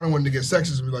I wanted to get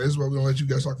sexist and be like, this is why we don't let you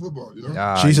guys talk football, you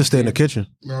know? She should stay in the kitchen.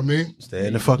 You know what I mean? Stay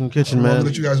in the fucking kitchen, man.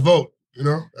 Let you guys vote, you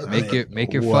know? Make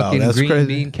your fucking green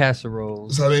bean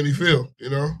casseroles. That's how they made me feel, you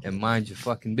know? And mind your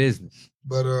fucking business.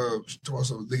 But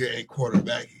also, nigga ain't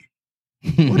quarterbacky.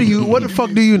 What the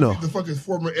fuck do you know? The fucking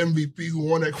former MVP who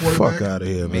won that quarterback. Fuck out of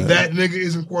here, man. That nigga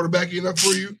isn't quarterbacky enough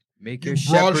for you. Make your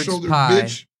shepherd's pie.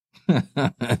 Bitch.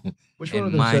 Which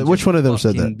one of them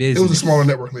said that? Business. It was a smaller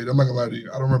network lady. I'm not gonna lie to you.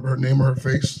 I don't remember her name or her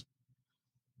face.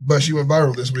 But she went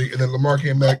viral this week, and then Lamar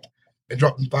came back and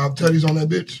dropped 5 tutties on that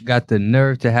bitch. Got the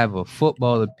nerve to have a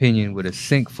football opinion with a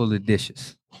sink full of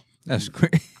dishes. That's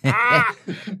great.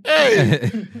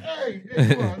 Hey,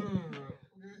 come on.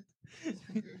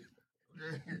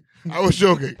 I was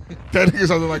joking. That nigga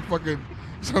sounded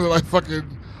like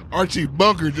fucking Archie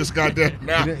Bunker just got that.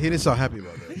 Now. He didn't sound happy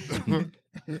about that.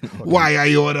 Why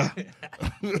I order?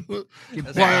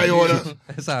 Why I order?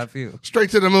 That's how I feel. Straight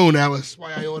to the moon, Alice.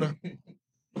 Why I order?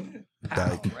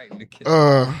 Dyke.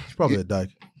 It's probably a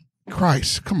dyke.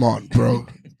 Christ, come on, bro.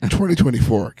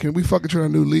 2024. Can we fucking turn a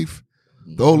new leaf?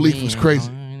 The old leaf was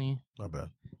crazy. Not bad.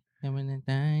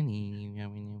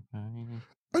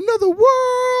 Another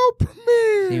world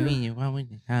premiere.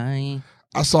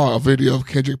 I saw a video of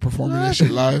Kendrick performing that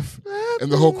shit live,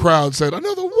 and the whole crowd said,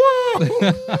 "Another world."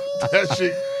 That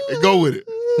shit, and go with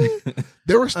it.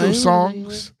 There are still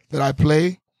songs that I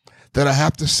play that I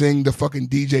have to sing the fucking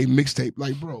DJ mixtape.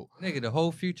 Like, bro, nigga, the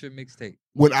whole Future mixtape.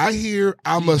 When I hear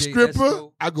I'm DJ a stripper,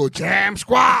 Esco. I go Jam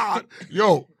Squad.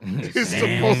 Yo, it's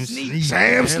supposed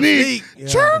Sam Sneak. Yeah.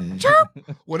 Chirp, chirp.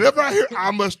 Whenever I hear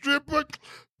I'm a stripper,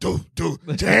 do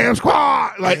Jam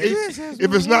Squad. Like,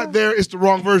 if it's not there, it's the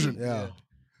wrong version. Yeah,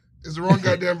 it's the wrong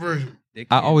goddamn version.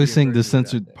 I always sing the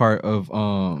censored part of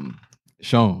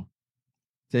Sean.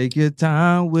 Take your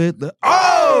time with the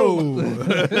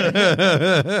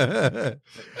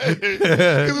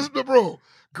because bro,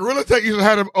 Gorilla Tech used to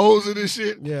have them O's in this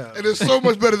shit. Yeah, and it's so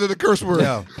much better than the curse word.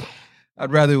 Yeah,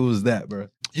 I'd rather it was that, bro.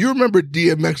 You remember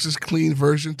DMX's clean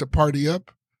version to Party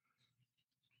Up?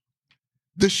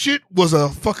 The shit was a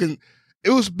fucking.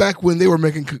 It was back when they were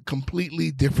making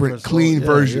completely different clean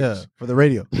versions for the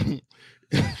radio.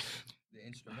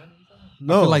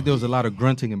 No, I feel like there was a lot of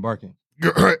grunting and barking.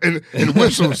 and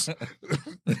whistles.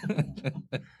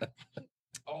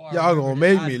 Y'all gonna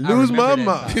make me lose my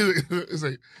mind. It's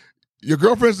like, your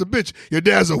girlfriend's a bitch. Your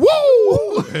dad's a woo.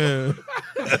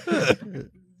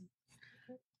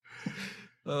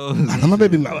 I'm my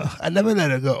baby mama. I never let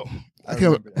her go. I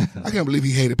can't believe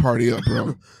he hated Party Up,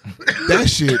 bro. That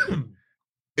shit,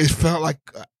 it felt like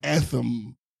an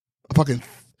anthem, a fucking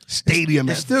stadium.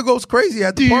 It still goes crazy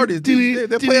at the parties. They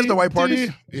play at the white parties.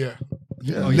 Yeah.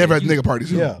 Never at nigga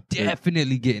parties. Yeah.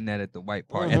 Definitely getting that at the white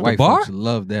party. At the white bar? folks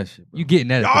Love that shit, bro. You getting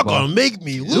that at Y'all the bar. gonna make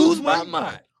me lose my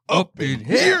mind. Up in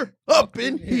here. Up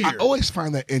in here. I always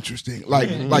find that interesting.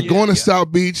 Like going to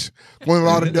South Beach, going to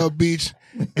Lauderdale Beach,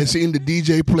 and seeing the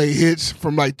DJ play hits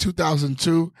from like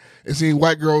 2002 and seeing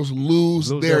white girls lose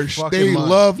their they mind.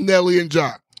 Love Nelly and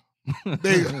Ja.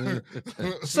 They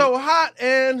so hot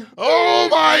and oh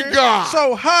my God.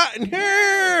 So hot in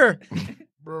here.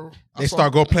 Bro. They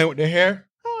start playing with their hair.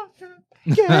 Oh,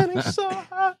 getting so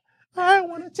hot. I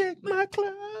want to take my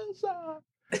clothes off.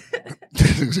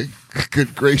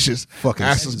 Good gracious. Fucking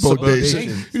asses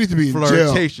bodacious. You need to be in jail.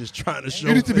 Flirtatious trying to show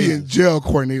you need to be in jail,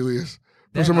 Cornelius.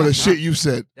 For some of the shit you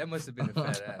said. That must have been a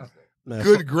fat ass. Man,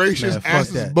 good gracious,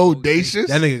 asses bodacious.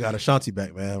 That nigga got Ashanti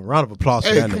back, man. Round of applause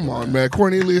for hey, that nigga. Come on, man.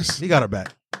 Cornelius. He got her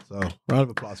back. So, round of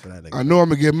applause for that nigga. I know I'm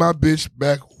going to get my bitch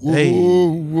back. Woo, hey.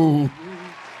 woo.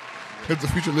 That's a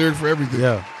future lyric for everything.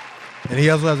 Yeah. And he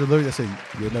also has a lyric that says,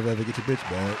 you'll never ever get your bitch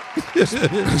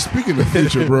back. Speaking of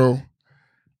future, bro,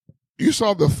 you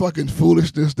saw the fucking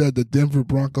foolishness that the Denver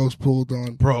Broncos pulled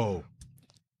on. Bro.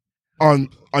 On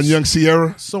young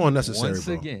Ciara? So unnecessary, Once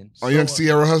again. On young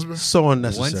Ciara husband? So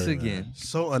unnecessary. Once again. Man.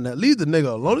 So unnecessary. Leave the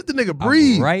nigga alone. Let the nigga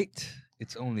breathe. I'm right.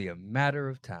 It's only a matter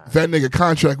of time. That nigga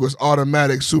contract was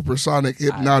automatic, supersonic,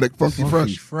 hypnotic, funky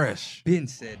fresh. Ben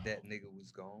said that nigga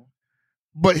was gone.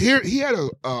 But here, he had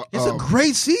it's a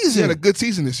great season. He had a good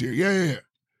season this year. Yeah.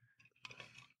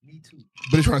 Me too.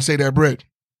 But he's trying to save that bread.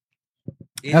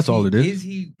 That's all it is.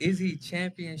 Is he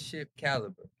championship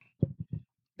caliber?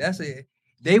 That's it.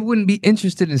 They wouldn't be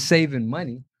interested in saving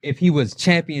money if he was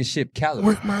championship caliber.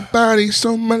 Work my body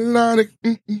so melodic.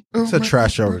 It's a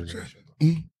trash organization.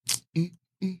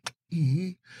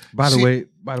 By the way,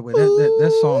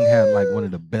 that song had like one of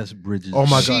the best bridges. Oh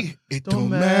my God! It don't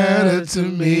matter to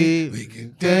me. We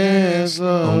can dance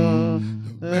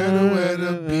on. No matter where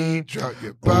the beat drop,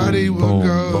 your body will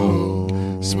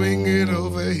go. Swing it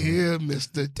over here,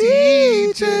 Mr.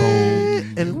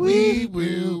 DJ. And we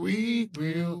will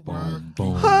rock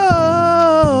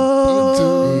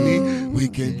you. We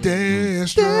can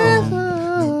dance strong.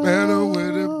 No matter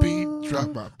where the beat drop,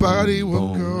 my body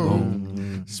will go.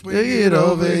 Swing it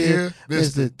over here,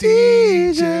 Mr.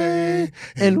 DJ.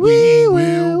 And we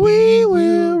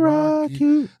will rock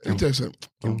you. Let me tell you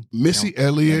something. Missy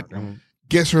Elliott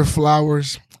gets her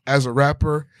flowers as a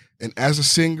rapper and as a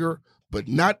singer, but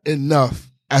not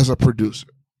enough as a producer.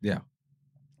 Yeah.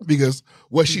 Because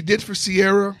what she did for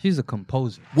Ciara, she's a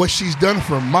composer. What she's done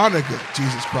for Monica,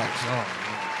 Jesus Christ.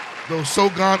 Those So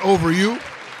Gone Over You,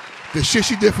 the shit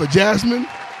she did for Jasmine,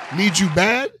 Need You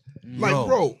Bad. Like,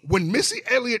 bro, when Missy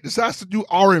Elliott decides to do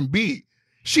R&B,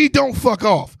 she don't fuck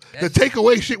off. The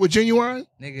Takeaway shit with Genuine.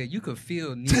 Nigga, you could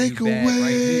feel Need You Bad right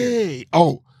here.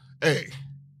 Oh, hey.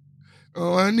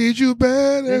 Oh, I need you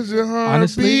bad as your heart.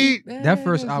 Honestly, that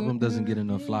first album doesn't get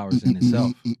enough flowers in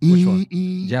itself. Which one?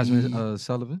 Jasmine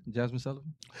Sullivan?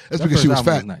 That's because she was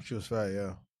fat. Nice. She was fat,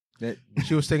 yeah.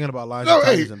 She was thinking about lions no,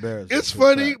 and bears. It's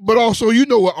funny, but also you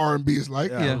know what R&B is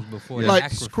like. Yeah. Before like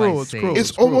it's cruel.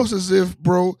 It's almost as if,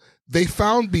 bro, they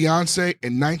found Beyonce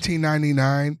in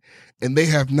 1999 and they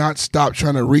have not stopped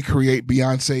trying to recreate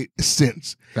Beyonce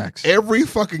since. Facts. Every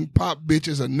fucking pop bitch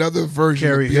is another version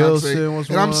Carrie of Beyonce, Hilson was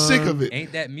and I'm one. sick of it.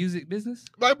 Ain't that music business?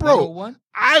 Like, bro,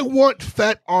 I want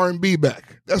fat R&B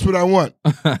back. That's what I want.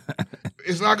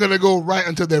 It's not gonna go right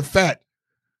until they're fat.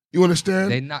 You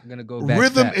understand? They're not gonna go back.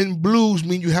 Rhythm fat. and blues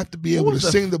mean you have to be able to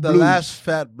sing the blues. The last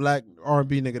fat black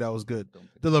R&B nigga that was good.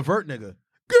 The Levert nigga.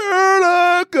 Girl,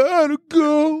 I gotta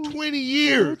go. 20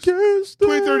 years. 20,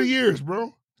 30 years,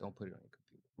 bro. Don't put it on your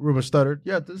computer. Ruben stuttered.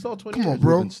 Yeah, this is all 20 Come years. on,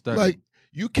 bro. Like,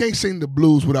 you can't sing the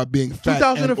blues without being fat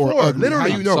 2004, or ugly.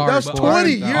 literally. How you know? Sorry, That's but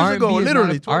 20 years ago,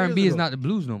 literally. R&B is not the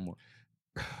blues no more.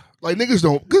 Like, niggas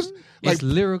don't, because like, it's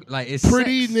lyric, like it's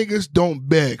pretty sex. niggas don't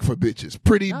beg for bitches.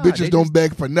 Pretty bitches don't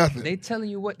beg for nothing. They telling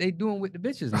you what they doing with the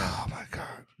bitches now. Oh my God.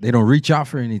 They don't reach out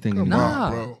for anything Come anymore.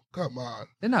 on, bro. Come on.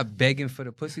 They're not begging for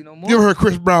the pussy no more. You ever heard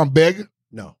Chris Brown beg?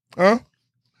 No. Huh?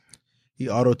 He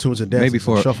auto-tunes and dances Maybe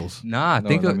for and shuffles. Nah, No,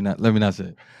 think let of me not say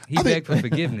it. he begged for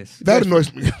forgiveness. That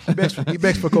annoys me. He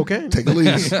begs for cocaine. Take a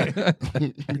lease.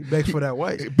 He begs for that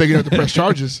white. Begging out to press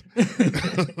charges.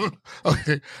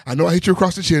 Okay. I know I hit you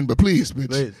across the chin, but please, bitch.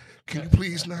 Please. Can you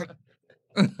please not?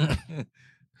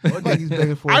 What nigga he's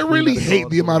begging for? I really hate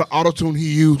the amount of autotune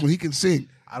he used when he can sing.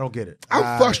 I don't get it.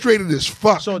 I'm frustrated as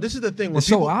fuck. So this is the thing. When It's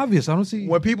so obvious. I don't see.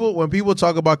 when people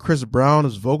talk about Chris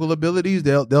Brown's vocal abilities,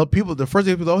 they'll the first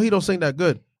thing people he don't sing that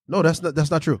good. No, that's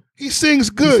not true. He sings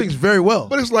He good. sings very well.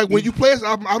 But it's like when you play his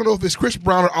album, I don't know if it's Chris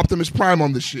Brown or Optimus Prime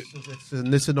on this shit.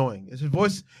 It's annoying. His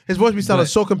voice be sounding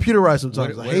so computerized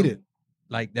sometimes. I hate it.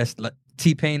 Like that's like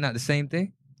T-Pain, not the same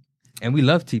thing. And we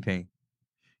love T-Pain.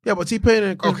 Yeah, but T-Pain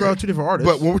and Chris Brown are two different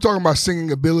artists. But when we're talking about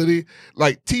singing ability,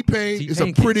 like T-Pain is a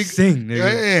T-Pain pretty can sing, nigga.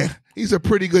 Yeah, he's a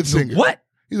pretty good singer. What?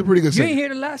 He's a pretty good You singer. ain't hear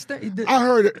the last thing? I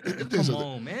heard it. Come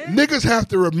on, man. Niggas have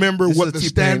to remember This what is the a T-Pain-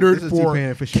 standard this is a for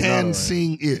T-Pain aficionado, can right?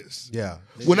 sing is. Yeah.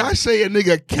 When I say a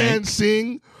nigga can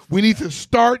sing, we need to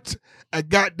start at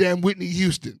goddamn Whitney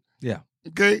Houston. Yeah.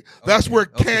 Okay? That's where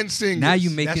can sing Now is. you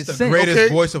make That's it the sense.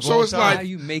 greatest voice of so all it's time. like, Now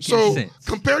you making so sense.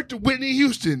 compared to Whitney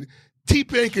Houston,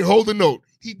 T-Pain can hold the note.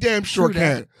 He damn sure True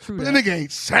that. can. True But that. the nigga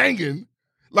ain't singing.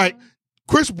 Like,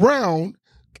 Chris Brown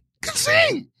can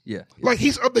sing. Yeah. Like,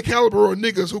 he's of the caliber of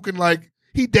niggas who can, like,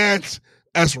 he dance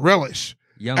as relish.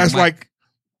 Young as, Mike. like,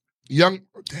 young,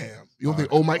 damn. You don't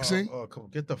think old Mike sing? Oh, come on,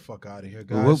 get the fuck out of here,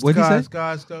 Well, guys. what'd he say?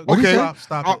 Guys, Okay.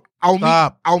 Stop it.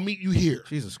 I'll meet you here.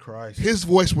 Jesus Christ. His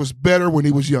voice was better when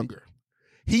he was younger.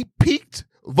 He peaked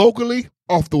vocally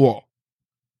off the wall.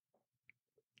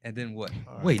 And then what?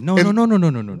 Wait, no.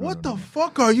 What the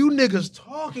fuck are you niggas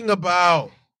talking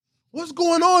about? What's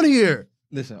going on here?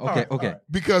 Listen, All okay. right.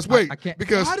 Because wait, I can't-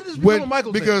 because How did this when become a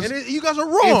Michael because thing? And you guys are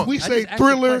wrong. if we I say just asked a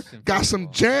Thriller question. got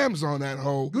some jams on that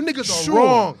hoe, You niggas are sure,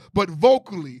 wrong. But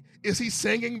vocally, is he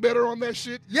singing better on that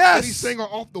shit? Yes. Did he sing on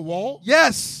Off the Wall?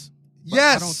 Yes. But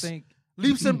Yes. I don't think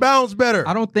Leaps and bounds better.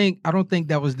 I don't think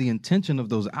that was the intention of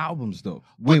those albums though.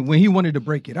 When he wanted to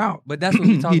break it out. But that's what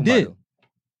we talking he did. about.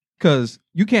 Because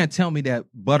you can't tell me that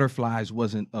Butterflies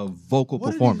wasn't a vocal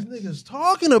What performance. are these niggas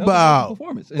talking That was a vocal about?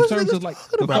 performance in What's terms niggas of like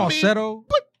talking the about? falsetto.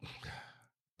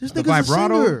 This the nigga's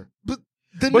vibrato. a singer. But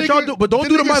But don't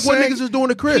do the Mike what niggas is doing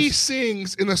to Chris. He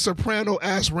sings in a soprano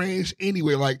ass range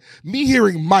anyway. Like me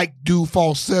hearing Mike do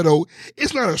falsetto,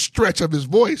 it's not a stretch of his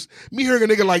voice. Me hearing a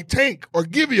nigga like Tank or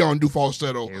Giveon do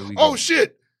falsetto, Here we oh go.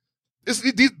 shit,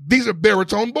 these are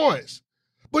baritone boys.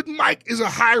 But Mike is a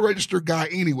high register guy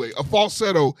anyway. A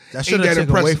falsetto That ain't shouldn't that take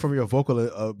away impressive. from your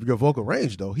vocal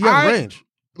range, though. He has range.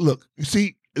 look, you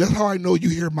see, that's how I know you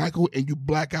hear Michael and you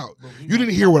black out. You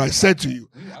didn't hear what I said to you.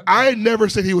 I never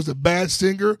said he was a bad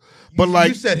singer, but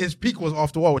you said his peak was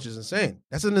off the wall, which is insane.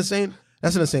 That's an insane.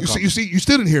 You see, you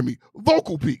still didn't hear me.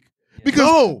 Vocal peak.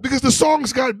 Because the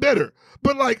songs got better.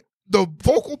 But like the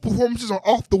vocal performances are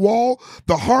off the wall,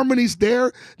 the harmonies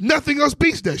there, nothing else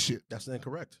beats that shit. That's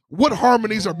incorrect. What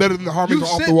harmonies are better than the harmonies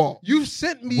off the wall? You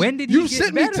sent me. When did you he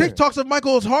sent get me better? TikToks of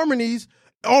Michael's harmonies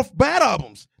off bad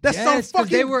albums? That's some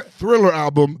fucking they were Thriller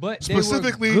album, but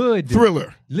specifically they were good.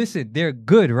 Thriller. Listen, they're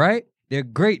good, right? They're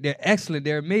great. They're excellent.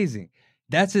 They're amazing.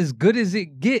 That's as good as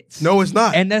it gets. No, it's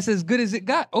not. And that's as good as it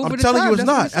got over the I'm telling time. you, it's That's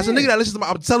not. what I'm As a nigga saying. that listens to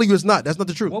I'm telling you, it's not. That's not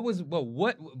the truth.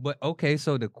 But okay,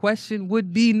 so the question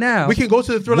would be now. We can go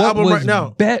to the Thriller album right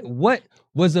now. What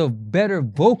was a better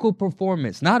vocal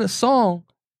performance? Not a song,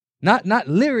 not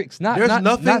lyrics, not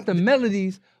the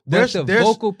melodies, but the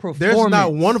vocal performance. There's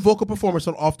not one vocal performance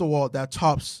on Off the Wall that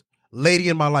tops Lady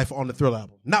in My Life on the Thriller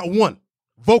album. Not one.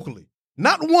 Vocally.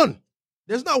 Not one.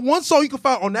 There's not one song you can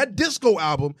find on that disco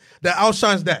album that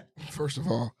outshines that. First of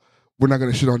all, we're not going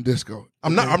to shit on disco.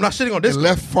 I'm not shitting on disco. It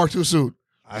left far too soon.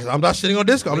 I'm not shitting on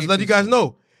disco. I'm just letting you guys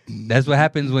know. That's what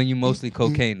happens when you mostly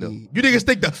cocaine, though. You niggas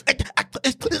think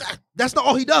that's not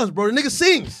all he does, bro. The nigga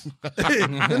sings. The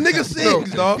nigga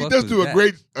sings, dog. He does do a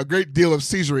great deal of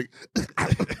seizuring.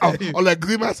 on that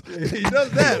grimace. He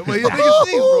does that, but he nigga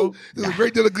sings, bro. There's a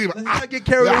great deal of grimace. Let's not get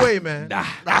carried away, man.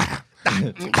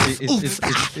 It's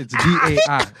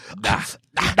DAI.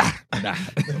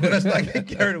 Let's not get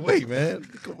carried away, man.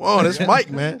 Come on, it's Mike,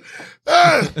 man.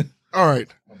 All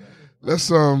right, let's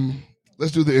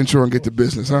do the intro and get to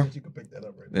business, huh?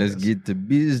 Let's get to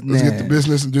business. Let's get to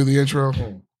business and do the intro.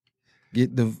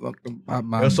 Get the fuck about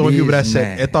my There's so many people that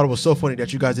said business. I thought it was so funny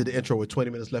that you guys did the intro with 20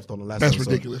 minutes left on the last That's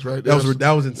episode. ridiculous, right? That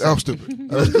was insane. That was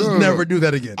stupid. Let's never do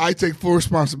that again. I take full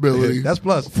responsibility. That's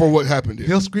plus. For what happened here.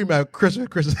 He'll scream at Chris and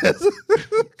Chris says,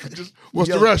 What's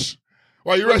the rush?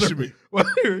 Why you rushing me?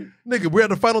 Nigga, we're at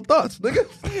the final thoughts, nigga.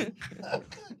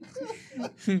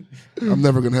 I'm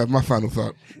never gonna have my final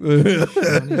thought.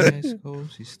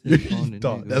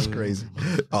 Dog, that's crazy.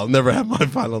 I'll never have my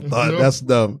final thought. That's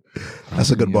dumb.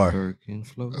 That's a good bar.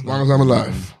 As long as I'm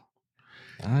alive.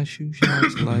 I shoot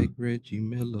shots like Reggie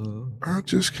Miller. I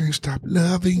just can't stop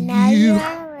loving Now you.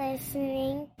 you're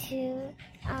listening to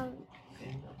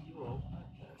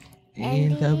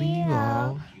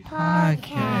NWO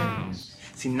podcast.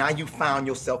 See, now you found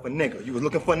yourself a nigga. You was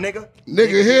looking for a nigga?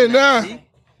 Nigga here now. See?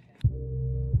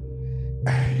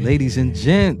 Ladies and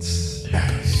gents,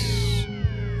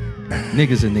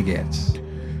 niggas and niggettes,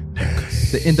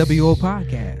 the NWO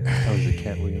podcast. That was the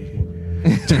Katt Williams movie.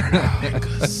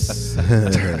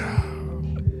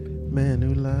 Man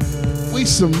who lies. We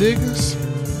some niggas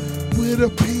with a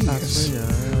penis.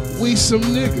 We some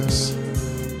niggas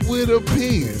with a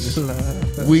penis.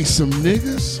 We some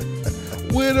niggas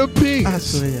with a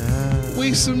penis.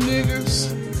 We some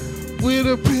niggas with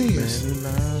a penis.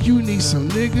 You need some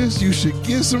niggas, you should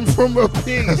get some from a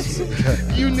penis.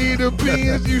 You need a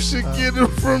penis, you should get them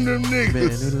from them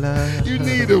niggas. You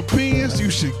need a penis,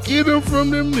 you should get them from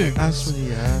them niggas.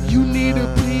 You need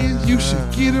a penis, you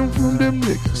should get them from them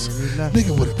niggas.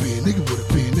 Nigga with a pen, nigga with a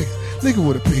pen, nigga. Nigga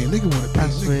with a pen, nigga with a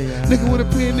pen, nigga with a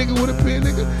pen, nigga with a pen,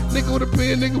 nigga. Nigga with a pen,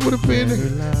 nigga with a pen,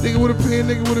 nigga. Nigga with a pen,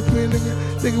 nigga with a pen, nigga.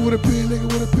 Nigga with a pen, nigga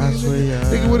with a pen, nigga.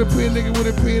 Nigga with a pen, nigga with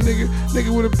a pen, nigga. Nigga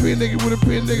with a pen, nigga with a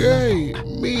pen, nigga. Hey,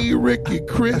 me, Ricky,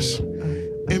 Chris,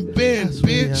 and Ben,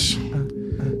 bitch.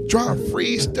 Drop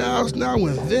freestyles now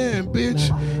and then,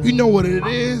 bitch. You know what it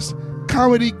is.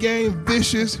 Comedy game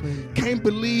vicious. Can't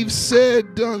believe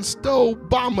said done stole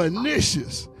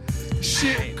Bominicious.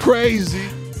 Shit crazy.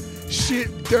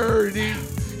 Shit dirty,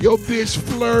 your bitch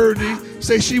flirty.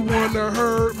 Say she wanna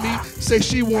hurt me, say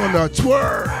she wanna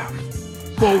twerk.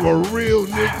 For a real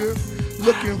nigga,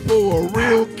 looking for a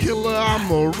real killer, I'm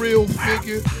a real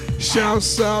figure.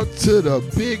 Shouts out to the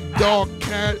big dog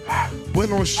Cat.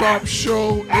 Went on Sharp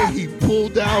Show and he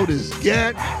pulled out his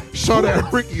gat. Shot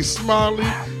at Ricky Smiley,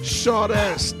 shot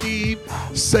at Steve.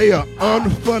 Say a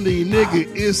unfunny nigga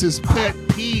is his pet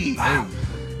peeve.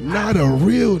 Not a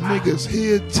real nigga's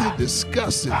here to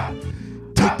discuss it.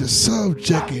 Take the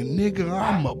subject and nigga,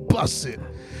 I'ma bust it.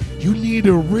 You need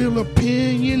a real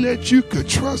opinion that you could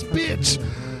trust, bitch.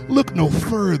 Look no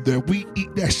further, we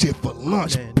eat that shit for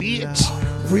lunch, bitch.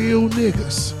 Real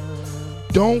niggas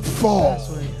don't fall.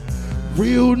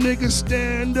 Real niggas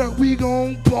stand up, we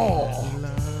gon' ball.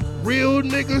 Real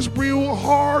niggas, real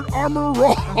hard armor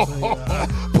raw.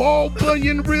 Paul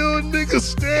Bunyan, real niggas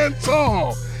stand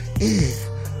tall.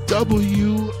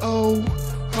 NWO,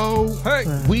 ho. Hey.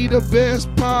 We the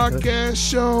best podcast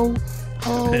show.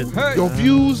 Oh, your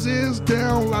views is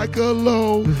down like a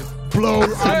low blow.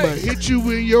 I'ma hit you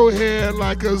in your head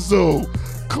like a zoo.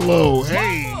 Clo,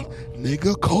 hey,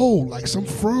 nigga cold like some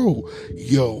fro.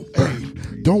 Yo, hey,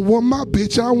 don't want my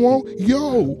bitch, I want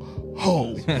yo.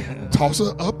 Ho, toss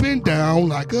her up and down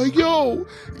like a yo.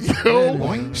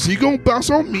 She gon' bounce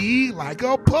on me like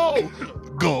a pole.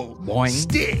 Go,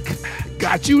 stick,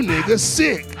 got you niggas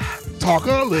sick. Talk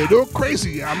a little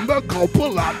crazy, I'ma go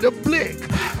pull out the blick.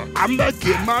 I'ma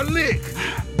get my lick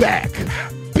back,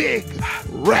 big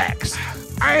racks.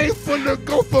 I ain't finna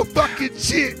go for fucking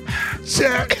shit.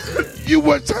 Jack,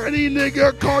 you a tiny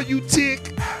nigga, call you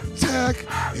tick tack,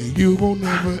 and you gon'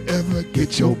 never ever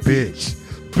get your bitch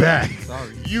back.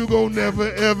 You gon'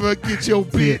 never ever get your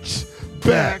bitch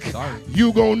back.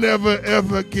 You gon' never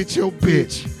ever get your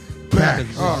bitch back.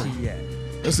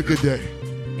 That's a good day.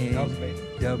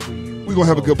 We gonna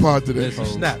have a good pod today.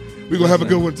 Snap. We gonna have a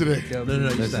good one today. No, you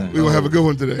snap. We gonna have a good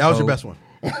one today. That was your best one.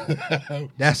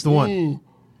 That's the one.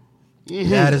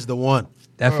 That is the one.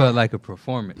 That felt like a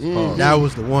performance. That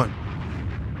was the one.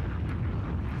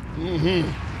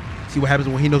 See what happens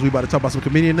when he knows we about to talk about some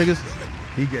comedian niggas?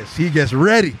 He gets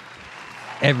ready.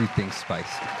 Everything's spicy.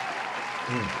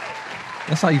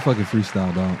 That's how you fucking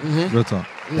freestyle, dog. Real talk.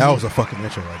 That was a fucking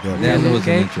intro right there. That was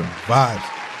an intro. Vibes.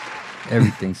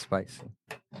 Everything's spicy.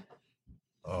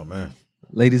 Oh, man.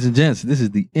 Ladies and gents, this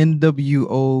is the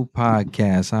NWO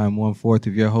podcast. I'm 1/4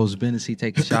 of your host, Bennis. He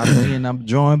take a shot at me, and I'm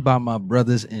joined by my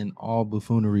brothers in all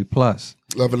buffoonery plus.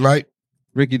 Love and light.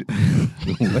 Ricky.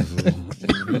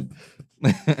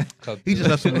 He just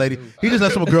left some lady. He just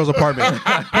left some girl's apartment.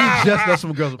 He just left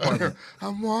some girl's apartment.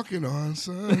 I'm walking on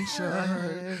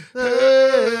sunshine.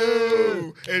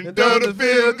 Oh, and don't it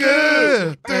feel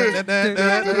good?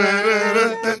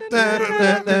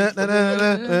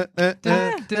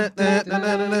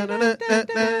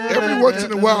 Every once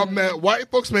in a while, man, white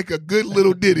folks make a good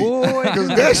little ditty because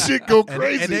that shit go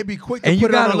crazy. And they be quick to And put you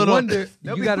it on a gotta little. wonder.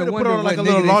 They'll You be gotta quick to put wonder it on like a what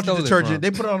little nigga they laundry stole it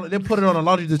detergent. from. They put it on a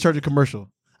laundry detergent commercial.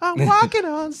 I'm walking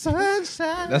on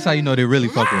sunshine. That's how you know they really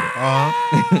fuck with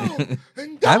it.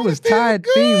 That was Tide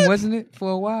theme, wasn't it?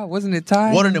 For a while, wasn't it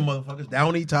Tide? One of them motherfuckers,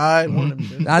 Downey, Tide. One of them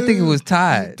shit. I think it was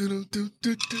Tide.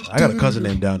 I got a cousin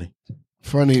named Downey.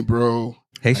 Funny, bro.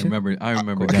 I Haitian. remember. I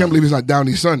can't believe it's not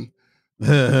Downey's son.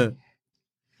 Might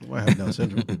have Down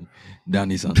syndrome.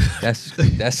 Downey's son.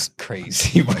 That's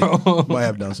crazy, bro. Might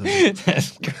have Down syndrome.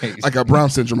 That's crazy. I got Brown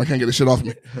syndrome. I can't get the shit off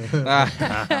me.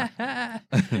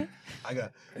 I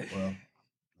got. Well,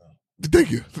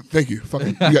 Thank you.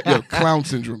 Fucking, you got clown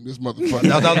syndrome. This motherfucker.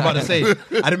 that's what I was about to say.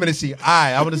 I didn't mean to see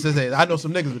I wanted to say I know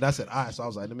some niggas, but I said I. So I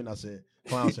was like, let me not say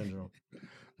clown syndrome.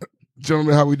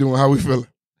 Gentlemen, how we doing? How we feeling?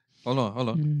 Hold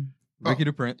on. Ricky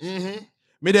the Prince.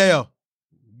 Midday,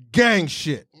 gang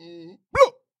shit.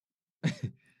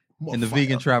 And the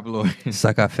vegan trap lord.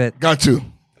 Sakafet. Got to.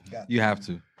 You have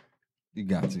to. You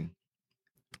got to.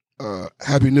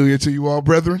 Happy New Year to you all,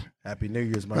 brethren. Happy New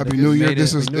Year's, my Happy niggas. New Year. Made it.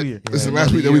 This is Happy New Year. this is the Yeah,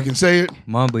 last week that we year. can say it.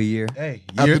 Mamba year. Hey,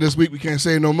 After this week, we can't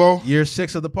say it no more. year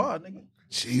 6 of the pod, nigga.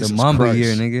 Jesus The Mamba Christ.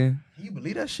 year, nigga. Can you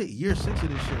believe that shit? Year 6 of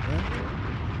this shit,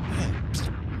 man.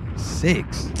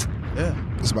 6. Yeah.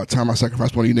 It's about time I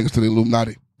sacrificed one of you niggas to the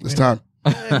Illuminati. It's time.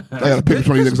 I gotta pick which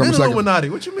one of you niggas I'm It's been gonna sacrifice. Illuminati.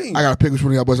 What you mean? I gotta pick which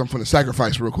one of y'all boys I'm gonna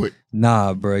sacrifice real quick.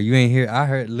 Nah, bro, you ain't here. I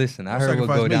heard. Listen, I heard what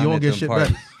sacrifice go me, down you won't at get them shit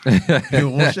parties. back. You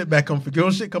want shit back come. You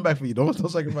want shit come back for you. Don't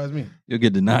sacrifice me. You'll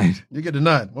get denied. You get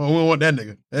denied. Well, we don't want that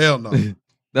nigga. Hell no.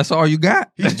 That's all you got.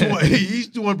 He's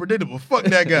too unpredictable. Fuck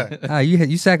that guy. Ah,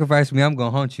 you sacrifice me, I'm gonna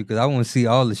haunt you because I want to see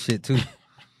all the shit too.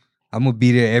 I'm gonna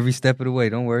be there every step of the way.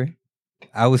 Don't worry.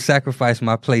 I will sacrifice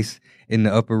my place in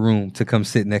the upper room to come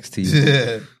sit next to you.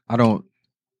 Yeah. Don't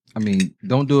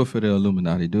do it for the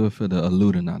Illuminati. Do it for the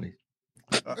Illuminati.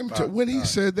 Let me tell you, when he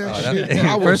said that Oh, shit, that-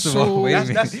 I was first of all, so wait a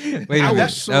that's- minute. Wait a I minute.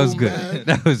 was so That was good. mad.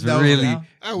 That was That was really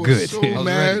I was good. so I was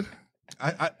mad.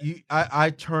 I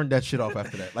turned that shit off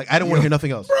after that. Like I didn't want to hear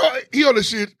nothing else. Bro, he on the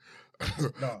shit.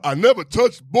 I never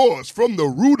touched boys from the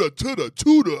rooter to the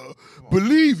tutor.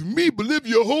 Believe me, believe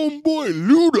your homeboy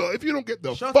Luda. If you don't get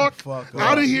the Shut fuck, the fuck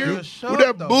out of up. here Just shut with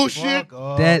that the bullshit. fuck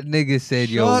up. That nigga said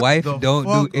your Shut wife the don't do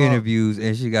fuck up. interviews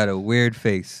and she got a weird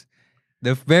face.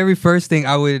 The very first thing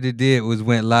I would have did was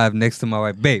went live next to my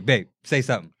wife. Babe, say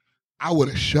something. I would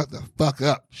have shut the fuck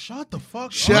up. Shut the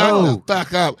fuck Shut up. the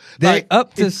fuck up. They Like,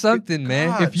 up to something, man.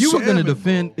 God, If you were gonna damn it,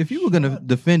 defend, bro. if you were gonna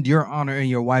defend your honor and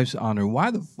your wife's honor, why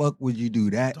the fuck would you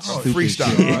do that stupid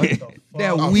freestyle, shit? bro.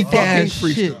 That Oh, weak fucking ass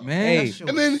freestyle. shit, man. Hey,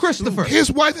 and then Christopher. his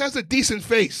wife has a decent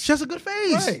face, She has a good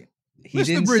face. Right. He Mr.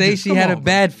 didn't say Bridges, she come had a on,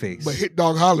 bad face. but hit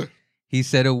dog holler. He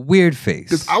said a weird face.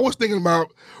 Because I was thinking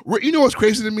about, you know what's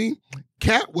crazy to me?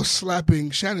 Katt was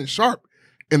slapping Shannon Sharp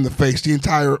in the face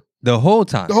the whole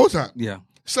time. Yeah.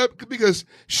 So, because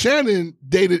Shannon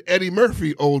dated Eddie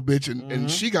Murphy, old bitch, and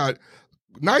she got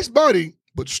nice body,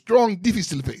 but strong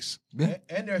defeats in the face.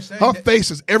 And they're saying Her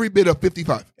face is every bit of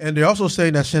 55. And they're also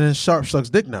saying that Shannon Sharp sucks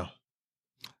dick now.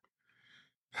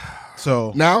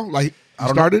 So now, like,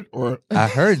 started or I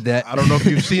heard that. I don't know if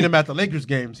you've seen him at the Lakers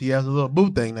games. He has a little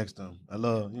boo thing next to him.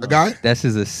 A guy. That's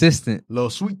his assistant.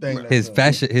 Little sweet thing. His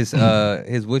fashion. His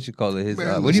what you call it? His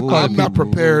Man, what do you call it? I'm not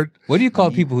prepared. What do you call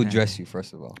people who dress you?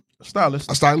 First of all, stylist.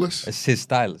 A stylist. It's his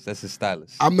stylist. That's his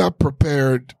stylist. I'm not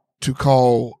prepared to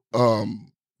call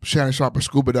Shannon Sharp a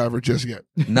scuba diver just yet.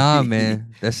 Nah,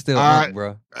 man, that's still Unc,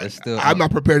 bro. That's still. I'm not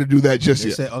prepared to do that just They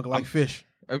yet. say Unc like fish.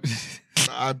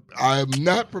 I'm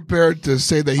not prepared to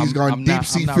say that he's gone deep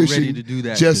sea fishing ready to do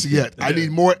that just yet. I need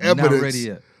more evidence. Not ready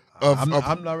yet.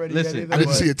 I'm not ready Listen, yet either. I need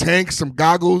to see a tank, some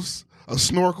goggles, a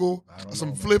snorkel,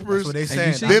 some flippers. That's what they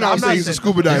saying. Then I'll say he's a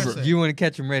scuba diver. You want to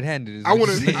catch him red-handed? I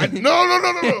want to.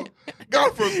 No.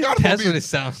 God for That's what it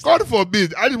sounds. God for a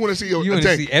bid. I just want to see You a want to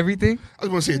tank. see everything? I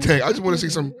just want to see a tank. I just want to see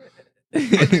some. I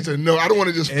need to know. I don't want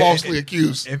to just falsely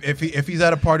accuse. If he's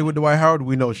at a party with Dwight Howard,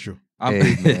 we know it's true.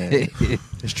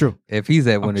 It's true. If he's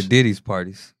at one of Diddy's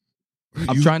parties,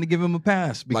 I'm trying to give him a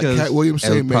pass Like because Katt Williams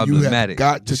saying, man, you have problematic.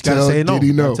 got to Just gotta tell say no.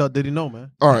 Diddy no. Tell Diddy no,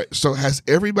 man. All right. So has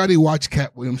everybody watched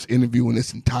Katt Williams' interview in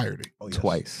its entirety? Oh, yes.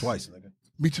 Twice. Nigga.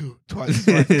 Me too. Twice.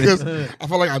 Because I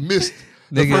felt like I missed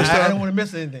the Nigga, first I time. don't want to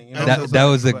miss anything. You know? that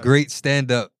was a great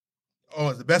stand-up. Oh,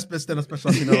 it's the best stand-up special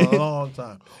I've seen in a long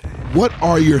time. What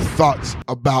are your thoughts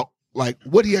about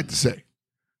what he had to say?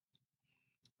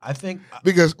 I think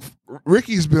Because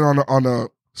Ricky's been on a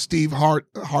Steve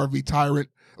Harvey tyrant,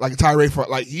 like a tirade for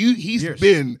he's Years.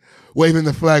 been waving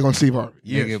the flag on Steve Harvey.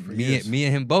 Nigga, me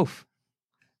and him both.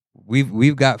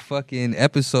 We've got fucking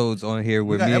episodes on here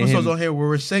where we got me and episodes him. on here where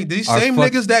we're saying these Our same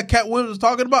fuck- niggas that Katt Williams was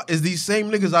talking about is these same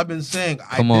niggas I've been saying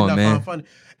Come I did on, not man. find funny.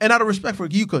 And out of respect for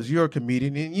you, because you're a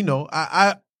comedian, and you know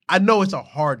I know it's a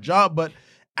hard job, but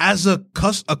as a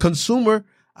consumer,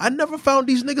 I never found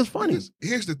these niggas funny.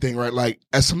 Here's the thing, right? Like,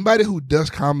 as somebody who does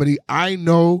comedy, I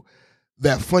know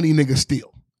that funny niggas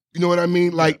steal. You know what I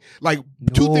mean? Like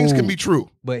two things can be true.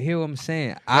 But hear what I'm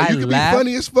saying. You can be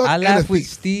funny as fuck I and a laughed with thief.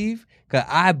 Steve because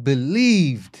I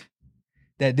believed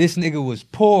that this nigga was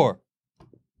poor.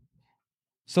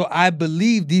 So I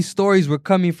believed these stories were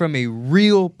coming from a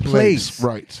real place.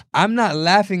 Right. I'm not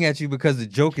laughing at you because the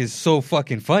joke is so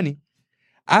fucking funny.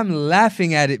 I'm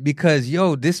laughing at it because,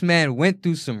 this man went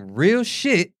through some real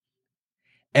shit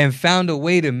and found a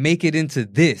way to make it into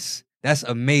this. That's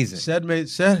amazing.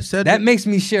 That makes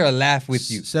me share a laugh with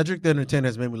you. Cedric the Entertainer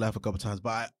has made me laugh a couple times,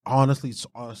 but honest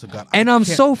to God. And I'm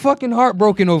so fucking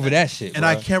heartbroken over that shit. And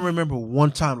I can't remember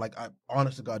one time,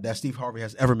 honest to God, that Steve Harvey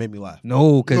has ever made me laugh.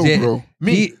 No, because bro.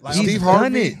 Steve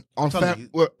Harvey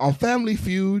on Family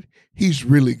Feud, he's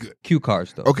really good. Cue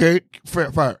cards though. Okay,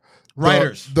 fire.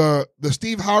 Writers. The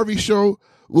Steve Harvey show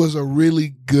was a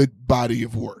really good body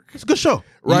of work. It's a good show,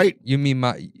 right? You mean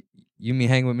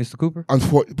hanging with Mr. Cooper?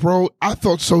 Bro, I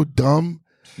felt so dumb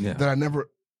that I never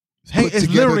put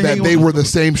together that they were the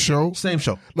same show. Same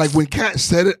show. Like when Katt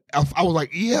said it, I was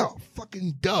like, yeah,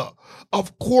 fucking duh.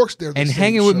 Of course they're the and same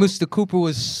hanging show. with Mr. Cooper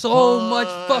was so much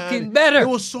fucking better. It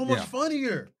was so much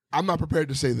funnier. I'm not prepared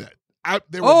to say that.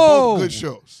 They were both good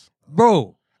shows.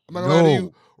 Bro. I'm not gonna lie to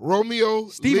you. Romeo,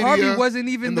 Steve Lydia, Harvey wasn't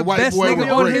even and the white best boy nigga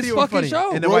were on great. his fucking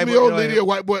show. And Romeo, Lydia,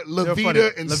 white boy,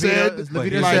 Levita, and Sid.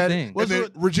 Levita Like, said, and then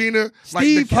Regina.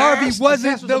 Steve Harvey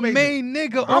wasn't was the amazing. main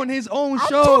nigga on his own I'm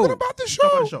show. talking about the show.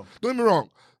 Talking about the show. Don't get me wrong.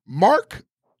 Mark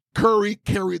Curry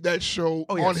carried that show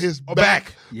on his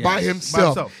back by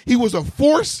himself. He was a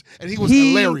force, and he was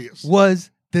hilarious. Was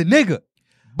the nigga.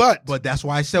 But that's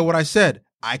why I said what I said.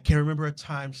 I can't remember a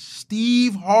time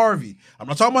Steve Harvey. I'm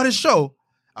not talking about his show.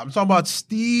 I'm talking about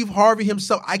Steve Harvey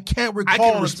himself. I can't recall. I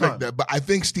can a respect time. that, but I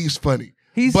think Steve's funny.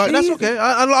 But that's okay.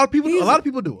 A lot of people do. A lot of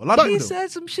people do. He said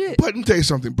some shit. But let me tell you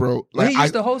something, bro. When he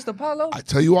used to host Apollo. I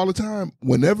tell you all the time,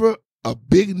 whenever a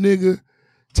big nigga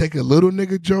take a little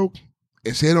nigga joke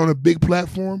and say it on a big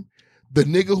platform, the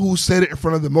nigga who said it in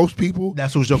front of the most people,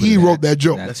 that's who's joking. He wrote that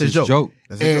joke. That's his joke.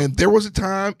 And there was a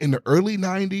time in the early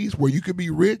 90s where you could be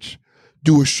rich,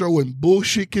 do a show in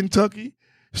bullshit Kentucky,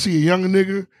 see a young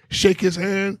nigga, shake his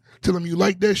hand, tell him you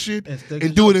like that shit,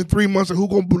 and do it in 3 months, and who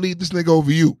gonna believe this nigga over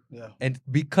you? Yeah. And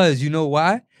because you know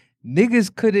why?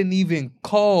 Niggas couldn't even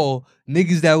call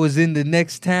niggas that was in the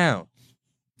next town.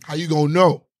 How you gonna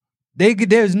know?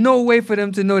 There's no way for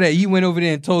them to know that you went over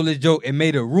there and told this joke and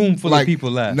made a room full of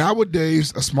people laugh.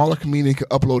 Nowadays, a smaller comedian can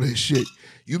upload his shit.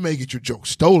 You may get your joke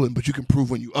stolen, but you can prove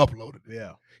when you uploaded it.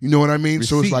 Yeah. You know what I mean? Receipts.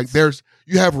 So it's like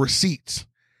you have receipts.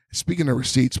 Speaking of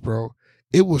receipts, bro,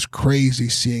 it was crazy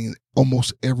seeing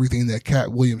almost everything that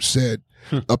Katt Williams said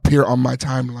appear on my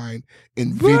timeline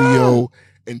in video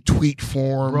and tweet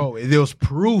form. Bro, there was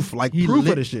proof, like proof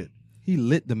of the shit. He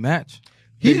lit the match.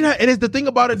 He didn't have, and it's the thing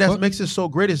about it that makes it so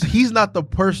great is he's not the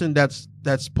person that's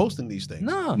posting these things.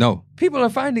 No. People are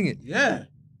finding it. Yeah.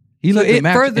 He lit the it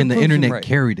match further and the proves him internet right.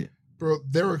 carried it. Bro,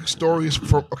 there are stories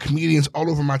from comedians all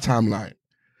over my timeline.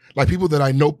 Like people that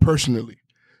I know personally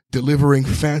delivering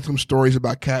phantom stories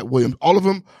about Katt Williams. All of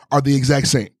them are the exact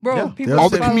same. Bro, Yeah. people All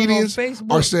the follow him on comedians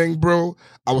Facebook. are saying, bro,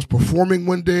 I was performing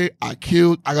one day, I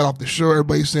killed, I got off the show,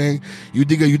 everybody's saying, you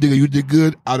did good, you did good, you did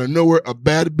good. Out of nowhere, a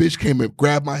bad bitch came and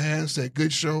grabbed my hand, said,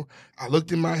 good show. I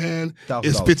looked in my hand,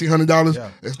 it's $1,000. $1,500,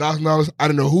 Yeah. it's $1,000. I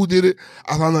didn't know who did it.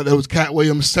 I found out that it was Katt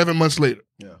Williams 7 months later.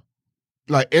 Yeah.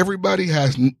 Like everybody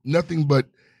has nothing but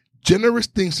generous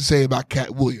things to say about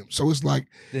Katt Williams. So it's like,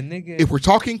 the nigga, if we're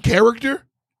talking character,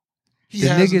 he the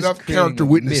has nigga's enough creating character a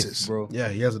witnesses. myth, bro. Yeah,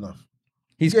 he has enough.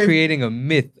 He's gave- creating a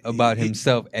myth about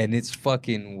himself, and it's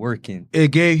fucking working. He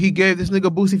gave this nigga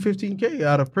Boosie $15K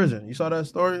out of prison. You saw that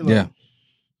story? Like, Yeah.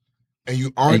 And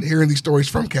you aren't hearing these stories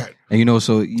from Katt. And you know,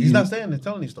 so He's not saying and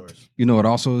telling these stories. you know what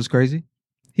also is crazy?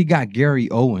 He got Gary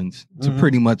Owens to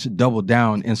pretty much double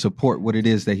down and support what it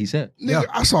is that he said. Nigga,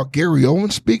 I saw Gary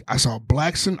Owens speak. I saw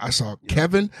Blackson. I saw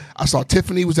Kevin. I saw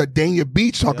Tiffany was at Dania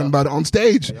Beach talking about it on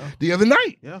stage the other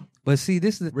night. Yeah. But see,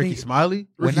 this is the Ricky thing. Smiley,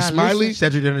 Ricky When I Smiley, listen-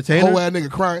 Cedric the Entertainer. whole ass nigga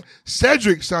crying.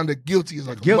 Cedric sounded guilty as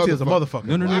like Guilty a as a motherfucker.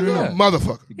 motherfucker. No.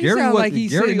 Motherfucker. He Gary sound was- like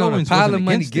he's Gary sitting on a Owens pile wasn't of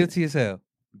money, against it. guilty as hell.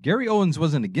 Gary Owens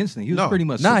wasn't against it. He was No. pretty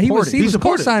much Nah, he was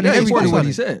supported. co-signing Yeah, he everything. supported what co-signed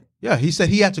he it. said. Yeah, he said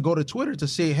he had to go to Twitter to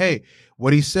say, hey,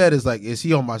 what he said is like, is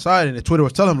he on my side? And the Twitter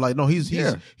was telling him like, no, he's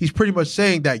pretty much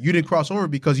saying that you didn't cross over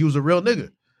because he was a real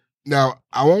nigga. Now,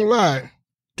 I won't lie.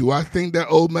 Do I think that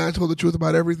old man told the truth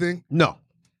about everything? No.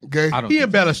 Okay. I don't He think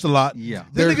embellished a lot. Yeah.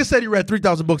 The nigga said he read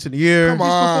 3,000 books in a year. Come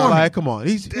on. Like, come on.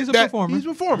 He's He's a That- performer. He's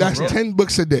performing. That's bro. 10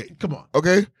 books a day. Come on.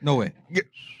 Okay? No way.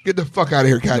 Get the fuck out of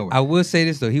here, Katt. No way. I will say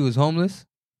this though: he was homeless,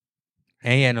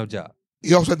 and he had no job.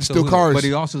 He also had to So steal who- cars. But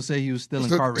he also said he was still in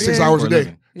Still car 6 racing hours for a day.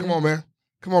 living. Come on, man.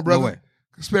 Come on, brother. No way.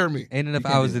 Spare me. Ain't enough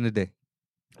can't hours do in a day.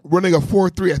 Running a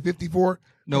 4.3 at 54.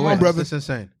 No Come way. on, brother. That's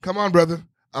insane. Come on, brother.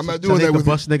 I'm not To doing think that to with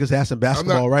you. bust niggas ass in I'm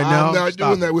basketball not, right now. I'm not Stop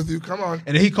doing it. that with you. Come on.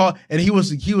 And then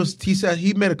he said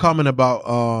he made a comment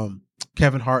about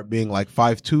Kevin Hart being like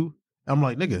 5'2". I'm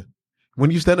like, nigga,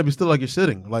 when you stand up, you still like you're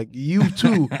sitting. Like you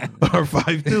too are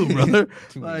 5'2", brother.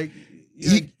 Like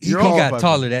He you're He all got 5'2".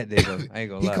 taller that day though. I ain't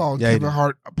gonna He lie. called Yeah, he Kevin did.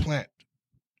 Hart a plant.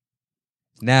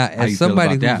 Now, How you as feel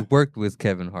somebody about who's that? worked with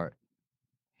Kevin Hart,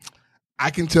 I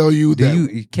can tell you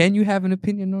that. can you have an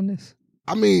opinion on this?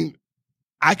 I mean,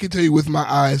 I can tell you with my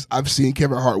eyes, I've seen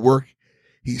Kevin Hart work.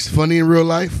 He's funny in real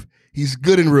life. He's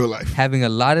good in real life. Having a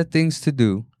lot of things to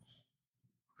do,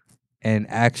 and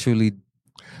actually,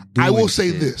 I will doing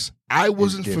say shit. this. I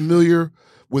wasn't different. familiar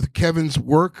with Kevin's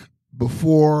work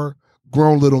before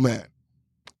Grown Little Man.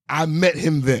 I met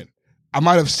him then. I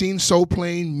might have seen Soul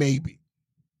Plane, maybe.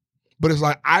 But it's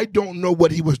like, I don't know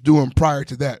what he was doing prior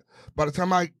to that. By the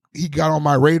time he got on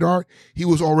my radar, he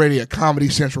was already a Comedy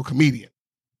Central comedian.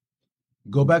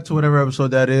 Go back to whatever episode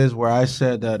that is where I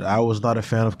said that I was not a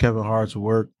fan of Kevin Hart's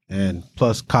work, and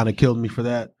plus kind of killed me for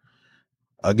that.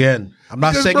 Again, I'm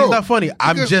not Because, saying bro, he's not funny.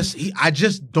 because- I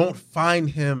just don't find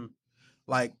him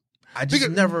like I just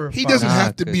Because never. He found doesn't him.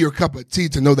 have to be your cup of tea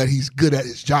to know that he's good at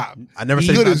his job. I never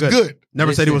said Good he's is not good. good.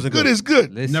 Never said he wasn't Good good. is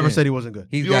good. Listen, Never said he wasn't good.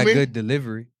 He's You know what got I mean? good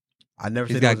delivery. I never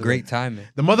He's said he got wasn't great good. timing.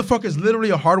 The motherfucker is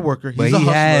literally a hard worker. But He's a he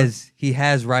hustler.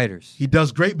 has writers. He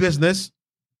does great business.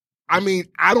 I mean,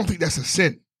 I don't think that's a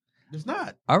sin. It's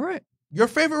not All right. your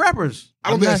favorite rappers. I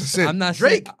don't think that's a sin. I'm not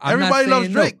Drake. saying- I'm Everybody not loves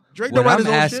saying Drake. no. Drake What don't write I'm his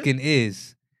own asking shit.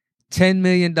 is $10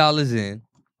 million in,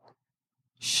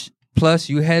 plus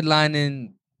you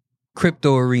headlining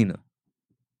crypto arena,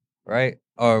 right?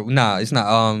 Or nah, it's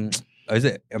not. Is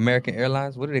it American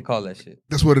Airlines? What do they call that shit?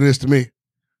 That's what it is to me.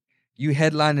 You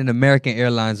headlining American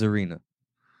Airlines arena,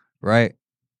 right?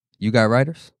 You got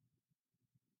writers?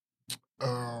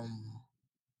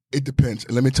 It depends.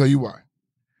 And let me tell you why.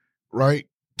 Right?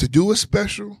 To do a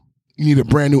special, you need a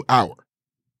brand new hour.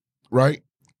 Right?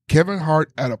 Kevin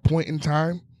Hart at a point in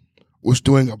time was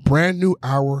doing a brand new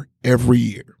hour every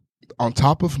year. On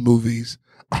top of movies,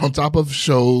 on top of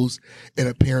shows and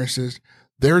appearances.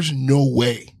 There's no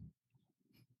way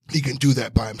he can do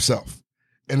that by himself.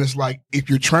 And it's like, if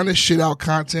you're trying to shit out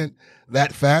content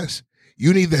that fast,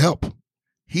 you need the help.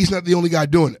 He's not the only guy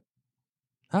doing it.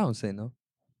 I don't say no.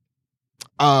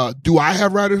 Do I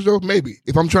have writers though? Maybe.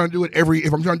 If I'm trying to do what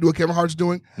Kevin Hart's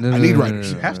doing, I need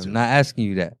writers. You have to. I'm not asking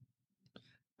you that.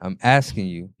 I'm asking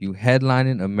you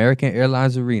headlining American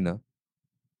Airlines Arena.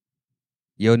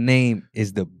 Your name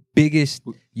is the biggest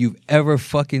you've ever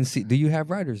fucking seen. Do you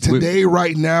have writers? Today,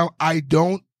 right now, I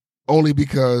don't, only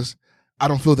because I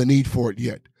don't feel the need for it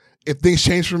yet. If things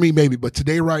change for me, maybe. But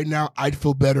today, right now, I'd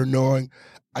feel better knowing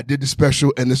I did the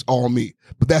special and it's all me.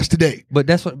 But that's today. But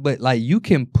that's what. But like, you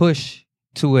can push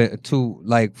to it. To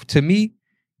me,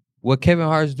 what Kevin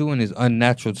Hart's doing is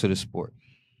unnatural to the sport.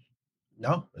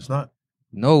 No, it's not.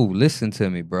 No, listen to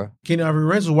me, bro. Kenny Ivory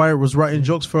Renzo was writing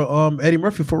jokes for Eddie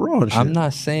Murphy for Raw and shit. I'm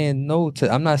not saying no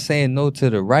to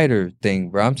the writer thing,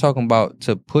 bro. I'm talking about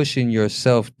to pushing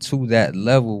yourself to that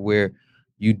level where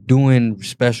you're doing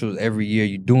specials every year.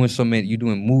 You're doing you're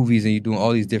doing movies and you're doing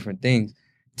all these different things.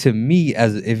 To me,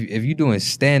 as if you're doing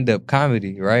stand-up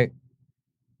comedy, right?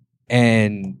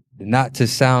 And not to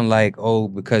sound like, oh,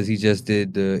 because he just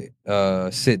did the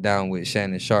sit down with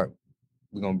Shannon Sharp,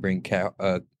 we're gonna bring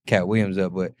Katt Williams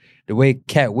up, but the way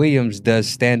Katt Williams does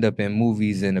stand-up in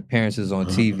movies and appearances on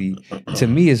TV, to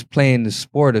me, is playing the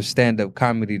sport of stand-up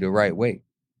comedy the right way.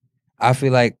 I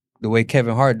feel like the way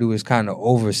Kevin Hart do is kind of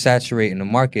oversaturating the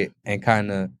market and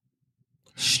kind of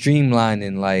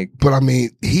streamlining, like. But I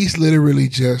mean, he's literally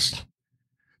just,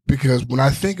 because when I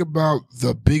think about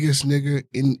the biggest nigga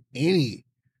in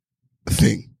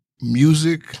anything,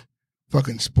 music,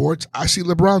 fucking sports, I see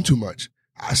LeBron too much.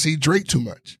 I see Drake too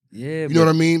much. Yeah, you know what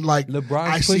I mean? Like, LeBron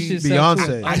I see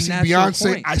Beyonce. I see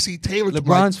Beyonce. I see Taylor.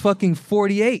 LeBron's fucking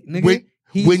 48, nigga.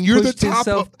 When you're the top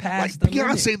of, like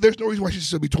Beyonce, limit. There's no reason why she should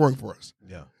still be touring for us.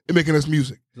 Yeah, and making us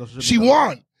music. She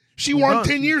won. She won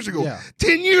 10 years ago. Yeah.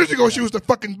 10 years ago, she was the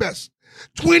fucking best.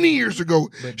 20 years ago,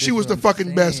 she was the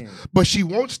fucking best. But she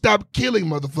won't stop killing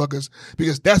motherfuckers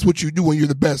because that's what you do when you're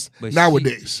the best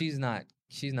nowadays.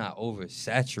 She's not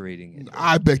oversaturating it.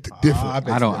 I beg to differ. I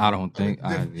don't think.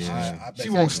 She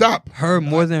won't stop. Her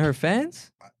more than her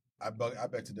fans? I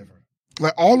beg to differ.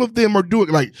 Like, all of them are doing,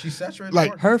 like, she's saturated.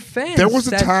 Like, her fans. There was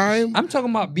a time. I'm talking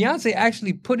about Beyonce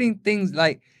actually putting things,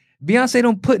 like, Beyonce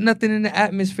don't put nothing in the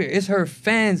atmosphere. It's her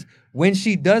fans. When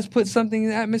she does put something in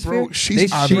the atmosphere, bro, she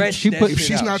did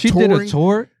a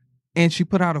tour and she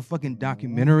put out a fucking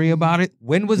documentary about it.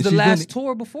 When was the last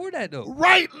tour before that, though?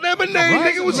 Right, Lemonade,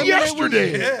 nigga, it was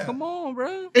yesterday. Yeah. Come on,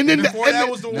 bro. And then before that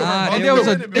was the one.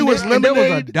 It was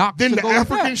Lemonade. Doc then the to go with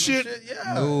African that. shit.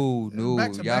 Yeah. No.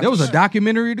 There was a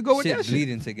documentary to go with Shit that shit.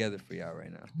 bleeding together for y'all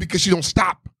right now. Because she don't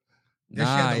stop.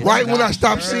 Nah, Right when I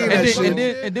stop seeing that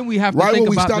shit. And then we have to Right think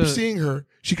when we about stop seeing her,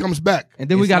 she comes back. And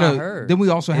then we It's not gotta. her. Then we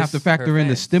also have It's to factor her in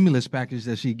the fans. stimulus package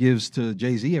that she gives to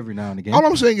Jay-Z every now and again. All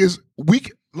I'm saying is,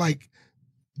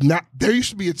 there used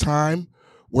to be a time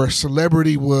where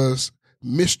celebrity was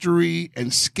mystery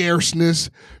and scarceness,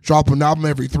 drop an album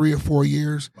every 3 or 4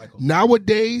 years.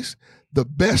 Nowadays, the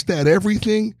best at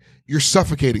everything, you're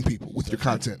suffocating people with your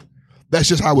content. That's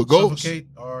just how it goes.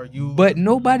 But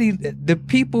nobody, the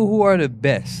people who are the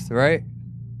best, right?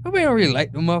 Nobody don't really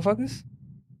like them motherfuckers.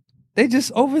 They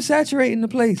just oversaturating the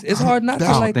place. It's hard not to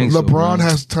like them. LeBron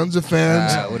has tons of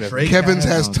fans. Kevin's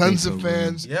has I don't tons think of so,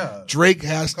 fans. Yeah. Drake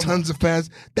has tons of fans.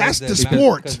 That's the Because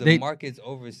sport. the market's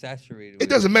oversaturated. It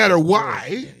doesn't matter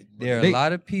why. There are a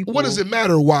lot of people. What does it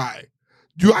matter why?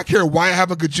 Do I care why I have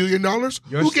 $1 gajillion?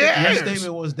 Who cares? Your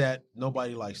statement was that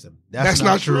nobody likes them. That's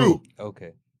not true.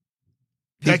 Okay.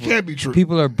 That can't be true.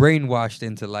 People are brainwashed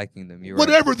into liking them. You're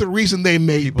Whatever the reason they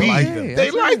may People be, like them. they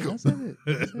like them.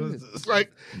 It's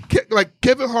like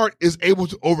Kevin Hart is able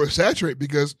to oversaturate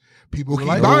because people keep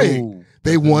buying.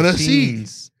 They want to see.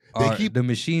 The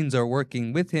machines are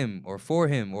working with him or for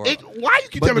him. Or why you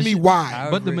keep telling me why?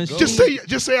 But the machine.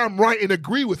 Just say I'm right and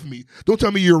agree with me. Don't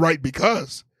tell me you're right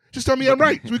because. Just tell me I'm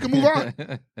right so we can move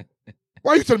on.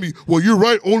 Why are you telling me, well, you're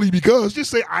right only because? Just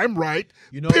say I'm right,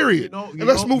 period. And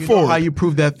let's move forward. How you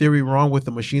prove that theory wrong with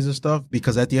the machines and stuff?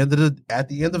 Because at the end of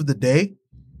the day,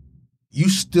 you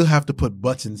still have to put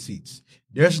butts in seats.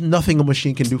 There's nothing a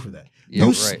machine can do for that.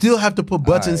 Still have to put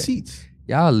butts in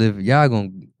all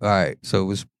right,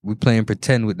 so we're playing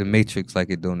pretend with the Matrix like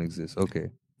it don't exist.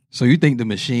 Okay. So you think the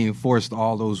machine forced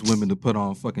all those women to put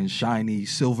on fucking shiny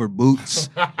silver boots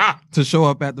to show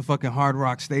up at the fucking Hard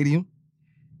Rock Stadium?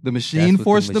 The machine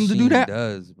forced them to do that?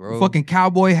 Does, bro. Fucking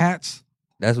cowboy hats?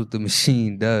 That's what the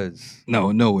machine does.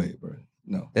 No way, bro.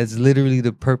 No. That's literally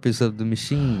the purpose of the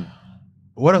machine.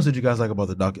 What else did you guys like about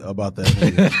that?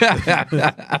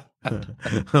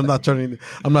 I'm not turning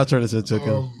this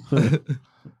into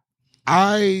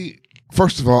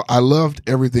first of all, I loved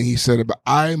everything he said about.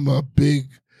 I'm a big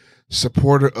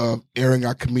supporter of airing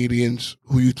out comedians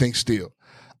who you think steal.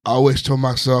 I always told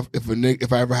myself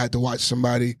if I ever had to watch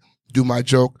somebody do my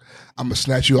joke, I'm gonna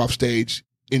snatch you off stage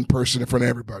in person in front of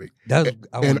everybody.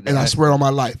 And I swear on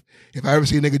my life, if I ever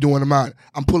see a nigga doing mine,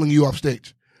 I'm pulling you off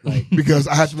stage. Like, because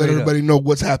I have to let straight up. everybody know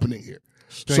what's happening here.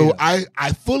 Straight So up.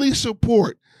 I fully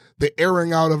support the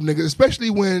airing out of niggas, especially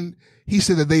when he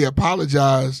said that they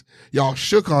apologized. Y'all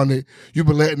shook on it. You've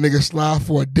been letting niggas slide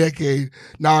for a decade.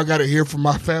 Now I got to hear from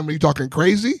my family talking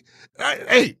crazy.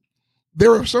 Hey,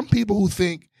 there are some people who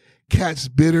think Katt's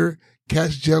bitter,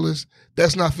 Katt's jealous.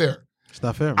 That's not fair. It's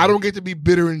not fair, man. I don't get to be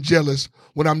bitter and jealous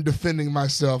when I'm defending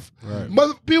myself. Right.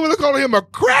 People are calling him a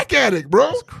crack addict, bro.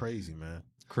 That's crazy, man.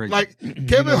 Crazy. Like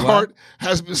Kevin know Hart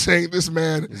has been saying this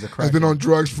man He's a has been crackhead. on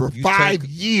drugs for You 5 Because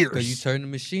years. you turn the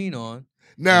machine on.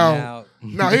 Now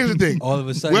here's the thing. All of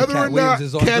a sudden, Whether Katt or Williams not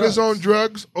is on Katt drugs. is on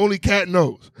drugs, only Katt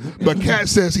knows. But Katt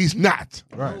says he's not.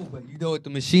 Right. No, but you know what the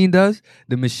machine does?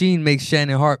 The machine makes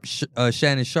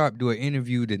Shannon Sharp do an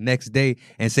interview the next day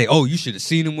and say, "Oh, you should have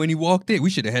seen him when he walked in. We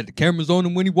should have had the cameras on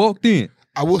him when he walked in."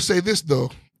 I will say this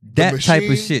though. That type of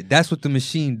machine- shit. That's what the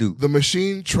machine do. The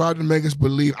machine tried to make us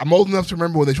believe. I'm old enough to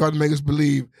remember when they tried to make us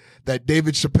believe that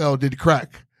David Chappelle did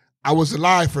crack. I was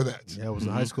alive for that. Yeah, I was in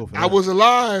high school for that. I was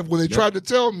alive when they tried to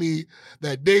tell me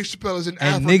that Dave Chappelle is in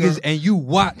And Africa. niggas, and you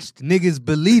watched niggas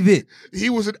believe it. He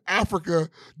was in Africa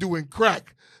doing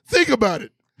crack. Think about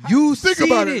it. You Think seen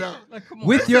about it it now.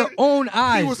 with your own He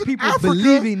eyes. was in People Africa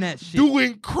believing that shit.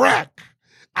 doing crack.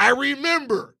 I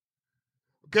remember.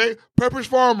 Okay? Pepper's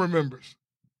Farm remembers.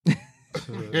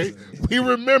 Okay? We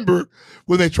remember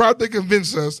when they tried to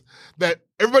convince us that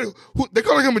everybody, they're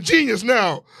calling him a genius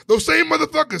now. Those same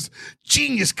motherfuckers,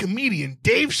 genius comedian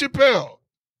Dave Chappelle.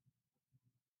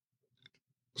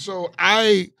 So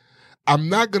I'm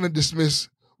not going to dismiss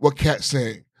what Katt's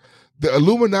saying. The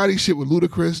Illuminati shit with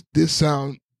Ludacris did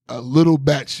sound a little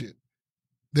batshit.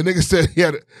 The nigga said he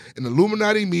had an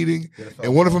Illuminati meeting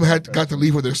and one of them got to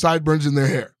leave with their sideburns in their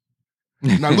hair.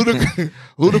 Now,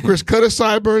 Ludacris cut his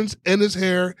sideburns and his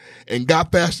hair and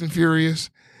got Fast and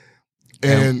Furious.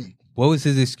 And What was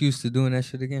his excuse to doing that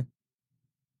shit again?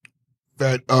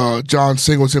 that John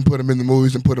Singleton put him in the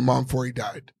movies and put him on before he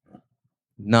died.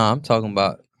 Nah, I'm talking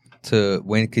about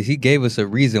because he gave us a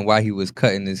reason why he was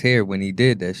cutting his hair when he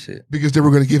did that shit. Because they were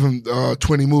going to give him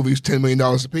 20 movies, $10 million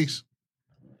a piece.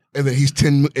 And then he's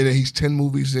 10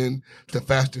 movies in to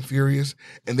Fast and Furious,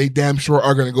 and they damn sure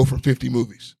are going to go for 50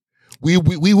 movies. We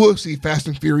will see Fast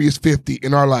and Furious 50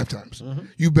 in our lifetimes. Mm-hmm.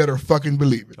 You better fucking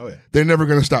believe it. Oh, yeah. They're never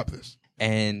going to stop this.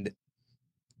 And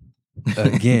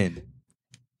again,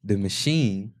 the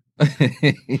machine.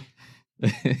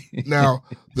 Now,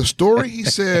 the story he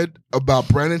said about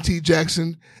Brandon T.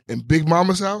 Jackson and Big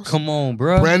Mama's house, Come on,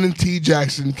 bro. Brandon T.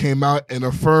 Jackson came out and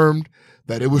affirmed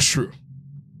that it was true.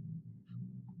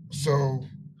 So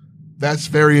that's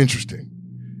very interesting.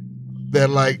 That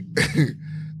like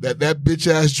that bitch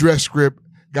ass dress script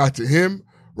got to him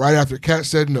right after Katt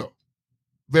said no.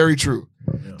 Very true.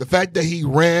 Yeah. The fact that he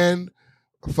ran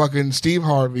fucking Steve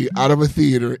Harvey out of a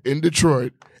theater in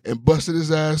Detroit and busted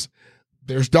his ass,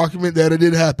 there's document that it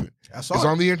did happen. I saw It's it.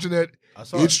 on the internet. I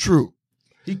saw It's it. true.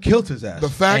 He killed his ass. The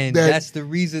fact And that that's the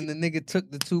reason the nigga took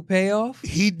the toupee off?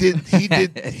 he did Come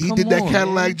that on,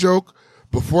 Cadillac man. joke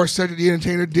before Cedric the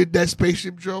Entertainer did that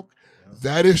spaceship joke.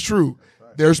 That is true.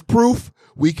 There's proof.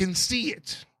 We can see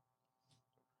it.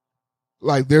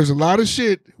 Like there's a lot of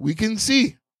shit we can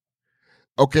see.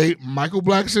 Okay, Michael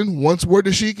Blackson once wore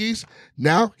dashikis.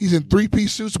 Now he's in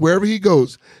 3-piece suits wherever he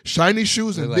goes. Shiny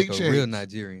shoes and Look big like a chains. real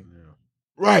Nigerian.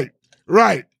 Right.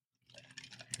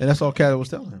 And that's all Katt was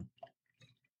telling him.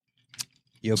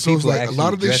 Yo, So it's people like a actually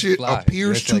lot of this dress shit fly,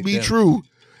 appears dress to like be them. true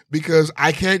because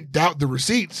I can't doubt the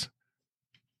receipts.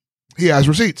 He has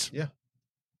receipts.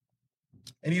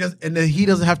 And he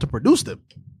doesn't have to produce them.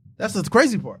 That's the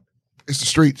crazy part. It's the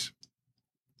streets.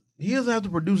 He doesn't have to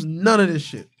produce none of this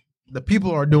shit. The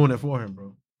people are doing it for him,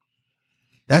 bro.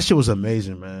 That shit was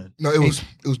amazing, man. No, it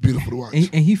was beautiful to watch.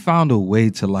 And he found a way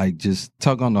to like just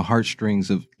tug on the heartstrings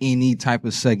of any type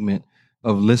of segment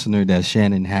of listener that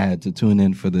Shannon had to tune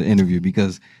in for the interview,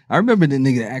 because I remember the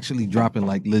nigga actually dropping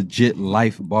like legit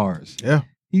life bars. Yeah.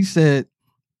 He said,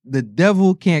 the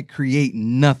devil can't create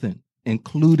nothing,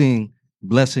 including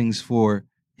blessings for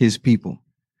his people.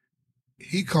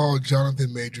 He called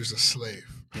Jonathan Majors a slave.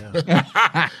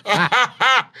 Yeah.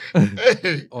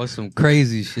 Hey, Or some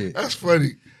crazy shit. that's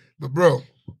funny. But bro,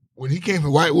 when he came for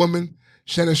White Woman,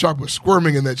 Shannon Sharp was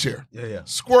squirming in that chair. Yeah.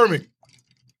 Squirming.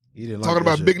 He didn't Talking like that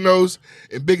about shit. big nose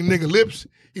and big nigga lips.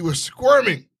 He was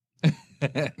squirming. He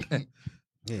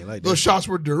ain't like that. Those shots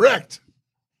were direct.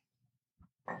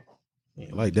 He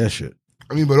ain't like that shit.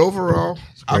 I mean, but overall,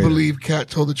 I great. believe Katt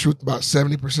told the truth about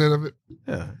 70% of it.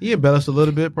 Yeah. He embellished a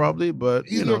little bit probably, but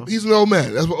He's, you know. he's an old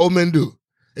man. That's what old men do.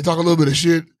 They talk a little bit of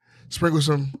shit, sprinkle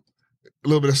a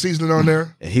little bit of seasoning on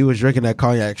there. And he was drinking that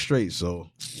cognac straight, so,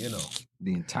 you know.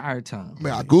 The entire time.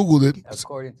 Man, I Googled it.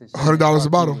 According to $100 a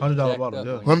bottle. $100 bottle,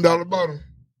 yeah. $100 bottle.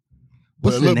 What's But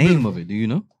it the looked name beautiful. of it? Do you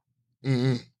know?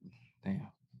 Mm-mm. Damn.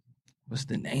 What's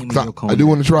the name of I- your I cognac? do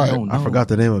wanna try it. don't I know. forgot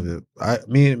the name of it.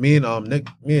 Me and Nick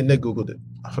Googled it.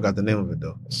 I forgot the name of it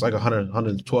though. It's like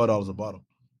 $112 a bottle.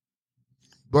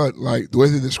 But like the way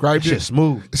they described Shit, it,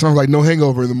 smooth, it sounds like no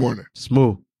hangover in the morning.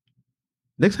 smooth.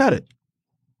 Nick's had it.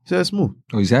 He said it's smooth.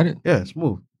 Oh, he's had it? Yeah,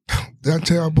 smooth. Did I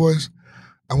tell y'all boys?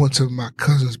 I went to my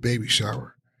cousin's baby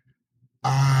shower.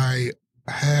 I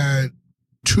had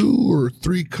 2 or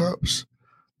 3 cups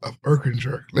of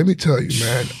Jerk. Let me tell you,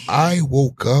 man, I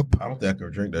woke up. I don't think I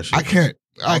could drink that shit. I can't.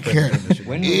 I can't.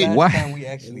 When the last What? time we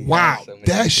actually Wow, had some of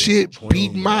that shit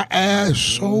beat 20 my ass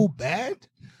so bad.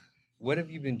 What have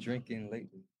you been drinking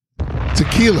lately?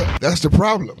 Tequila, that's the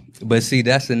problem. But see,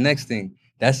 that's the next thing.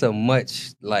 That's a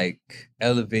much like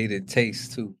elevated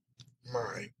taste too.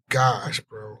 My gosh,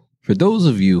 bro. For those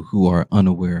of you who are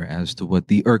unaware as to what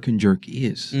the Jerk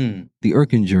is,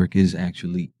 the Jerk is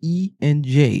actually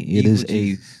E&J. It is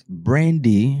a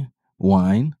brandy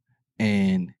wine,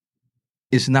 and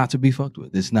it's not to be fucked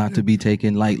with. It's not to be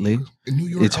taken lightly. In New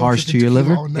York, It's I was harsh to drinking your tequila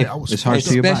liver. all night. I was It's harsh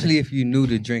to your body. Especially if you're new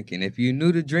to drinking. If you're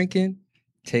new to drinking,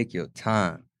 take your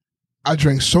time. I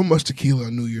drank so much tequila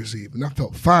on New Year's Eve, and I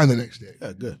felt fine the next day.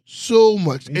 Yeah, good. So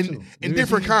much, Me in too. in New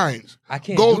different Year's Eve. kinds. I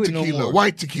can't Gold do it no tequila, more.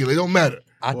 white tequila, it don't matter.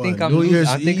 I Boy, think I'm New losing. Year's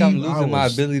I think I'm Eve, losing my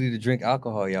was- ability to drink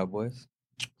alcohol, y'all boys.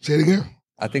 Say it again.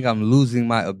 I think I'm losing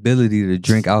my ability to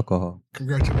drink alcohol.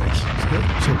 Congratulations.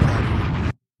 So proud of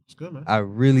you. It's good, man. I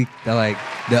really like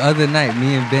the other night.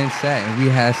 Me and Ben sat and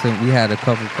we had a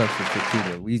couple cups of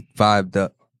tequila. We vibed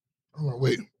up. Hold on,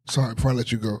 wait. Sorry, before I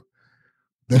let you go.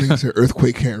 That nigga said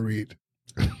earthquake can't read.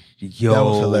 Yo, That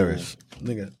was hilarious.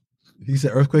 Nigga, he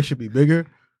said Earthquake should be bigger.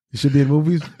 It should be in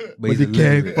movies, but he's he can't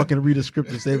illiterate. fucking read a script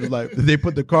to save his life. They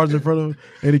put the cards in front of him,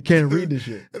 and he can't read this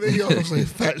shit. And then he also say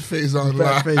fat face on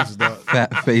Fat live. faces, dog.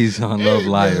 Fat face on Love Hey,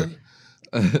 Live.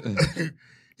 man.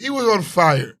 He was on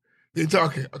fire. They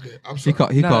talking. Okay, I'm He sorry.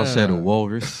 called he No, called no, Shed no. a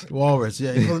walrus. Walrus,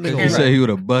 yeah. He called the nigga He walrus. said he would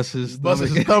have bust his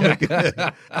Busted his stomach.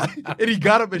 stomach. And he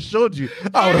got up and showed you.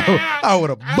 I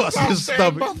would have busted his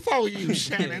stomach. Before you,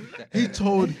 Shannon.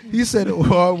 He said,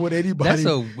 why would anybody?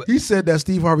 He said that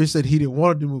Steve Harvey said he didn't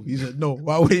want to do the movie. He said, no,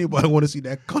 why would anybody want to see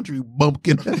that country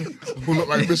bumpkin Who look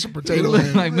like Mr. Potato Look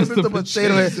Head. like Mr.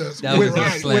 Potato Head Jesus That was a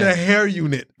Christ. slam. with a hair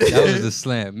unit? that was a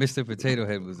slam. Mr. Potato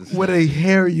Head was a slam. With a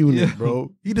hair unit,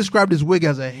 bro. He described his wig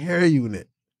as a hair unit.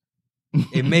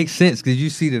 It makes sense because you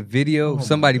see the video. Oh my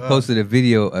Somebody God. posted a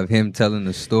video of him telling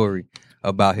the story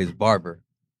about his barber.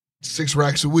 6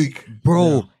 racks a week.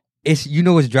 Bro, it's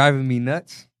what's driving me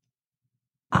nuts?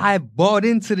 I bought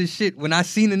into the shit when I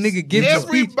seen a nigga give the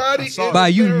speech. Everybody in By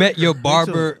you met America. your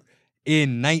barber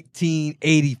in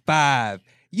 1985.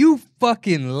 You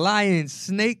fucking lying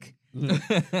snake.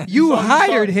 You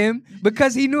hired him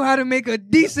because he knew how to make a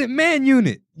decent man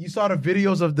unit. You saw the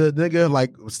videos of the nigga,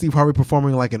 like Steve Harvey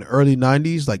performing like in early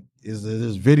 90s. Like, there's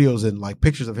videos and like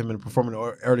pictures of him in performing in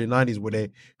the early 90s where they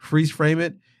freeze frame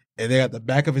it and they got the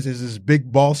back of his is this big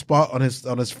bald spot on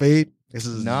his fade. This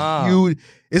is huge.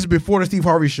 It's before the Steve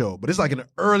Harvey show, but it's like in the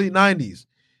early 90s.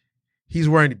 He's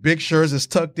wearing big shirts, it's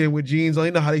tucked in with jeans on.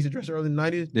 You know how they used to dress early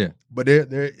 90s? Yeah. But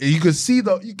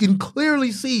you can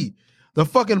clearly see the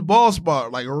fucking bald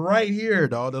spot, like right here,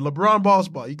 dog. The LeBron bald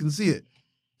spot. You can see it.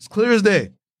 It's clear as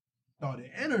day. Dog,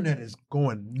 the internet is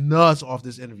going nuts off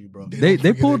this interview, bro. They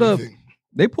don't forget pulled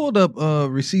anything. up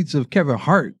receipts of Kevin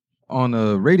Hart on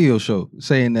a radio show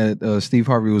saying that Steve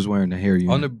Harvey was wearing a hair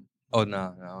unit.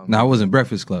 No, it wasn't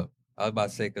Breakfast Club. I was about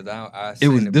to say because I It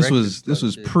was seen the this Breakfast was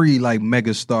Club shit. pre like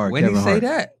mega star When Kevin he say Hart.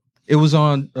 that? It was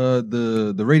on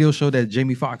the radio show that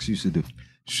Jamie Foxx used to do.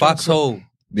 Shouts out- Foxhole.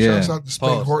 Yeah. Shouts out to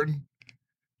Spank Pause. Horton.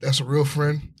 That's a real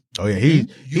friend. Oh yeah, You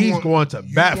he's want- going to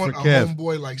You bat for want a Kev.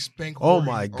 homeboy like Spank Oh Horton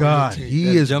my on your God, team. he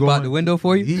That is jump going out the window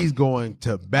for you? He's going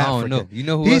to bat I don't for know. Kev. You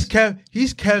know who He's else?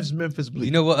 He's Kev's Memphis Bleak.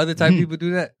 You know what other type of people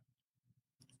do that?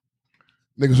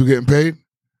 Niggas who getting paid.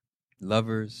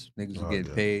 Lovers, niggas who Oh, get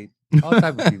God. paid, all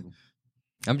type of people.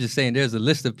 I'm just saying, there's a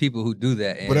list of people who do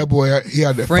that. And But that boy, he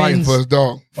had that fighting Friends- for his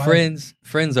dog.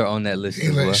 friends are on that list He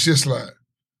ain't as letting well. shit slide.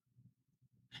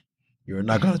 You're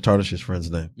not going to tarnish his friend's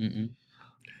name. Mm-mm.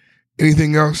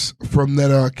 Anything else from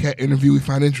that Cat interview we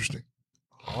find interesting?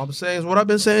 All I'm saying is what I've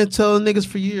been saying, telling niggas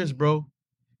for years, bro.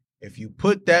 If you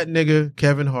put that nigga,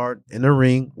 Kevin Hart, in the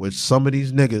ring with some of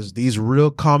these niggas, these real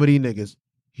comedy niggas,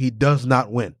 he does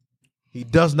not win. He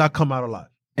does not come out alive.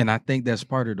 And I think that's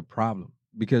part of the problem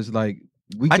because like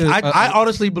we I could,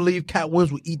 honestly believe Katt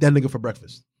Williams would eat that nigga for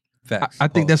breakfast. Facts. I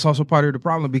think that's also part of the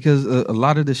problem because a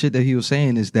lot of the shit that he was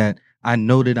saying is that I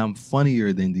know that I'm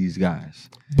funnier than these guys.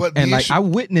 But And like I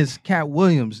witnessed Katt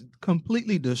Williams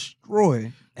completely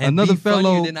destroy another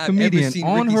fellow comedian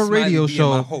on her radio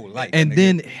show, and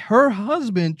then her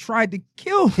husband tried to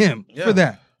kill him for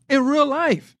that in real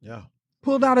life. Yeah,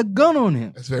 pulled out a gun on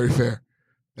him. That's very fair.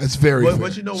 That's very fair.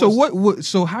 But you know,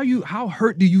 so how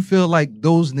hurt do you feel like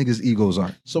those niggas' egos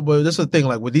are? So, but that's the thing.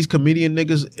 Like with these comedian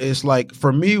niggas, it's like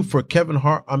for me, for Kevin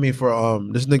Hart. I mean, for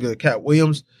this nigga Katt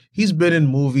Williams, he's been in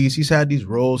movies. He's had these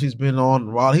roles. He's been on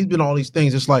Raw. He's been all these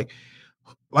things. It's like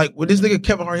with this nigga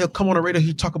Kevin Hart, he'll come on the radio.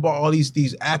 He talk about all these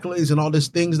accolades and all these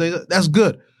things. That's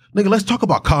good, nigga. Let's talk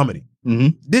about comedy.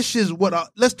 Mm-hmm. This is what.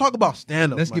 Let's talk about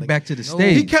stand up. Let's get back to the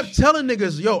stage. He kept telling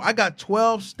niggas, "Yo, I got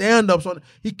 12 stand ups on."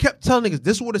 He kept telling niggas,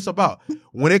 "This is what it's about."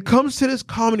 When it comes to this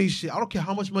comedy shit, I don't care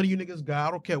how much money you niggas got. I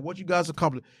don't care what you guys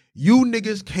accomplished. You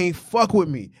niggas can't fuck with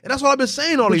me, and that's what I've been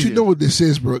saying all these years. But you know what this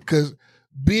is, bro? Because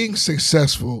being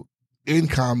successful in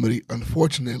comedy,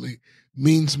 unfortunately,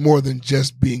 means more than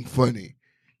just being funny.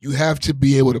 You have to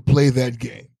be able to play that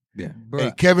game. Yeah,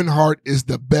 and Kevin Hart is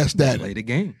the best at it. Play the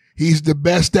game. He's the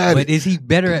best at it. But is he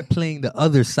better at playing the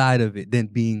other side of it than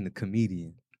being the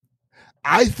comedian?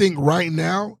 I think right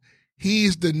now,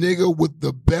 he's the nigga with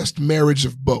the best marriage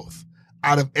of both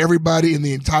out of everybody in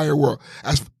the entire world.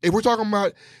 If we're talking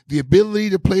about the ability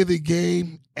to play the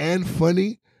game and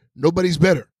funny, nobody's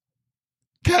better.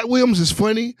 Katt Williams is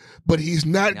funny, but he's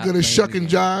not going to shuck and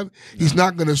jive. No. He's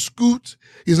not going to scoot.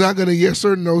 He's not going to yes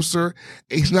sir, no sir.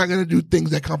 He's not going to do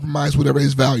things that compromise whatever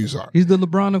his values are. He's the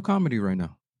LeBron of comedy right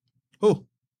now. Who?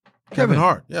 Kevin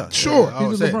Hart. Yeah. Sure. Yeah,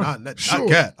 he's the LeBron. Not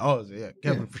Katt. Oh, yeah.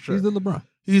 Kevin for sure. He's the LeBron.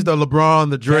 He's the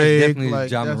LeBron, the Drake. Definitely the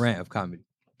John Morant of comedy.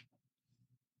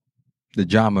 The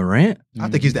John Morant? I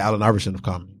think he's the Allen Iverson of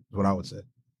comedy, is what I would say.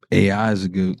 AI is a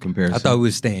good comparison. I thought we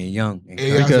were staying young.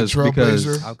 AI's a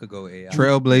trailblazer. I could go AI.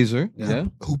 Trailblazer. Yeah.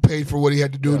 Who paid for what he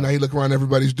had to do. Yeah. Now you look around,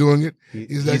 everybody's doing it.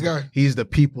 He's that guy. He's the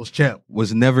people's champ.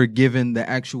 Was never given the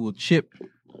actual chip.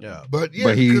 Yeah. But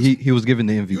he was given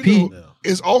the MVP. You know,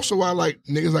 it's also why like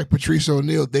niggas like Patrice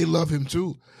O'Neal, they love him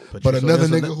too. But another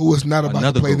nigga who is not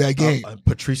about to play that game.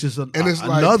 Patrice is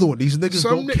another one. These niggas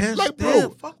don't can't like,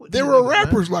 stand. Bro, there are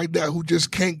rappers like that who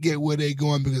just can't get where they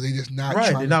going because they just not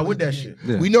trying. They're not with that shit.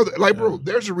 Yeah. We know that, like, bro,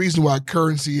 there's a reason why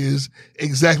Currency is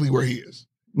exactly where he is.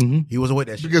 Mm-hmm. He wasn't with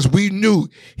that shit. Because we knew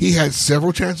he had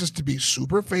several chances to be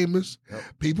super famous. Yep.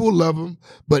 People love him,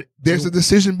 but there's a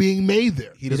decision being made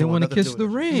there. He didn't want to kiss the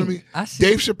ring. You know what I mean?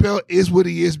 Dave Chappelle is what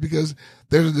he is because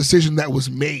there's a decision that was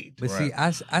made. But see,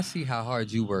 I see how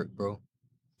hard you work, bro.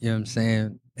 You know what I'm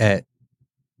saying? At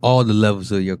all the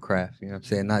levels of your craft. You know what I'm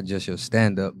saying? Not just your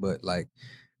stand-up, but like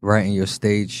writing your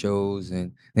stage shows.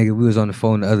 And nigga, we was on the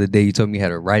phone the other day. You told me you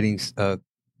had a writers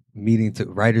meeting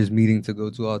to go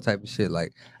to, all type of shit.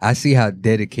 Like, I see how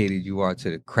dedicated you are to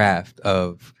the craft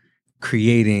of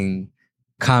creating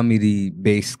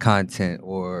comedy-based content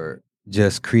or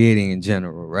just creating in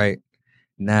general, right?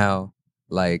 Now,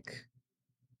 like,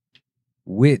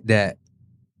 with that,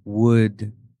 what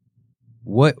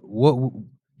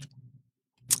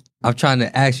I'm trying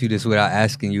to ask you this without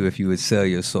asking you if you would sell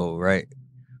your soul, right?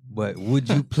 But would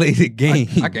you play the game?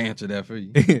 I can answer that for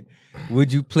you.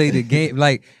 Would you play the game?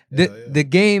 Like the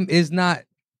game is not.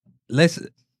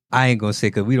 I ain't gonna say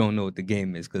because we don't know what the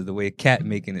game is because the way Katt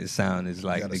making it sound is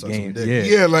like the game.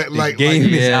 Yeah, like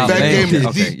game is that game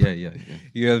is deep. Yeah.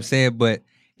 You know what I'm saying? But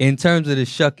in terms of the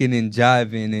shucking and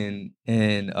jiving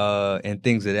and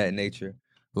things of that nature,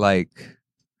 like,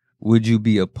 would you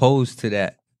be opposed to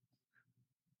that?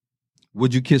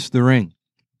 Would you kiss the ring?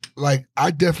 Like,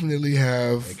 I definitely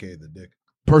have. AKA the dick.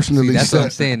 Personally, see, that's what I'm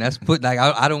saying. That's put like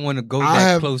I don't want to go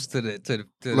that close to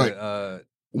the.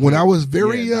 When I was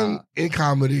very young in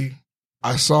comedy,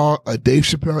 I saw a Dave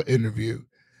Chappelle interview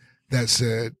that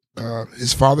said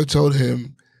his father told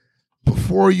him,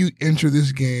 before you enter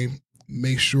this game,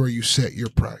 make sure you set your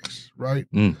price, right?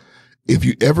 Mm. If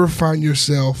you ever find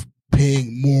yourself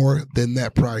paying more than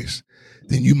that price,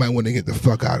 then you might want to get the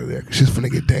fuck out of there because it's going to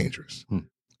get dangerous. Mm.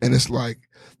 And it's like,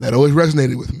 that always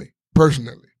resonated with me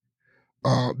personally.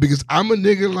 Because I'm a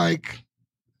nigga like,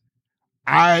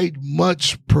 I'd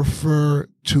much prefer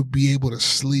to be able to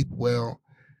sleep well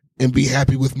and be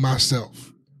happy with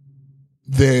myself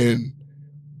than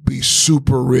be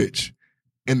super rich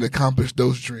and accomplish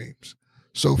those dreams.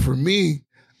 So for me,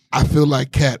 I feel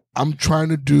like Katt, I'm trying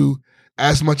to do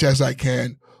as much as I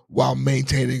can while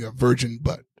maintaining a virgin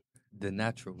butt. The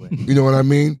natural way. You know what I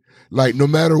mean? Like, no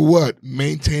matter what,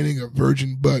 maintaining a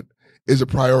virgin butt is a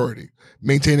priority.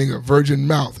 Maintaining a virgin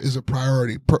mouth is a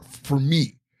priority for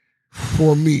me.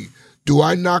 Do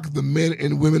I knock the men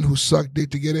and women who suck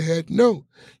dick to get ahead? No.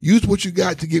 Use what you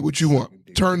got to get what you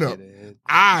want. Turn up.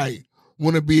 I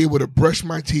want to be able to brush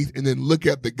my teeth and then look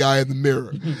at the guy in the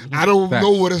mirror. I don't know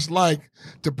what it's like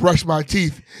to brush my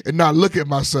teeth and not look at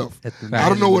myself. I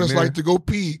don't know what it's like to go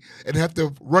pee and have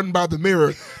to run by the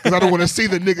mirror because I don't want to see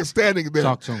the nigga standing there.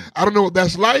 Talk to him. I don't know what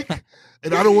that's like,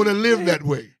 and I don't want to live that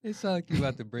way. It sounds like you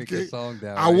about to break a song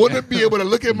down. I want to be able to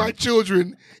look at my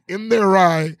children in their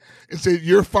eye and say,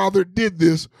 your father did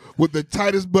this with the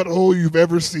tightest butthole you've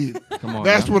ever seen. Come on,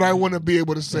 That's man. what I want to be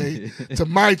able to say to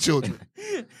my children.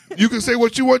 You can say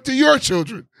what you want to your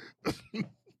children.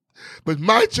 But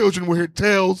my children will hear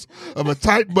tales of a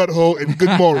tight butthole and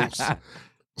good morals.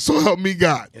 So help me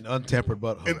God. An untempered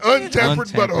butthole. An untempered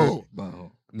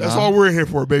butthole. That's all we're here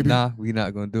for, baby. Nah, we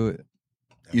not going to do it.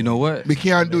 You know what? We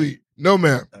can't do it. No,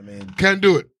 ma'am. I mean, Can't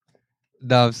do it.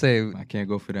 No, I'm saying I can't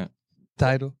go for that.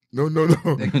 title. No. Nope,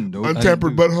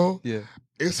 Untempered I butthole. Yeah.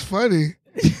 It's funny.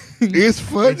 It's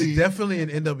funny. it's definitely an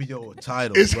NWO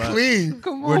title. It's but clean.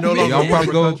 Come We're on, no man. longer a Y'all wanna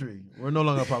proper go- country. We're no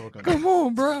longer a proper country. Come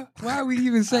on, bro. Why are we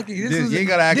even second? You ain't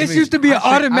gotta ask This me. used to be an I say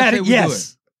automatic we do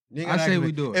yes. You ain't I gotta say ask we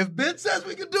me. do it. If Ben says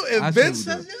we can do it, I if say Ben we do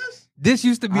says it. yes, This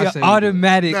used to be I an say we do it.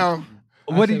 automatic. Now,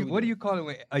 What say do you we what do do you call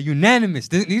it? A unanimous.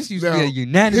 This used to be Now, a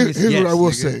unanimous. here's yes, what I will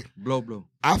nigga. say. Blow.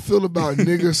 I feel about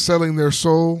niggas selling their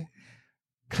soul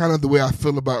kind of the way I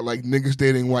feel about like niggas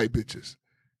dating white bitches.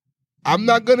 I'm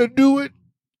not going to do it,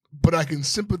 but I can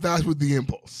sympathize with the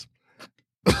impulse.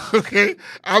 Okay?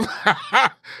 I'm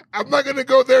not going to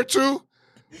go there too,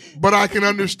 but I can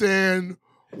understand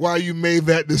why you made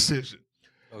that decision.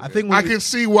 I think I can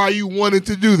see why you wanted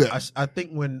to do that. I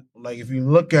think when like if you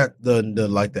look at the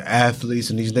like the athletes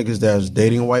and these niggas that's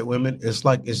dating white women, it's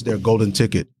like it's their golden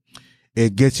ticket.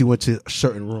 It gets you into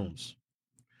certain rooms.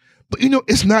 But you know,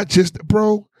 it's not just,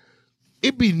 bro,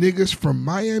 it be niggas from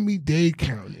Miami-Dade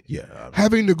County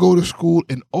having to go to school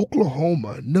in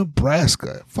Oklahoma,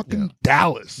 Nebraska, fucking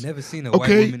Dallas. Never seen a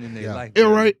Okay? white woman in their life. Yeah,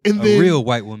 bro. right. And a then, real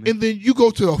white woman. And then you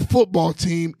go to a football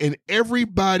team and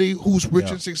everybody who's rich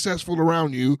Yeah. and successful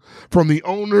around you, from the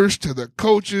owners to the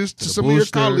coaches to the some of your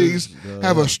boosters, colleagues,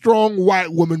 have a strong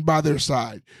white woman by their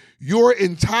side. Your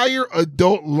entire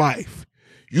adult life,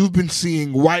 you've been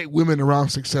seeing white women around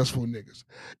successful niggas.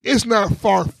 It's not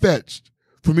far-fetched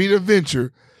for me to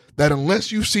venture that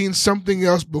unless you've seen something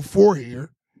else before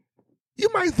here, you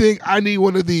might think I need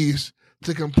one of these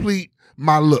to complete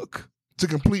my look, to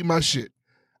complete my shit.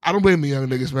 I don't blame the young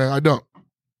niggas, man. I don't.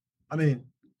 I mean,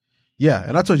 yeah,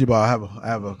 and I told you about I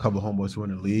have a couple of homeboys who are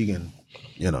in the league, and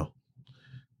you know,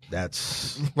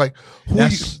 that's Like,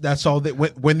 that's all they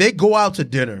when they go out to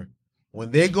dinner,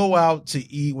 when they go out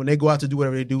to eat, when they go out to do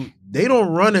whatever they do, they don't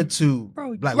run into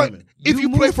black like women. if you You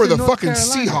play moved for to the North fucking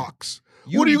Carolina. Seahawks,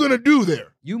 what are you gonna do there?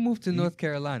 You moved to North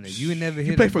Carolina. You never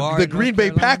hit You play a for bar the in North Green Bay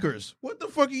Carolina? Packers. What the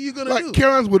fuck are you gonna do? Like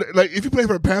Caroline's would like if you play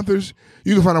for the Panthers,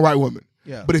 you can find a white woman.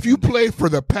 Yeah. But if you play for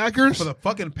the Packers, For the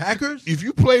fucking Packers, if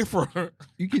you play for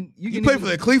You can you play for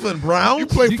the Cleveland Browns. you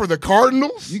play for the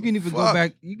Cardinals, You can even Fuck. go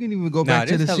back. You can even go Nah, back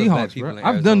to the there's hella black Seahawks, people bro. in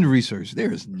I've done the Arizona. research.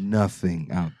 There is nothing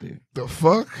out there. the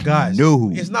fuck? Guys, No.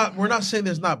 it's not. We're not saying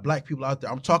there's not black people out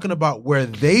there. I'm talking about where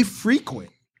they frequent,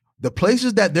 the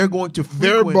places that they're going to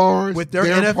Their frequent bars, with their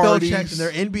their NFL parties. checks and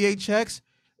their NBA checks.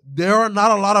 There are not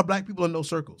a lot of black people in those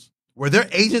circles where their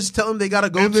agents tell them they got to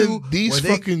go And then to. these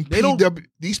where fucking they don't.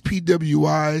 these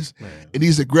PWIs Man. and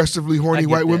these aggressively horny I get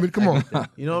white that. women. Come I on. get that.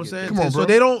 You know what I'm saying? Come on, so bro.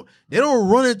 they don't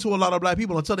run into a lot of black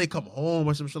people until they come home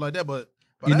or some shit like that. But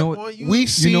by You that know what? point, We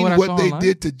seen what I what saw they online?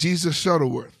 did to Jesus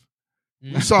Shuttleworth.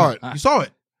 Mm. You saw it. you saw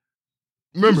it.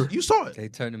 Remember? You saw it. They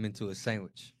turned him into a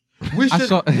sandwich. We I should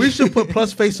saw- we should put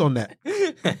plus face on that.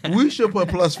 We should put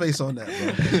plus face on that,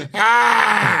 bro.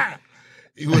 Ah!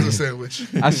 He was a sandwich.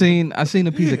 I seen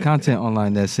a piece of content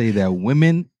online that say that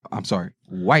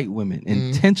white women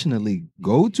intentionally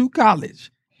go to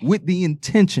college with the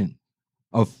intention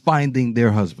of finding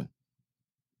their husband.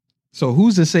 So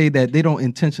who's to say that they don't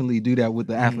intentionally do that with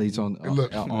the athletes on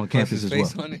Look, campus as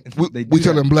Face well? on it. We, They do we that.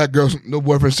 telling black girls no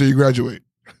boyfriend till you graduate.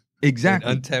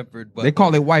 Exactly. Untempered, but They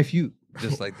call it wife you.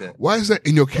 just like that. Why is that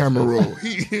in your camera roll?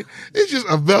 It's just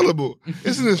available.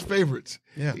 It's in his favorites.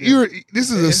 Yeah. This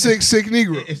is a sick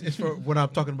Negro. It's for when I'm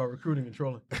talking about recruiting and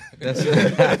trolling. That's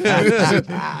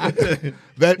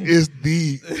That is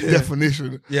the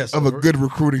definition Yes, of a good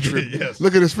recruiting trip. Yes.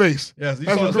 Look at his face. Yes, you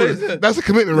That's, saw his recruiting. face. That's a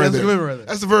commitment right That's a there. commitment right there.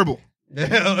 That's the verbal.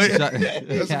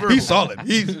 He's verbal. solid.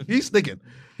 He's sticking.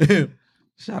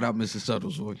 Shout out Mr.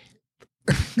 Shuttlesworth.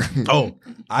 Oh,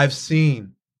 I've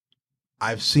seen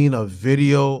a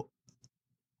video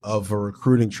of a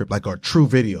recruiting trip, like a true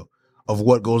video of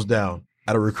what goes down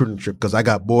at a recruiting trip. Because I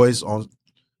got boys on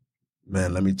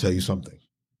Man, let me tell you something.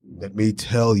 Let me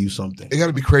tell you something. It got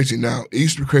to be crazy now. It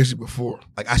used to be crazy before.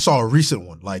 Like I saw a recent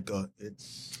one. Like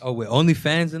it's with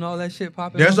OnlyFans and all that shit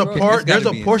popping. there's up, a bro? part. It's gotta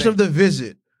There's a be portion insane. of the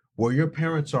visit where your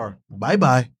parents are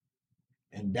bye,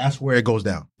 and that's where it goes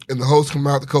down. And the hoes come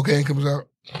out, the cocaine comes out.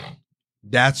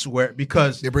 That's where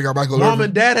because They bring out Michael mom Irvin.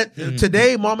 and dad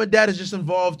today, mom and dad is just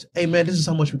involved. Hey man, this is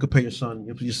how much we could pay your son.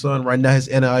 If your son right now his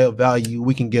NIL value,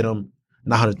 we can get him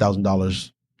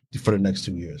 $900,000 for the next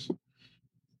 2 years.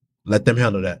 Let them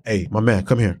handle that. Hey, my man,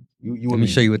 come here. You Let me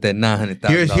show you what that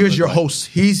 $900,000. Here's your host.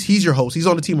 He's your host. He's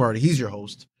on the team already. He's your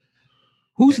host.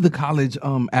 Who's the college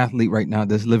athlete right now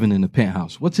that's living in the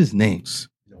penthouse? What's his name?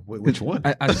 Which one?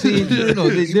 I see.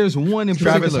 There's one in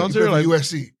Travis particular. Hunter? From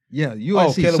USC. Yeah,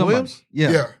 USC. Caleb somebody. Williams?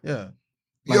 Yeah. Yeah.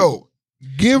 Yo,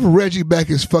 give Reggie back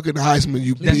his fucking Heisman,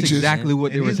 you That's bitches. exactly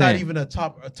what they And were he's saying. not even a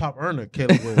top earner,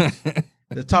 Caleb Williams.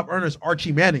 The top earner is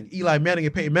Archie Manning, Eli Manning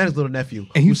and Peyton Manning's little nephew,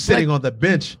 And he who's sitting on the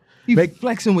bench He's Make-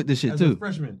 flexing with this shit as a too.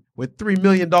 freshman with $3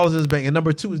 million in his bank. And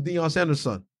number 2 is Deion Sanders'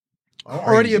 son.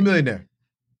 Already a millionaire.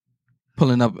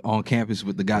 Pulling up on campus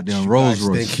with the goddamn You Rolls guys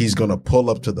Royce. think he's gonna pull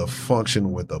up to the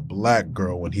function with a black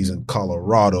girl when he's in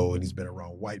Colorado and he's been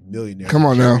around white millionaires? Come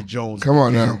on Jerry now. Jones. Come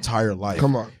on his now. entire life.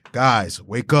 Come on. Guys,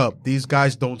 wake up. These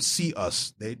guys don't see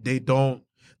us. They don't.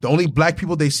 The only black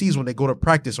people they see is when they go to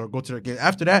practice or go to their game.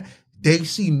 After that, they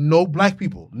see no black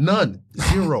people. None.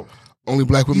 Zero. Only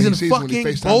black women He's he in sees when he fucking FaceTimes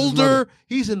his mother. Boulder.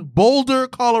 He's in Boulder,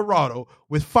 Colorado,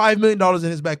 with $5 million in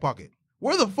his back pocket.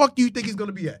 Where the fuck do you think he's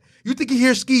gonna be at? You think he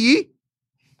hears ski?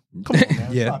 Come on, man.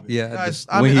 Yeah, Stop it. yeah. Guys,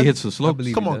 When he hits the slope.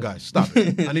 Come on, guys, stop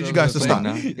it. I need you guys to Wait, stop.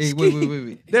 now. Hey,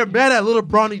 wait. They're mad at little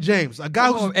Bronny James, a guy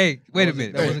Come who's. on, hey, wait a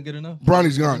minute. That wasn't good enough.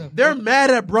 Bronny's gone. They're mad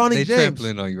at Bronny They James.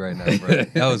 trampling on you right now, bro.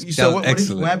 That was, You that said was what?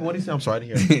 excellent. What happened? What did he say? I'm sorry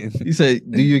to hear. He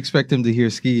said, "Do you expect him to hear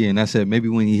ski?" And I said, "Maybe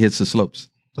when he hits the slopes."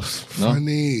 No?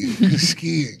 Funny. He's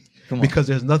skiing. Come on. Because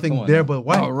there's nothing Come on there now. but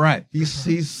white. All right. He's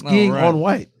skiing All right. on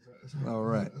white. All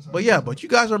right. But yeah, but you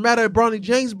guys are mad at Bronny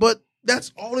James, but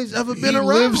that's all he's ever been He around.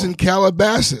 lives in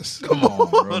Calabasas. Come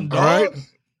on, dog. All right.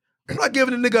 I'm not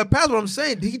giving the nigga a pass. What I'm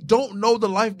saying, he don't know the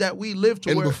life that we live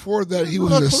to. And where before that, he He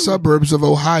was in the was a- suburbs of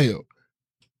Ohio.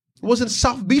 he was in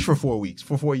South Beach for 4 weeks,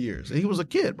 for 4 years. And he was a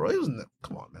kid, bro. He was in the,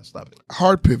 come on, man, stop it.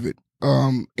 Hard pivot.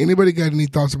 Anybody got any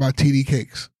thoughts about TD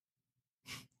Cakes?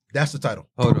 That's the title.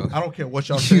 Hold on. I don't care what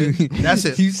y'all say. That's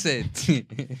it. You said.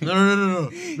 No.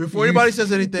 Before anybody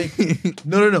says anything,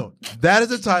 no. That is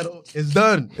the title. It's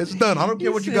done. It's done. I don't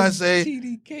care what you guys say.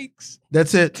 TD Cakes.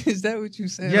 That's it. Is that what you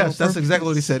said? Yes, that's exactly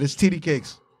what he said. It's TD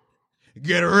Cakes.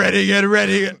 Get ready.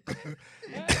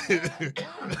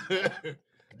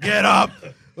 Get up.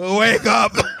 Wake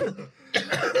up.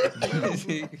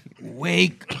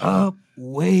 Wake up.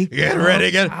 Get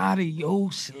ready. Get out of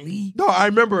your sleep. No, I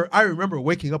remember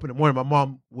waking up in the morning. My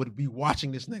mom would be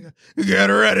watching this nigga. Get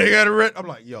ready. I'm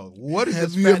like, yo, what is Have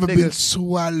this you fat ever nigga? been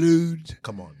swallowed?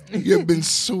 Come on, dog. You ever been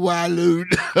swallowed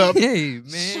up? Hey,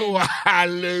 man.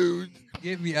 Swallowed.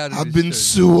 Get me out of I've this been church.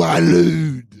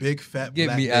 swallowed. Big fat Get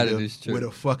black me out of nigga this church. with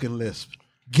a fucking lisp.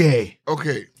 Gay.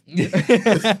 Okay. Do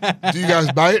you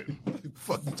guys buy it? What the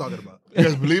fuck you talking about? You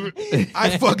guys believe it?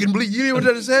 I fucking believe. You hear what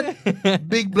I just said?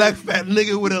 Big black fat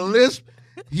nigga with a lisp.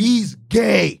 He's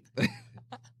gay.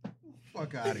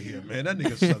 Fuck out of here, man. That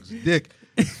nigga sucks dick.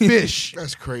 Fish.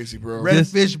 That's crazy, bro. Red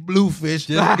fish, blue fish.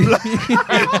 What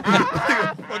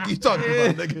the fuck you talking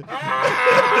about, nigga?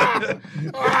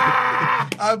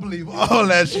 I believe all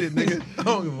that shit, nigga. I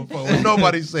don't give a fuck what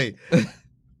nobody say.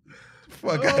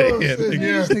 Fuck out of here, nigga.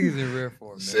 Yeah. These niggas in rare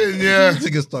form, man. Shit, yeah. These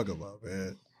niggas talking about,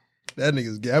 man. That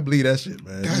nigga's gay. I believe that shit,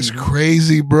 man. That's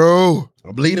crazy, bro.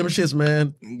 I believe them shits,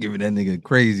 man. Giving that nigga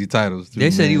crazy titles. Too,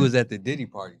 They said he man. was at the Diddy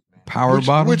party, man. Power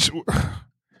bottom. Which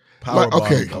Power Like,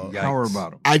 okay. bottom, dog. Power Yikes.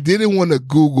 bottom. I didn't want to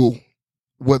Google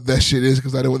what that shit is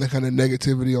because I didn't want that kind of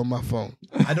negativity on my phone.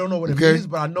 I don't know what it Okay. means,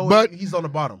 but I know But- he's on the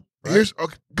bottom. Right? Here's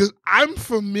okay, because I'm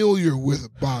familiar with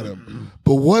bottom,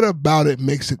 but what about it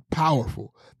makes it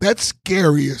powerful? That's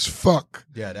scary as fuck.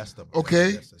 Yeah, that's the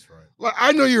Okay. That's right. Like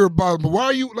I know you're a bottom, but why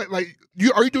are you like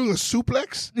you? Are you doing a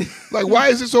suplex? Like why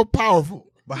is it so powerful?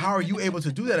 But how are you able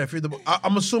to do that if you're the?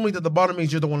 I'm assuming that the bottom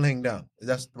means you're the one laying down.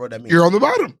 That's what that means. You're on the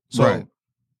bottom. So Right.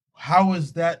 how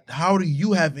is that? How do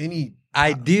you have any?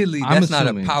 Ideally, I'm that's not a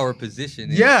assuming. power position.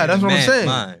 Yeah, in that's a what I'm man's saying.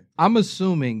 mind. I'm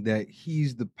assuming that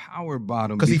he's the power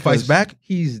bottom Because he fights back?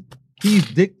 He's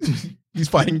dick. He's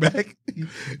fighting back.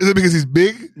 Is it because he's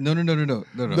big? No.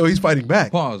 No, he's fighting back.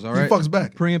 Pause. All right. He fucks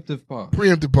back. Preemptive pause.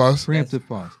 Preemptive pause. Preemptive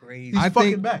pause. Crazy. He's I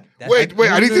fucking think- back. Wait.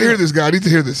 I need to hear this, guy. I need to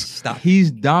hear this. Stop.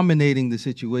 He's dominating the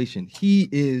situation. He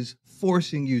is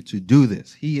forcing you to do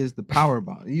this. He is the power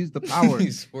bond. He's the power.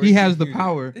 He's He has the forcing you.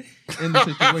 power in the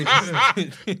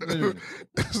situation.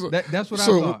 That's what I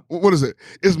So thought. what is it?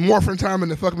 Is morphin time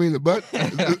and the fuck me in the butt?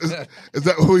 Is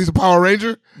that who he's a Power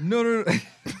Ranger? No.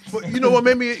 But you know what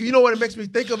made me? You know what it makes me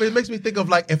think of? It makes me think of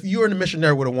like if you're in a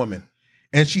missionary with a woman,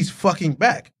 and she's fucking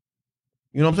back.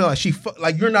 You know what I'm saying? Like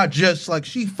like you're not just like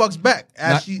she fucks back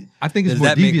as I think it's Does more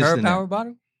that make devious her than power that.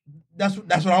 bottom? That's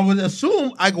what I would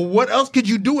assume. I go, what else could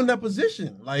you do in that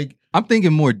position? Like I'm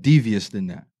thinking more devious than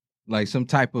that. Like some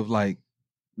type of like,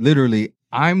 literally,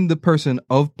 I'm the person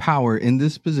of power in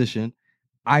this position.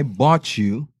 I bought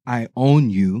you. I own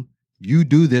you. You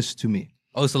do this to me.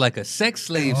 Oh, so like a sex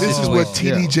slave This is situation. what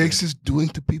TD yeah. Jakes is doing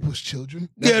to people's children.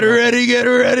 get ready.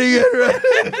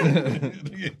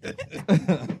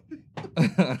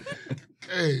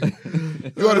 Hey,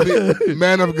 you ought to be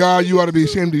man of God. You ought to be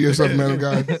ashamed of yourself, man of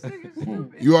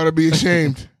God. You ought to be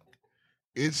ashamed.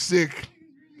 It's sick.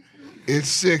 It's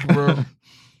sick, bro.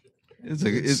 It's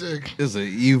sick. It's an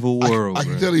evil world. I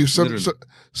can bro. tell you, some of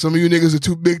you niggas are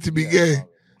too big to be gay.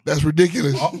 That's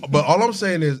ridiculous. But all I'm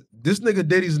saying is this nigga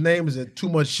Diddy's name is in too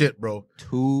much shit, bro.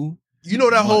 Too. You know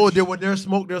that whole there when there's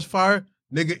smoke, there's fire,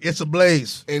 nigga. It's a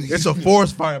blaze, And it's a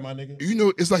forest fire, my nigga. You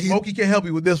know, it's like Smokey can't help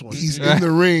you with this one. he's in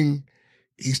the ring.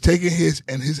 He's taking hits,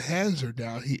 and his hands are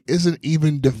down. He isn't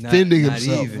even defending not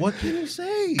himself. even. What can he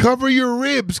say? Cover your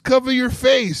ribs. Cover your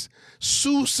face.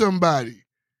 Sue somebody.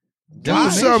 Do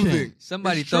Defamation. something.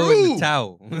 Somebody It's throw in true. the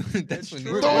towel. That's when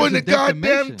true. Throw in the Where's the goddamn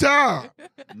defamation? towel.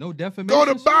 No defamation. Go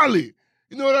to Bali.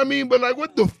 You know what I mean? But like,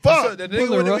 what the So fuck? the Pull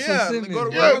nigga a with Russell yeah, Simmons. go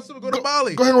to Yeah, Russell, go to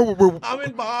Bali. Go ahead with I'm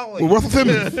in Bali. Russell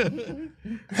Simmons.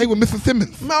 Hang with Mr.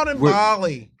 Simmons. I'm out in We're-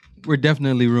 Bali. We're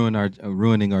definitely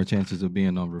ruining our chances of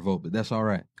being on Revolt, but that's all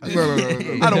right. No.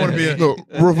 I don't want to be a No,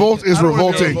 revolt is I don't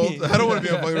wanna be a revolting. revolt. I don't want to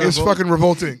be a fucking It's revolt. fucking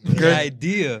revolting. the Okay,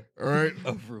 idea all right.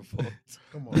 of revolt.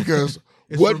 Come on. Because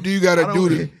It's what do you got I to don't-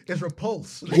 do to? It's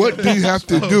repulse. What do you have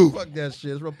to do? Fuck that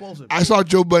shit. It's repulsive. I saw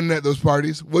Joe Budden at those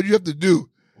parties. What do you have to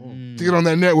do to get on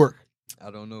that network?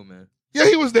 I don't know, man. Yeah,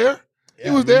 he was there. Yeah,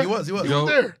 he was there. He was. He was Joe-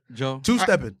 there. Joe,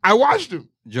 Two-stepping. I watched him.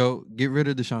 Joe, get rid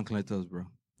of the Sean Clintos, bro.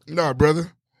 Nah,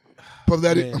 brother. Puff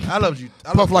that. Man, I loved you.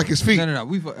 Puff like his feet. No.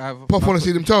 Puff want to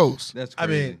see them toes. That's I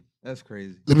crazy. mean- That's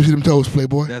crazy. Let me see them toes,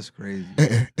 Playboy. That's crazy.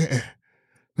 Let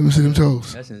me see them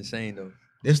toes. That's insane, though.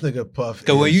 This nigga Puff.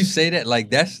 Because when is- you say that, like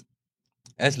that's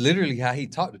literally how he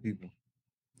talked to people.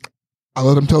 I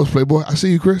love them toes, Playboy. I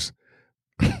see you, Chris.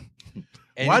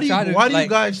 And Why he do you tried to, why do you like,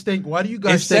 guys think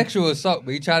it's sexual assault,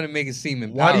 but he tried to make it seem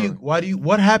empowering.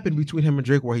 what happened between him and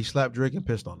Drake where he slapped Drake and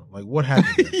pissed on him? Like what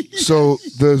happened? there? So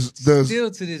the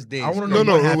Still to this day, I wanna no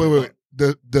know what happened. wait.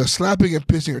 The slapping and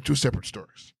pissing are two separate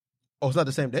stories. Oh, it's not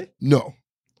the same day? No.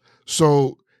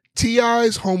 So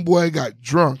T.I.'s homeboy got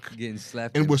drunk getting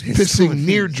slapped and was pissed pissing on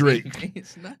near his Drake. face.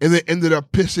 It's not. and then ended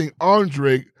up pissing on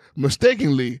Drake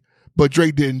mistakenly, but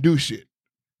Drake didn't do shit.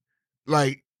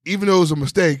 Like, even though it was a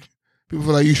mistake, people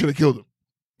feel like you should have killed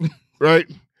him. Right?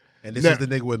 And this Now- is the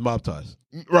nigga with mob ties.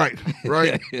 Right.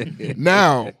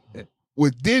 Now,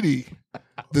 with Diddy,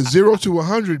 the 0 to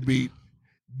 100 beat,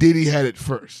 Diddy had it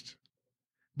first,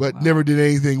 but never did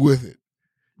anything with it.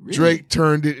 Really? Drake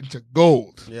turned it into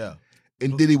gold. Yeah.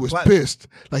 And Diddy was Platinum. pissed,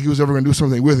 like he was ever gonna do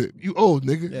something with it. You old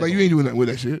nigga, Yeah, like you ain't doing nothing with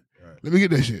that shit. Right. Let me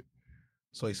get that shit.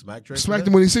 So he smacked Drake. Smacked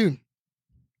him when he seen him.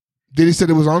 Diddy said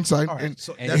it was on site, All right, and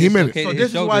so And he meant it. dislocated So his this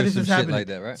is shoulder why or this some is shit happening. like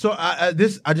that, right? So I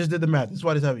just did the math. This is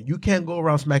why this happening. You can't go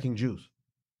around smacking Jews.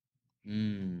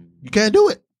 You can't do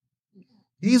it.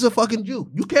 He's a fucking Jew.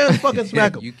 You can't fucking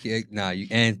smack him. You can't. Nah, you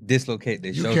and dislocate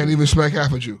their you shoulder. can't even smack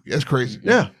half a Jew. That's crazy.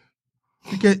 Yeah.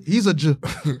 You can't. He's a Jew.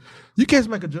 You can't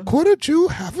smack a Jew. Quarter Jew,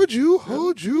 half a Jew,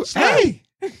 whole Jew. Hey,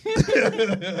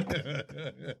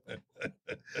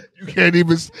 you can't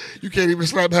even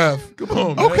slap half. Come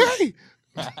on, man. Okay,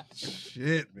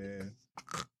 Shit, man.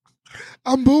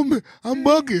 I'm booming. I'm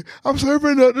bugging. I'm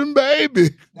serving nothing, baby.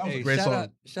 That was Hey, a great song.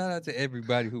 shout out to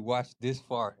everybody who watched this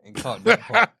far and caught that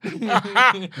part. Because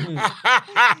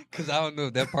I don't know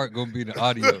if that part gonna be the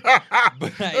audio,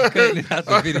 but I ain't cutting it out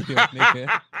the video,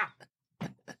 nigga.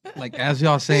 Like, as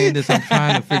y'all saying this, I'm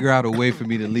trying to figure out a way for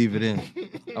me to leave it in.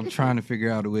 I'm trying to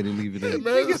figure out a way to leave it in.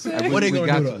 Man, What they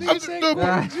gonna do to us? I'm just, no,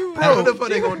 What the fuck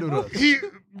they gonna do to us?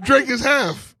 Drake is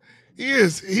half.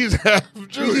 He's half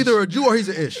Jewish. He's either a Jew or he's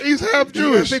an ish. He's half You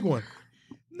gotta Jewish. pick one.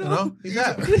 You know? He's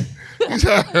half. He's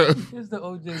half. It's the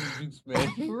OJ juice,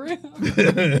 man. For real.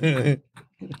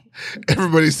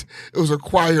 It was a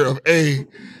choir of A.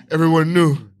 Everyone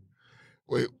knew.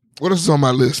 Wait, what else is on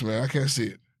my list, man? I can't see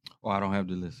it. Oh, I don't have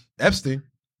the list. Epstein.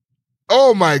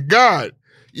 Oh my God.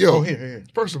 Yo, here.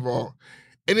 First of all,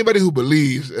 anybody who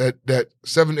believes that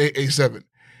 7887,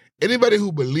 anybody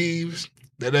who believes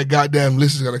that goddamn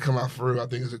list is gonna come out for real, I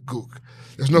think is a gook.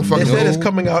 There's no fucking. They said it's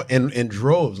coming out in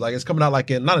droves. Like it's coming out like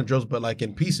not in droves, but like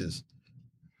in pieces.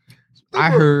 I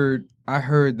heard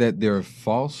that there are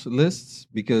false lists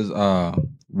because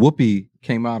Whoopi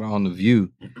came out on The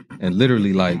View and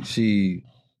literally like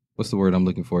what's the word I'm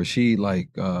looking for? She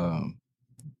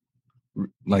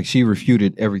she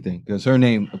refuted everything because her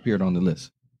name appeared on the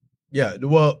list. Yeah,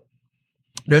 well,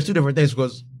 there's two different things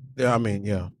because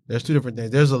there's two different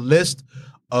things. There's a list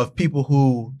of people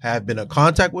who have been in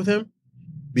contact with him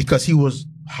because he was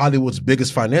Hollywood's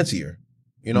biggest financier.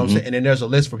 You know what I'm saying? And then there's a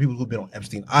list for people who've been on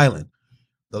Epstein Island.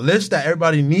 The list that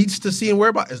everybody needs to see and worry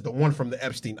about is the one from the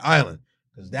Epstein Island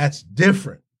because that's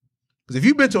different. Because if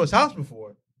you've been to his house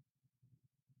before,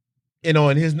 in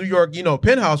his New York,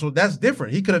 penthouse, well, that's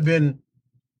different. He could have been,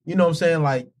 you know what I'm saying,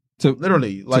 like,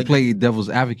 literally. To play devil's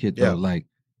advocate, though, like,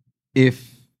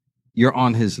 if you're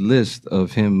on his list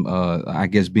of him, I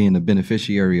guess, being a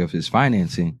beneficiary of his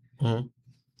financing,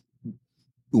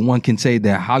 one can say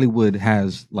that Hollywood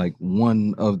has, like,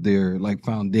 one of their, like,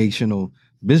 foundational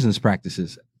business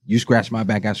practices. You scratch my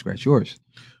back, I scratch yours.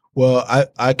 Well,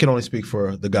 I can only speak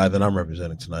for the guy that I'm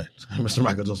representing tonight, Mr.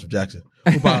 Michael Joseph Jackson,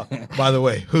 who, by the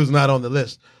way, who's not on the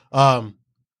list.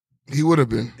 He would have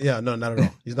been. Yeah, no, not at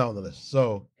all. He's not on the list.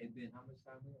 So,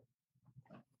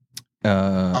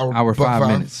 hour 5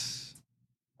 minutes.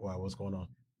 Wow, what's going on?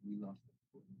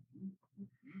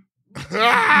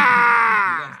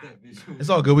 It's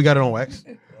all good. We got it on wax.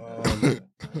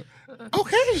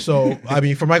 Okay. So, I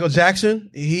mean, for Michael Jackson,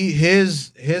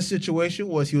 his situation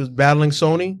was he was battling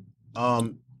Sony.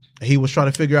 He was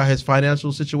trying to figure out his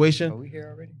financial situation. Are we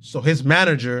here already? So his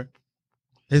manager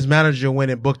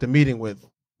went and booked a meeting with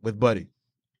Buddy.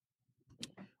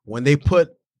 When they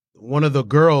put one of the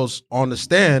girls on the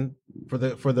stand for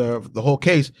the whole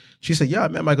case, she said, "Yeah, I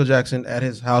met Michael Jackson at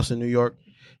his house in New York."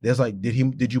 There's like, did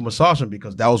you massage him?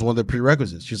 Because that was one of the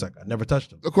prerequisites. She's like, "I never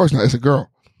touched him." Of course not. It's a girl.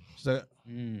 She's like,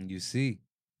 You see.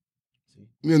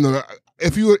 You know,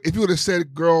 if you would have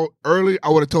said girl early, I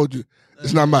would have told you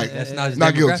it's not Mike. That's not his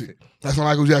not demographic. guilty. That's not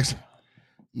Michael Jackson.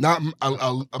 Not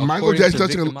a Michael Jackson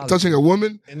touching a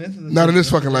woman. Not in this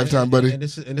fucking lifetime, buddy. And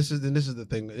this is the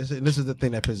thing. This is the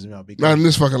thing that pisses me off. Because not in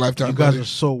this fucking lifetime. You guys buddy. are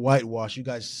so whitewashed. You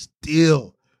guys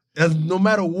still, no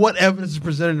matter what evidence is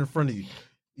presented in front of you,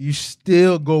 you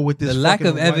still go with this. The lack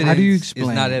of evidence How do you explain?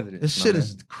 is not evidence. This shit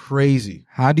is crazy.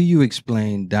 How do you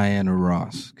explain Diana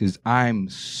Ross? Because I'm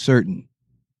certain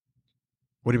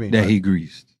What do you mean? that he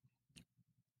greased.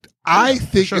 I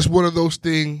think it's one of those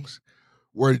things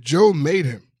where Joe made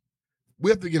him.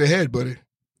 We have to get ahead, buddy.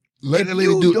 Let that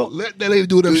lady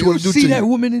do whatever she wants to do to you. See that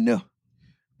woman in there?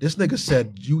 This nigga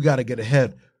said you got to get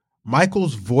ahead.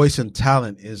 Michael's voice and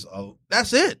talent is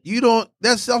that's it.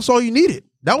 That's all you needed.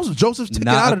 That was Joseph's ticket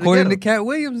out of the according ghetto. to Katt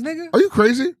Williams, nigga. Are you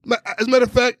crazy? As a matter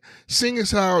of fact, seeing as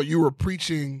how you were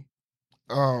preaching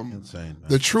Insane, man.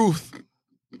 the truth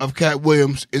of Katt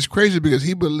Williams, it's crazy because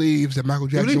he believes that Michael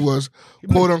Jackson was,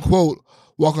 quote unquote,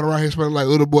 walking around here smelling like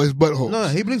little boys' buttholes. No,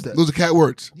 he believes that. Those are Katt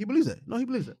words. He believes that. No, he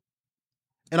believes that.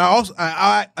 And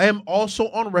I am also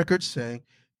on record saying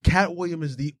Katt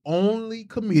Williams is the only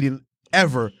comedian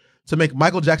ever to make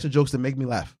Michael Jackson jokes that make me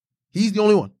laugh. He's the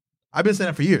only one. I've been saying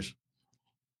that for years.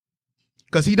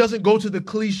 Because he doesn't go to the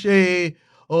cliche,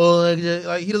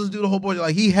 like he doesn't do the whole boy.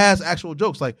 Like he has actual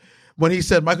jokes. Like when he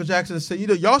said Michael Jackson said,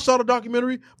 y'all saw the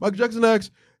documentary? Michael Jackson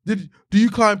asked, do you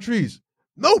climb trees?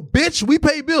 No, bitch, we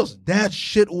pay bills. That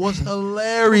shit was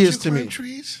hilarious to me.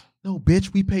 Trees? No,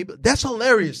 bitch, we pay bills. That's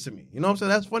hilarious to me. You know what I'm saying?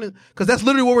 That's funny. Because that's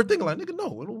literally what we're thinking. Like, nigga, no,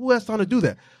 who has time to do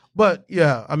that? But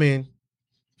yeah, I mean,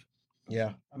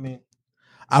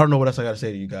 I don't know what else I got to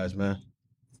say to you guys, man.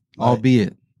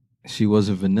 Albeit, she was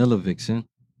a vanilla vixen.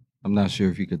 I'm not sure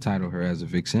if you could title her as a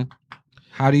vixen.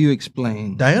 How do you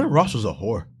explain Diana Ross was a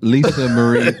whore. Lisa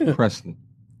Marie Presley?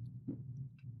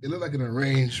 It looked like an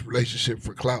arranged relationship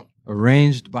for clout.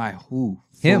 Arranged by who?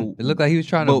 Him. It looked like he was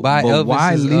trying to buy but Elvis's.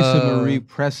 why Lisa Marie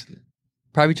Presley?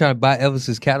 Probably trying to buy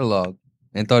Elvis's catalog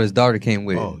and thought his daughter came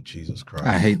with it. Oh, Jesus Christ.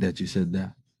 I hate that you said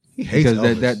that. He hates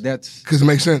because Elvis. that's Because it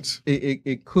makes sense.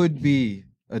 it could be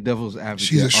a devil's advocate.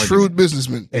 She's a shrewd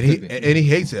businessman. And he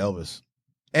hates Elvis.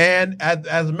 And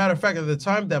as a matter of fact, at the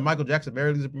time that Michael Jackson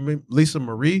married Lisa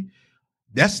Marie,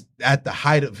 that's at the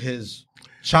height of his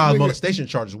child molestation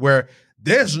charges, where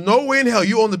there's no way in hell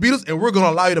you own the Beatles and we're going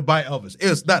to allow you to buy Elvis.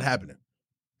 It's not happening.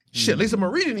 Shit, Lisa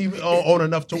Marie didn't even own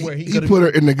enough to where he put her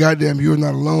in the goddamn "You're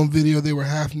Not Alone" video. They were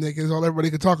half naked. That's all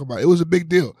everybody could talk about. It was a big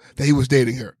deal that he was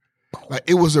dating her. Like,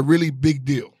 it was a really big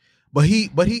deal. But they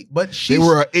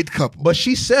were an it couple. But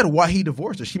she said why he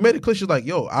divorced her. She made it clear. She's like,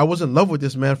 yo, I was in love with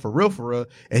this man for real,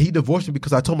 and he divorced me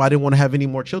because I told him I didn't want to have any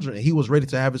more children, and he was ready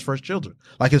to have his first children,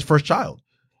 like his first child.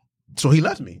 So he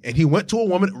left me, and he went to a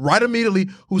woman right immediately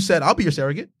who said, I'll be your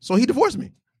surrogate. So he divorced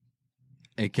me.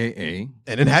 AKA.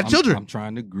 And then had children. I'm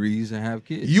trying to grease and have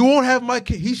kids. You won't have my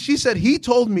kid. She said, he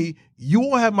told me, you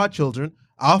won't have my children.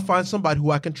 I'll find somebody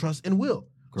who I can trust and will.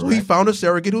 Correct. So he found a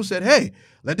surrogate who said, hey,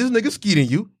 let this nigga skeet in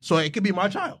you so it could be my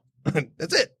child.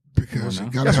 That's it. Because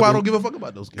that's why I don't give a fuck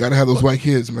about those kids. Gotta have those white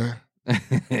kids, man.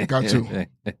 Got to.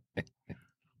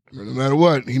 No matter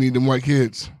what, he need them white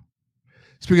kids.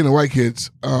 Speaking of white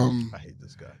kids, I hate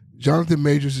this guy. Jonathan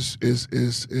Majors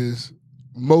is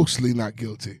mostly not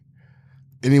guilty.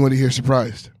 Anybody here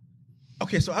surprised?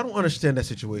 Okay, so I don't understand that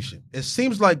situation. It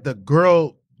seems like the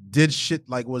girl did shit,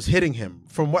 like was hitting him.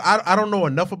 From what I don't know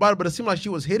enough about it, but it seemed like she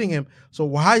was hitting him. So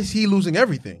why is he losing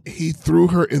everything? He threw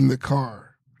her in the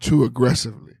car too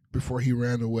aggressively before he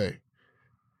ran away.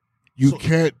 You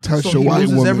can't touch a white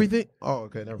woman. Everything? Oh,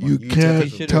 okay, never mind. You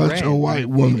can't touch a white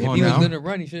woman. If he was going to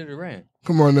run, he should have ran.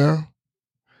 Come on now.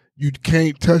 You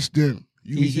can't touch them.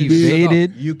 He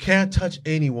evaded. You can't touch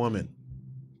any woman.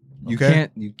 Okay?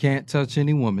 You can't touch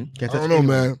any woman. Can't touch I don't know,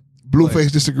 man.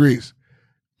 Blueface disagrees.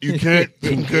 You can't.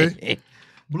 Okay.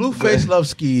 Blueface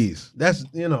loves skis. That's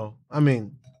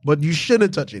but you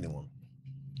shouldn't touch anyone.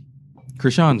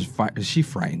 Krishan's she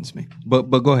frightens me. But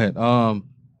go ahead.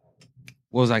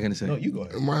 What was I going to say? No, you go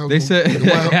ahead. They said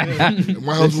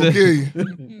my house will kill you.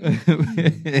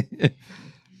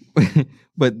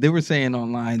 But they were saying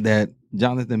online that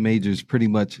Jonathan Majors pretty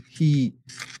much he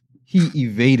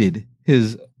evaded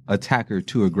his attacker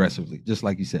too aggressively, just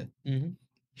like you said. Mm-hmm.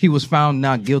 He was found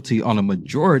not guilty on a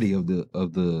majority of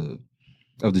the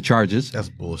charges. That's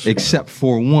bullshit. Except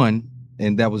for one,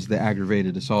 and that was the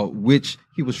aggravated assault, which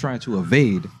he was trying to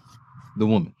evade the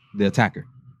woman, the attacker.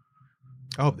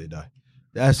 I hope they die.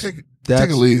 Take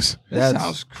a lease.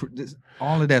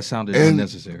 All of that sounded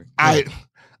unnecessary.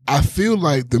 I feel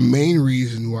like the main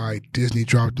reason why Disney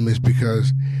dropped him is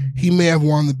because he may have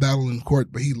won the battle in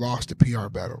court, but he lost the PR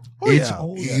battle.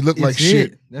 He looked like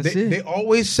shit. They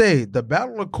always say the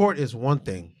battle in court is one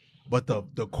thing, but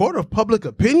the court of public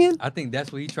opinion. I think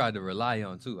that's what he tried to rely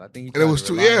on too. I think it was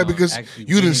too because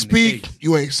you didn't speak,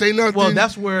 you ain't say nothing. Well,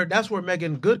 that's where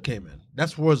Megan Good came in.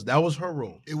 That was her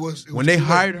role. It was when they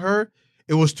hired her.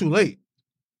 It was too late.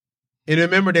 And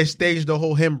remember, they staged the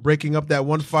whole him breaking up that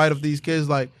one fight of these kids.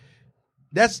 Like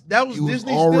that was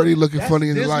Disney already looking funny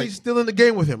in the light. Disney's still in the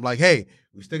game with him. Like, hey,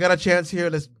 we still got a chance here.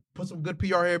 Let's put some good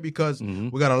PR here because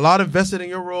we got a lot invested in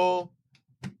your role.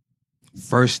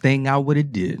 First thing I would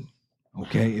have did,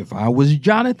 okay, if I was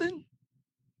Jonathan,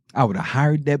 I would have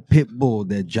hired that pit bull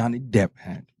that Johnny Depp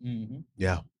had. Mm-hmm.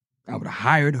 Yeah, I would have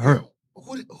hired her.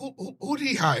 Who did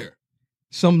he hire?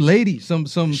 Some lady, some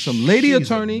lady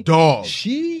attorney. Dog.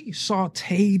 She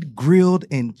sauteed, grilled,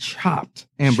 and chopped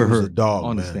Amber Heard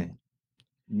on the stand.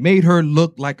 Made her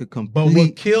look like a complete. But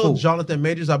what killed Jonathan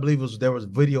Majors, I believe, was there was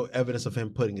video evidence of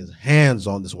him putting his hands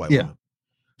on this white woman.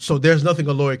 So there's nothing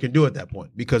a lawyer can do at that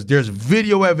point because there's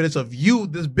video evidence of you,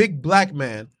 this big black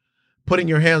man, putting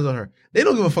your hands on her. They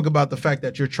don't give a fuck about the fact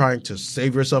that you're trying to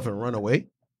save yourself and run away.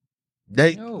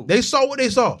 They saw what they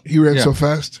saw. He ran so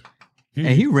fast. And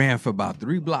he ran for about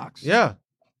 3 blocks. Yeah.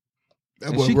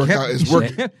 That boy workout is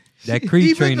working. That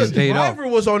Creed training paid off. The driver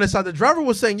was on his side. The driver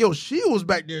was saying, yo, she was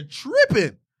back there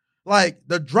tripping. Like,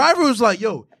 the driver was like,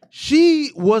 yo, she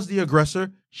was the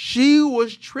aggressor. She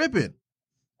was tripping.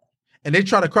 And they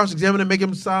try to cross-examine and make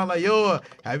him sound like, yo,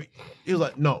 he was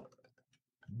like, no.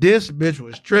 This bitch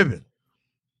was tripping.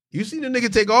 You see the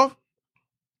nigga take off?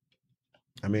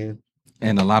 I mean.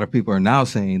 And a lot of people are now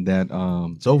saying that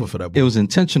it's over for that boy. It was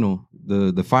intentional,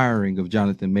 the firing of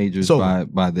Jonathan Majors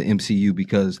by the MCU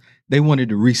because they wanted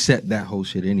to reset that whole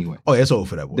shit anyway. Oh, yeah, it's over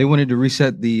for that boy. They wanted to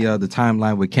reset the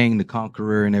timeline with Kang the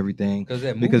Conqueror and everything. Because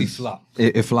that movie flopped.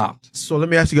 It flopped. So let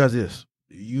me ask you guys this.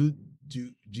 Do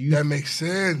you that makes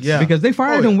sense. Yeah. Because they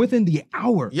fired him within the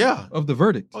hour of the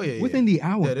verdict. Oh, yeah. Within the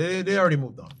hour. Yeah, they already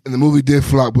moved on. And the movie did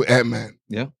flop with Ant-Man.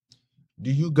 Yeah.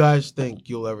 Do you guys think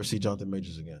you'll ever see Jonathan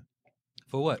Majors again?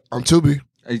 For what? On Tubi.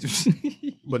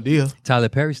 Medea. Tyler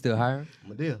Perry still hiring?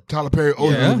 Medea. Tyler Perry,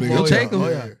 he'll take him.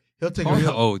 He'll take him.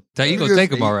 You gonna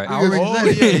take him all right.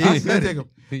 He'll take him.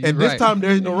 And this time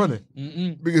there ain't no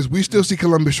running. Because we still see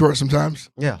Columbus short sometimes.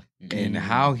 Yeah. and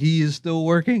how he is still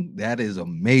working, that is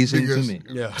amazing Because- to me.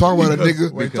 Yeah. Talk about a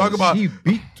nigga. Wait, talk about he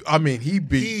beat. I mean, he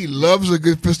beat. He loves a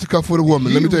good fisticuff with a woman.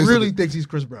 He Let me tell you really something. thinks he's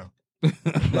Chris Brown.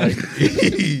 Like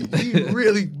he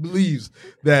really believes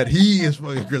that he is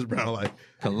fucking Chris Brown. Like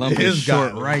Columbus his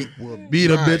short guy right, will beat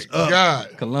a My bitch up.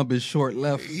 God. Columbus short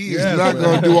left. He is Yeah, not man.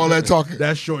 going to do all that talking.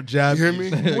 That short jab. You hear me?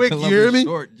 Quick, you hear me?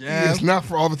 Short He jab. is not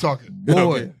for all the talking.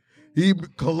 Boy. He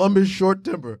Columbus short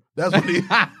temper. That's what he.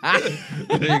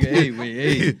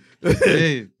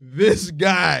 hey. This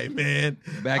guy, man.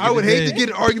 Back I in would the hate day. to get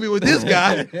in an argument with this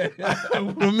guy. I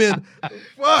would have been,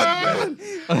 fuck,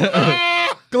 man.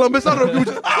 Columbus, I don't agree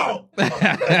with you. Ow!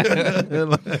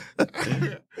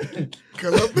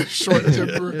 Columbus short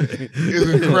temper is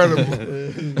incredible.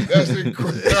 That's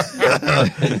incredible.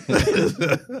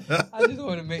 I just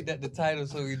want to make that the title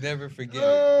so we never forget.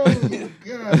 Oh,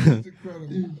 God. That's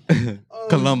incredible.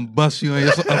 Columbus you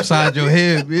upside your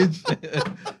head, bitch.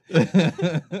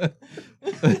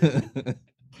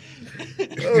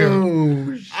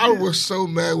 Oh, I was so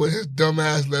mad when his dumb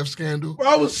ass left Scandal. bro,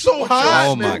 I was so high.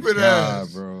 Oh my stupid god,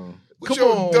 ass. bro. With Come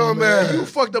your on, dumb man. ass. You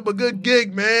fucked up a good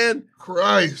gig, man.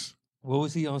 Christ. What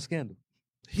was he on Scandal?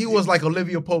 He was like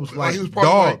Olivia Pope's like he was part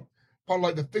dog. of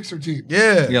like the fixer team.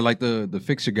 Yeah. Yeah, like the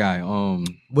fixer guy.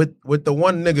 With the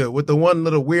one nigga, with the one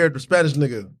little weird Spanish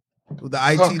nigga, with the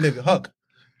IT Huck. nigga, Huck.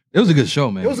 It was a good show,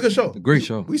 man. It was a good show. A great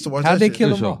show. We used to watch How'd that they shit. kill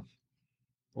Good him show.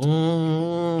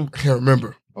 off? I can't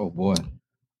remember. Oh boy.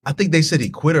 I think they said he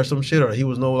quit or some shit, or he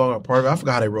was no longer a part of it. I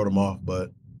forgot how they wrote him off,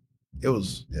 but it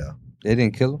was, yeah. They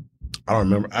didn't kill him? I don't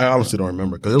remember. I honestly don't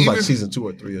remember because it was like Even- season 2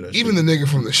 or 3 of that Even shit. the nigga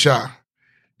from the Shy.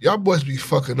 Y'all boys be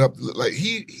fucking up. Like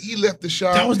he left the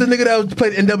Shy. That was the nigga that was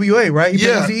played NWA, right? He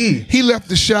Yeah. played ECE. He left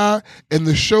the Shy and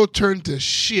the show turned to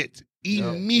shit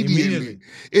immediately. immediately.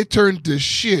 It turned to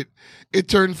shit. It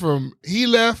turned from he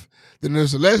left, then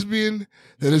there's a lesbian,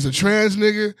 then there's a trans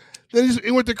nigga, then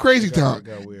it went to Crazy Town. It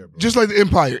got weird, bro. Just like the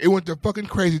Empire. It went to fucking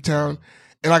Crazy Town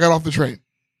and I got off the train.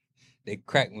 They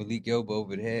cracked Malik Yoba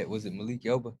over the head. Was it Malik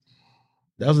Yoba?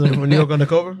 That was in New York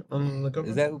Undercover? Undercover?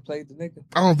 Is that who played the nigga?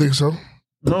 I don't think so.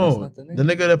 No, That's not the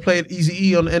the nigga that played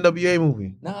Eazy-E on the NWA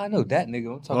movie. No, I know that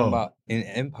nigga. I'm talking Oh. about in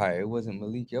Empire. It wasn't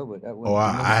Malik Yoba. That wasn't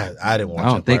Oh, the nigga. I didn't watch I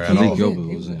don't think Empire at Malik all.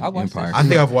 Yoba was in I watched Empire. that I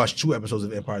think I've watched 2 episodes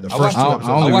of Empire. The I first watched- 2 I episodes.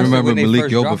 I only watched it remember when they Malik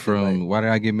first Yoba dropped it, from like- Why Did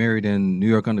I Get Married in New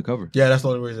York Undercover. Yeah, that's the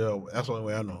only reason. That's the only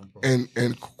way I know him. Bro.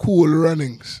 And Cool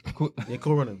Runnings. Yeah,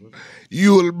 Cool Running.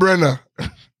 Yul Brenner.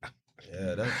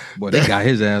 Yeah, that. Boy, they got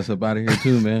his ass up out of here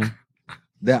too, man.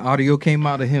 That audio came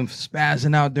out of him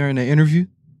spazzing out during the interview.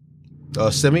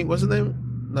 Semi, what's his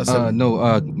name? Not Semi.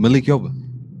 Malik Yoba.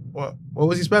 What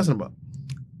was he spazzing about?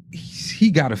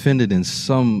 He got offended in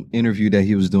some interview that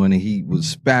he was doing, and he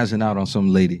was spazzing out on some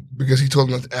lady. Because he told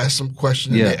them to ask some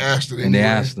question and Yeah, they asked it. and they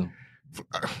anyway. asked him.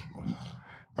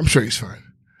 I'm sure he's fine.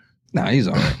 Nah, he's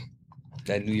all right.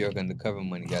 That New York Undercover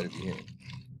money got to be here.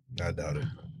 I doubt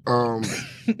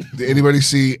it. Did anybody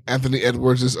see Anthony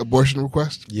Edwards' abortion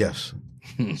request? Yes.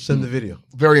 Send the video.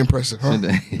 Very impressive, huh?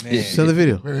 Man, Send the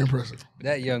video. Very impressive.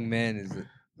 that young man is.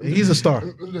 He's a star.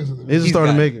 He's a star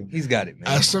to make it. He's got it, man.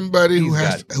 As somebody He's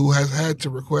got it. who has had to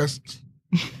request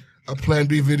a Plan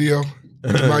B video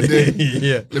to my day.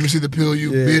 Yeah. Let me see the pill,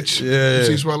 you Yeah, bitch. yeah, Let me see yeah.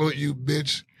 you swallow it, you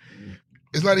bitch.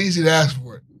 It's not easy to ask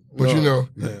for it, but you know,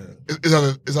 Yeah.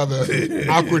 it's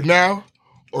either awkward now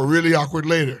or really awkward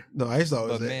later. No, I used to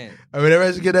always But say. man, Whenever I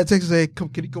used to get that text, I say, "Come,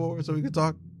 can you come over so we can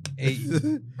talk?" hey,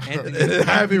 And Anthony, I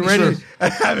have it ready. Sure. I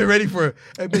have it ready for.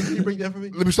 Hey, babe, can you bring that for me?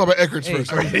 Let me start by Eckert's hey,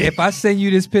 first. if I send you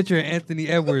this picture of Anthony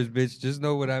Edwards, bitch, just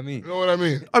know what I mean. You know what I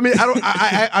mean? I mean, I don't.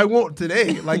 I won't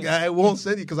today. Like I won't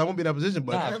send you because I won't be in that position.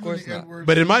 But Nah, of course Anthony not. Edwards.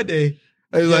 but in my day,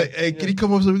 I was Yeah, like, "Hey, can you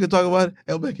come over so we can talk about it?"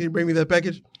 Elba, can you bring me that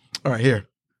package? All right, here.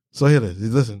 So here it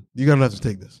is. Listen, you're gonna have to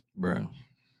take this. Bro,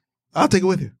 I'll take it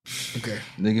with you. Okay.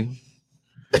 nigga.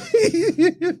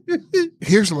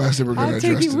 Here's the last thing we're going to I'll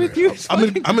take address it with today. you. It's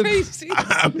fucking crazy.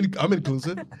 I'm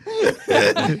inclusive.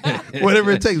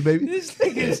 Whatever it takes, baby. This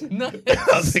thing is nuts.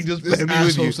 I'll take this This baby with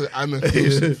asshole you. said I'm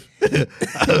inclusive.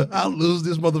 I'll lose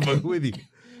this motherfucker with you.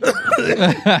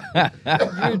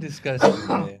 You're disgusting,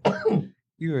 man.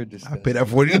 You are I disgusting. pay that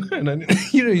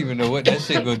 $49. You don't even know what that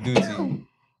shit gonna do to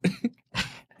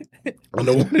you. I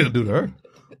know what it'll do to her.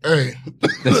 Hey,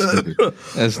 That's stupid.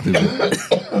 That's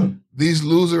stupid. these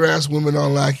loser ass women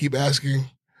online keep asking,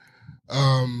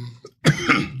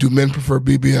 do men prefer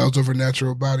BBLs over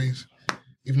natural bodies?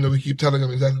 Even though we keep telling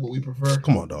them exactly what we prefer.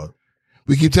 Come on, dog.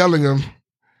 We keep telling them,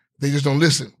 they just don't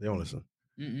listen. They don't listen.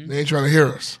 They ain't trying to hear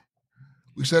us.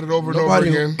 We said it over and Nobody-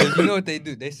 over again. You know what they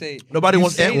do? They say Nobody you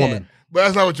wants say Ant Woman. But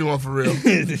that's not what you want for real.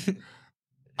 that.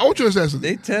 I want you to say something.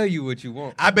 They tell you what you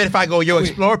want. I bet if I go your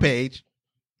Explore page,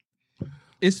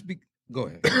 Go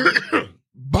ahead.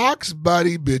 Box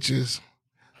body bitches,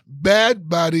 bad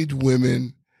bodied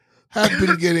women have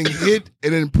been getting hit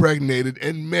and impregnated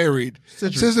and married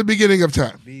since the beginning of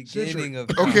time.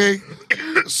 Okay,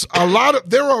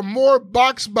 there are more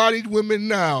box bodied women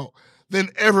now than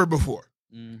ever before.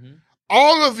 Mm-hmm.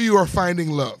 All of you are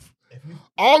finding love.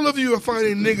 All of you are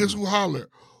finding niggas who holler.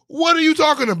 What are you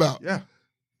talking about? Yeah.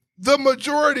 The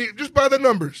majority, just by the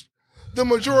numbers, the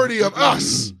majority of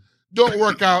us don't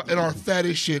work out and are fat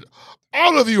as shit.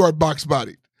 All of you are box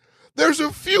bodied. There's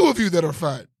a few of you that are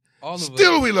fine.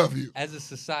 Still, we love you. As a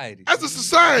society. As a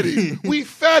society, we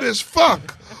fat as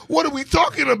fuck. What are we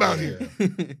talking about here?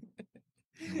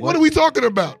 What are we talking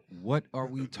about? What are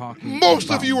we talking Most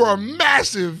about? of you are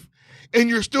massive, and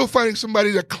you're still finding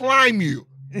somebody to climb you.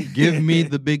 Give me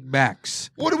the big backs.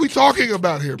 What are we talking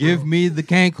about here, bro? Give me the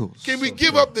cankles. Can we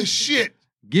give up the shit?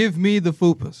 Give me the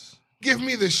fupas. Give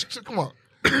me the shit. Come on.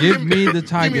 Give me the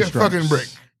tiger Give me a stripes. fucking break.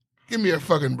 Give me a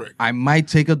fucking break. I might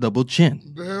take a double chin.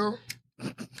 The hell?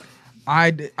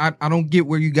 I don't get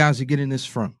where you guys are getting this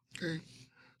from. Okay.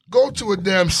 Go to a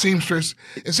damn seamstress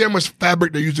and see how much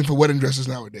fabric they're using for wedding dresses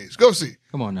nowadays. Go see.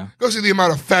 Come on now. Go see the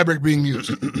amount of fabric being used.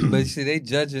 But see, they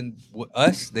judging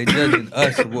us. They judging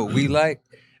us what we like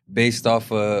based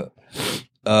off of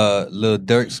Lil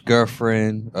Durk's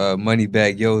girlfriend,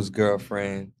 Moneybagg Yo's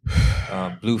girlfriend,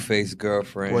 Blueface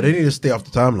girlfriend. Well, they need to stay off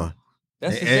the timeline.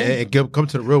 That's the thing. And come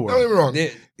to the real Don't get world. me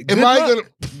wrong.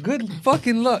 Good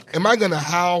fucking luck. Am I gonna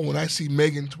howl when I see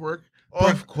Megan twerk?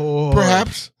 Of course.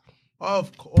 Perhaps.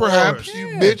 Of course. Perhaps, you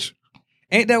bitch.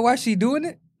 Ain't that why she doing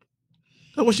it?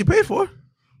 That's what she paid for.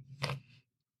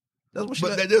 That's what she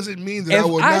But that doesn't mean that I If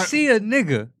will I not. see a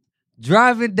nigga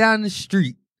driving down the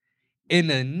street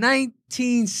in a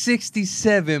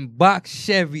 1967 box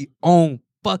Chevy on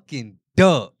fucking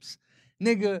Dubs,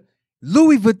 nigga,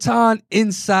 Louis Vuitton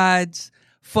insides,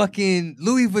 fucking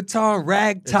Louis Vuitton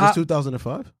rag Is top. this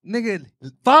 2005? Nigga,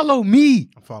 follow me.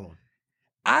 I'm following.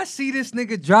 I see this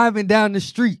nigga driving down the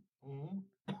street.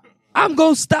 I'm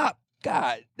gonna stop.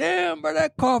 God damn, bro,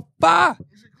 that car fire.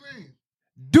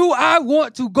 Do I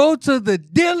want to go to the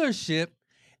dealership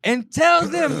and tell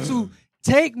them to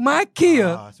take my Kia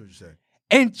That's what you're saying.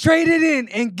 and trade it in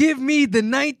and give me the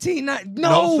 1990?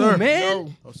 No, sir.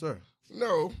 man. Oh, sir.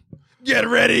 No. Get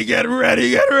ready, get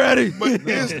ready, get ready.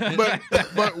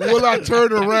 But will I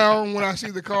turn around when I see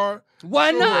the car?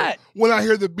 Why not? When I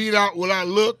hear the beat out, will I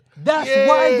look? That's Yeah.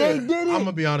 why they did it. I'm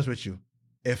gonna be honest with you.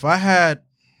 If I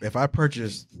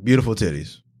purchased beautiful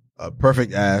titties, a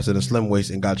perfect ass, and a slim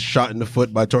waist, and got shot in the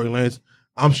foot by Tory Lanez,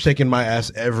 I'm shaking my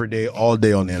ass every day, all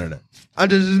day on the internet.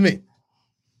 This is me.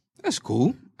 That's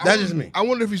cool. That's just me. I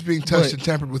wonder if he's being touched and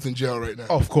tampered with in jail right now.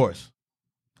 Of course.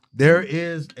 There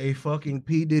is a fucking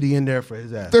P. Diddy in there for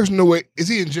his ass. There's no way. Is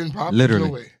he in Gen Pop? Literally.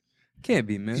 There's no way. Can't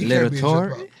be, man. He He can't be in Gen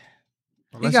Tory?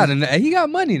 Pop. got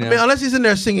money now. I mean, unless he's in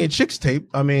there singing Chicks tape.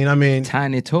 I mean,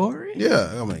 Tiny Tory?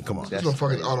 yeah. I mean, come on. There's no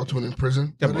fucking auto-tune in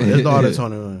prison. Come on. There's no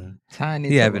auto-tune. Tiny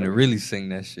he Tory. having to really sing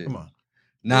that shit. Come on.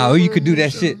 Nah, you could do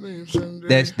that shit.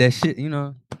 That shit, you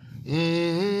know.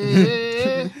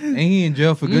 Mm-hmm. Ain't he in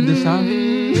jail for good this time?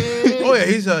 Oh yeah,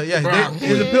 he's a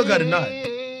pill got denied.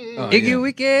 Iggy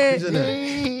Wicked. He's in there.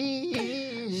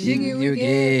 You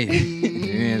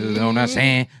get on the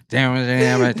sand, down with the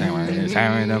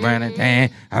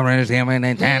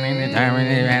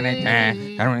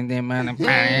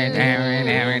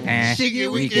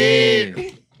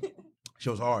She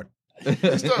was hard.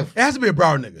 Good stuff. It has to be a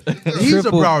Broward nigga. He's a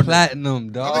Triple Broward nigga. platinum,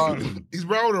 I dog. think he's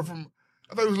Broward from.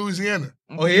 I thought he was Louisiana.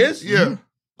 Oh, he is? Yeah.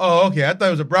 Oh, okay. I thought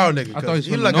he was a Broward nigga. I thought he was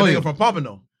He from like a the nigga Noyo. from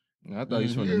Pompano. I thought he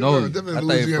was from Yeah, the no, no. definitely I thought he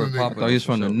Louisiana was nigga. from I thought he was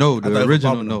from the no, I thought he the was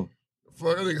original from no.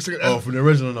 Fuck, that nigga singing- Oh, from the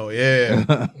original, no.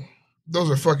 Yeah.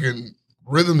 those are fucking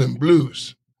rhythm and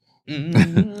blues.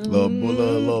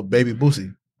 little baby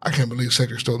Boosie. I can't believe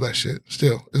Cedric stole that shit.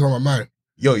 Still, it's on my mind.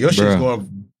 Yo, your shit's Bruh.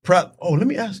 going proud. Oh, let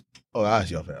me ask. Oh, I asked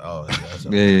y'all for that. Oh, that's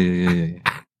Yeah.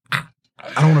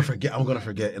 I don't want to forget. I'm going to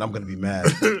forget, and I'm going to be mad.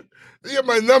 You have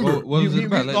my number. What was it Mute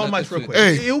about? all the mics real quick.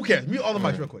 Hey. Who cares? Mute all the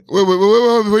mics real quick. Wait,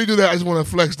 before you do that, I just want to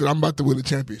flex that I'm about to win the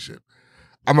championship.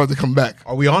 I'm about to come back.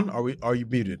 Are we on? Are you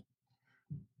muted?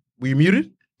 Were you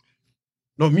muted?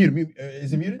 No, mute.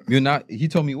 Is it muted? You're not. He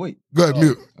told me wait. Go ahead,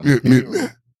 mute.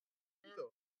 What's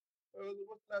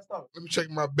the last time? Let me check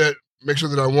my bet. Make sure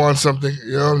that I won something.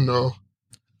 Y'all know.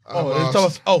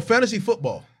 Fantasy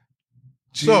football.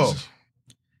 Jesus. So,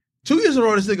 2 years in a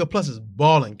row, this nigga Plus is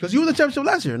balling. Because you won the championship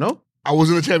last year, no? I was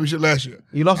in the championship last year.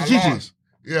 You lost I to Gigi. lost.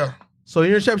 Yeah, So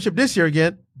you're in the championship this year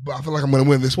again. but I feel like I'm going to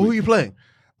win this Who are week. you playing?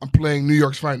 I'm playing New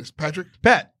York's finest. Patrick?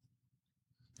 Pat.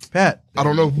 I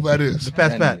don't know who that is. The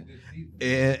Pat's Pat.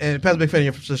 and Pat's a big fan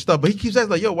of your stuff, but he keeps asking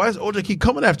like, "Yo, why does OJ keep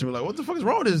coming after me? Like, what the fuck is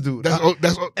wrong with this dude?"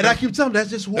 And I keep telling him that's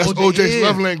just who that's OJ OJ's is.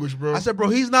 love language, bro. I said, bro,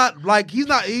 he don't want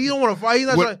to fight. He's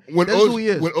not trying. That's who he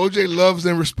is. When OJ loves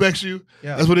and respects you,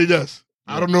 that's what he does.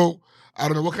 Yeah. I don't know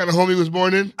what kind of home he was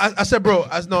born in. I said, bro.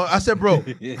 I told him,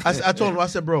 I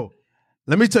said, bro,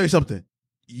 let me tell you something.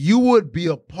 You would be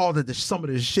appalled at some of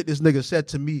the shit this nigga said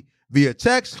to me via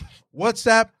text,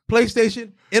 WhatsApp,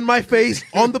 PlayStation, in my face,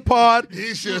 on the pod.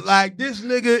 He's this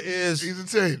nigga is... He's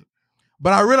insane.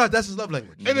 But I realized that's his love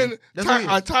language. And then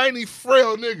a tiny,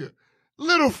 frail nigga.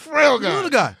 Little frail guy. Little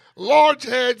guy. Large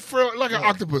head, frail, like an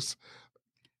octopus.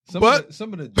 Some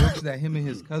of the jokes that him and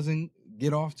his cousin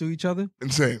get off to each other.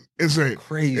 Insane.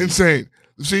 Crazy. Insane.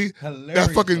 See? Hilarious,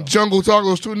 that fucking jungle talk,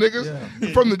 those two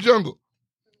niggas from the jungle.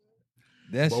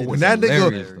 But when that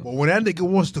nigga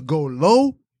wants to go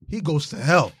low, he goes to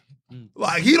hell.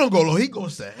 Like, he don't go low, he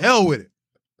goes to hell with it.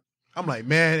 I'm like,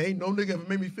 man, ain't no nigga ever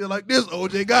made me feel like this,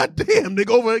 OJ. Goddamn,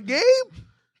 nigga, over a game?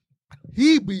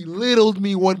 He belittled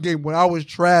me one game when I was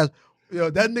trash. Yo,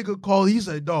 that nigga called, he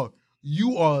said, dog,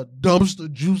 you are a dumpster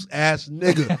juice ass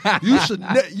nigga. You should,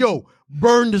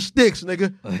 burn the sticks,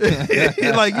 nigga.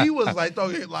 Like, he was like,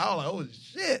 talking, like, I was like, oh,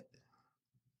 shit.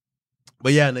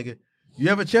 But yeah, nigga. You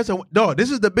have a chance to dog.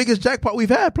 This is the biggest jackpot we've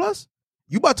had. Plus,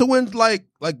 you about to win like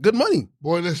good money.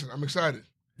 Boy, listen, I'm excited.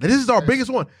 And this is our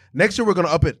biggest one. Next year we're gonna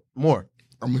up it more.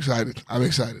 I'm excited. 2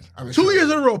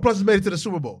 years in a row, plus has made it to the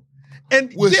Super Bowl.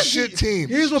 And with shit teams.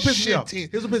 Here's what pissed me off.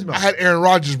 I had Aaron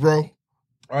Rodgers, bro.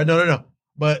 All right, no.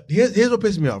 But here's what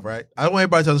pissed me off. Right, I don't want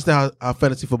everybody to understand how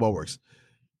fantasy football works.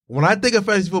 When I think of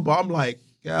fantasy football, I'm like,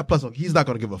 yeah, plus he's not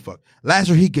gonna give a fuck. Last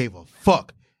year he gave a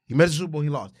fuck. He made the Super Bowl, he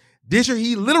lost. This year,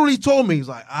 he literally told me, he's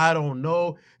like, I don't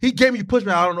know. He gave me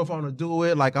pushback. I don't know if I'm going to do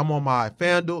it. Like, I'm on my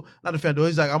FanDuel. Not the FanDuel.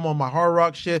 He's like, I'm on my Hard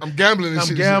Rock shit. I'm gambling.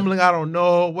 I don't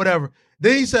know. Whatever.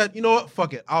 Then he said, you know what?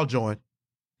 Fuck it. I'll join.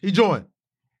 He joined.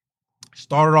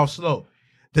 Started off slow.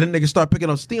 Then the nigga start picking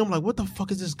up steam. I'm like, what the fuck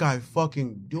is this guy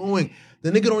fucking doing?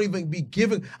 The nigga don't even be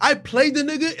giving. I played the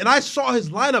nigga, and I saw his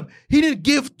lineup. He didn't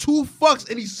give 2 fucks,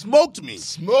 and he smoked me.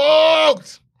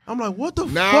 Smoked! I'm like, what the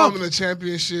fuck? Now I'm in the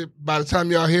championship. By the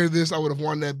time y'all hear this, I would have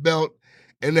won that belt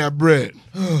and that bread.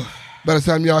 By the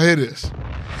time y'all hear this.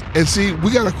 And see,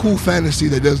 we got a cool fantasy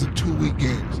that does the 2-week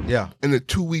games. Yeah. And the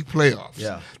 2-week playoffs.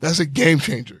 Yeah. That's a game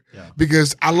changer. Yeah.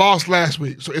 Because I lost last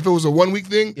week. So if it was a 1-week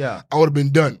thing, I would have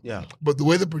been done. Yeah. But the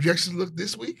way the projections look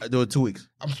this week, I do it 2 weeks.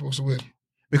 I'm supposed to win.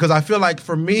 Because I feel like,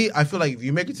 for me, if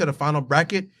you make it to the final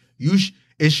bracket, you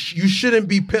shouldn't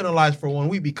be penalized for 1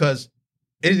 week because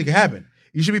anything can happen.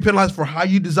 You should be penalized for how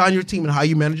you design your team and how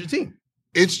you manage your team.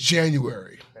 It's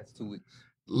January. That's 2 weeks.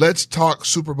 Let's talk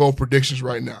Super Bowl predictions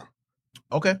right now.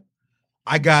 Okay.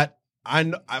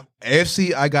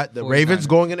 AFC, I got the 49ers. Ravens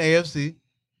going in AFC.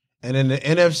 And in the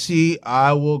NFC,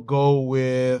 I will go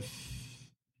with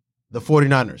the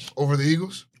 49ers. Over the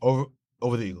Eagles? Over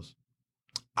the Eagles.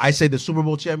 I say the Super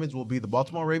Bowl champions will be the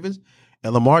Baltimore Ravens.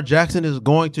 And Lamar Jackson is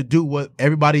going to do what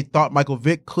everybody thought Michael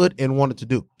Vick could and wanted to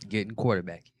do. Getting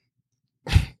quarterback.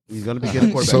 He's going to be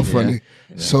getting quarterback. So funny.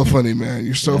 Yeah. So funny, man.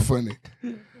 You're so funny.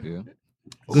 Yeah.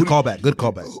 Good callback.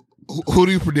 Who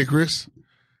do you predict, Chris?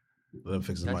 I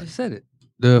just said it.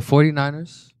 The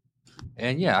 49ers.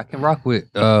 And yeah, I can rock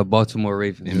with Baltimore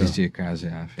Ravens. Yeah.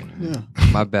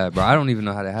 My bad, bro. I don't even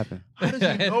know how that happened. He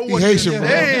Haitian, bro.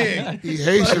 He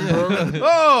Haitian,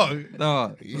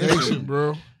 bro. He Haitian,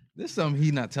 bro. This is something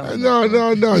he not telling. No.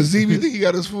 Z, we think he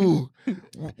got his food.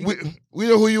 We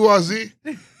know who you are, Z.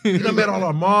 You done met all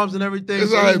our moms and everything.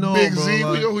 It's all right, Big Z.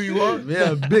 We know who you are.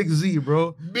 Yeah, Big Z,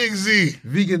 bro. Big Z.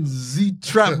 Vegan Z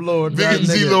Trap Lord. Vegan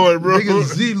Z Lord, bro. Vegan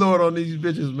Z Lord on these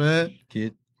bitches, man.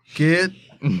 Kid.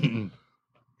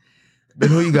 Ben,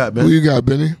 who you got, Ben? Who you got,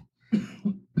 Benny?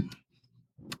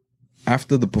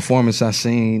 After the performance I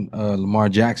seen Lamar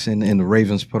Jackson and the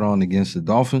Ravens put on against the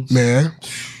Dolphins, man,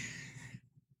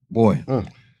 boy,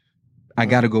 I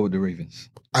got to go with the Ravens.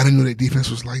 I didn't know their defense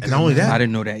was like that. And not only that, I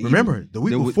didn't know that either. Remember, the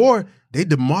week before, they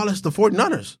demolished the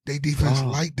 49ers. They defense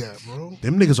like that, bro.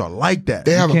 Them niggas are like that.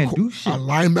 They have a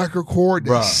linebacker core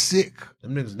that's sick.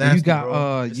 Them niggas nasty, you got,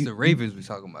 bro. It's the Ravens we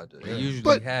talking about. They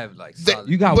usually have like solid.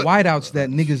 You got wideouts that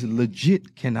niggas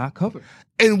legit cannot cover.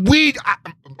 And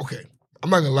okay, I'm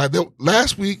not gonna lie.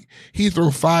 Last week he threw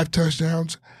 5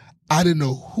 touchdowns. I didn't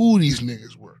know who these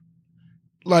niggas were.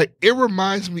 Like, it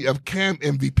reminds me of Cam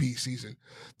MVP season.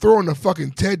 Throwing the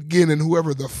fucking Ted Ginn and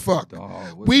whoever the fuck.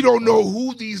 We don't know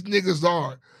who these niggas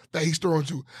are that he's throwing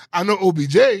to. I know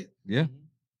OBJ. Yeah.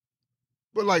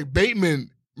 But like Bateman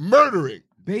murdering.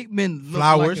 Bateman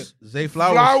Flowers. Zay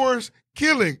Flowers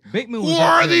killing. Bateman who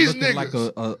are these niggas? Like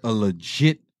a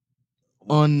legit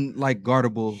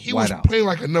unguardable He was wideout. playing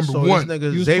like a number So one. this He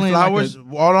nigga was Zay playing Flowers,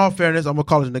 all fairness, I'm a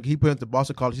college nigga. He put into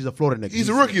Boston College. He's a Florida nigga. He's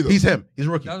a rookie, though. He's him. He's a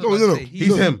rookie. I was No, about to no. say,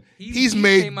 He's him. He's he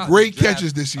made came out great the draft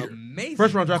catches this year. Amazing.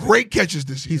 First round draft. Great catches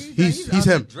this year. He's out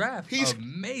him. The draft. He's-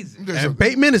 Amazing. And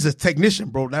Bateman is a technician,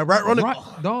 bro. That right running,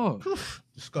 Dog.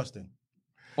 disgusting.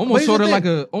 Almost But sort of here's like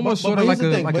the a thing. But here's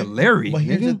the thing. like a Larry. But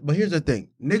nigga. here's the thing.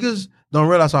 Niggas don't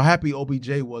realize how happy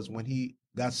OBJ was when he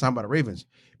got signed by the Ravens.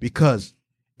 Because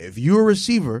if you're a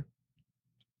receiver,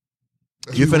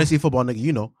 you're fantasy football nigga,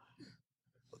 you know.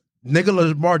 Nigga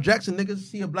Lamar Jackson, niggas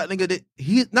see a black nigga that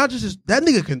he not just that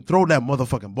nigga can throw that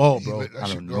motherfucking ball, bro. That I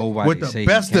should don't go. know why With they the say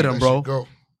best he of can't. them, bro. Go.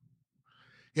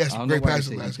 He had I some don't know great why they passes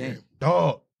say he last can't. game.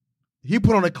 Dog. He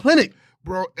put on a clinic.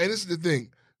 Bro, and this is the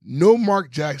thing. No Mark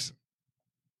Jackson.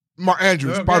 Mark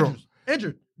Andrews, pardon.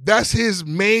 Injured. That's his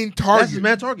main target. That's his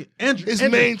main target. Andrew. His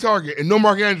main target. And no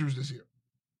Mark Andrews this year.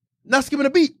 Not skipping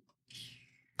a beat.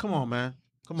 Come on, man.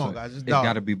 Come on, So guys. It's It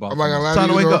got to be I'm Baltimore. not gonna lie time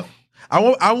to you, wake though.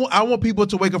 up. I want people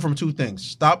to wake up from two things.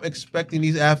 Stop expecting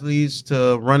these athletes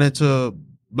to run into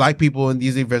black people in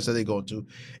these events that they go to,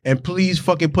 and please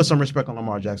fucking put some respect on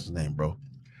Lamar Jackson's name, bro.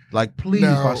 Like, please,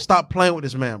 Now- bro, stop playing with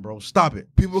this man, bro. Stop it.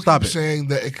 People Stop keep it. saying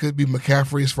that it could be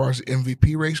McCaffrey as far as the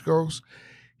MVP race goes.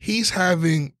 He's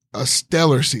having a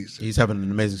stellar season. He's having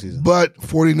an amazing season. But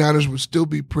 49ers would still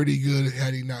be pretty good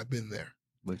had he not been there.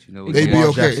 But you know what? They'd be Lamar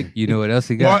okay. Jackson- You know what else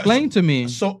he got? Explain to me.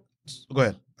 So go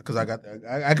ahead, because I got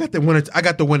the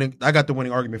winning. I got the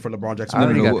winning argument for LeBron Jackson. I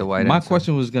already No, got the white My answer.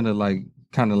 question was gonna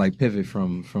kind of pivot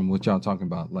from what y'all talking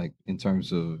about, like in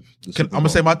terms of the I'm Super gonna Bowl.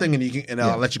 say my thing, and I'll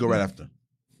Yeah. let you go right after.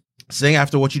 Saying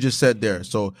after what you just said there.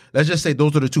 So let's just say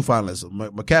those are the two finalists,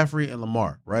 McCaffrey and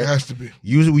Lamar, right? It has to be.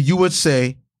 Usually you would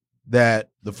say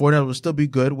that the 49ers would still be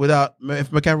good without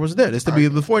if McCaffrey wasn't there. They'd still be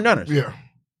the 49ers. Yeah.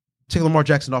 Take Lamar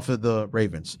Jackson off of the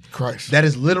Ravens. Christ. That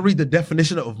is literally the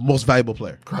definition of most valuable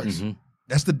player. Christ. Mhm.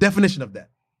 That's the definition of that.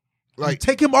 Like,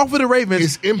 Take him off of the Ravens.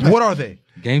 his impact. What are they?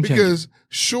 Game changer. Because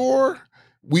sure,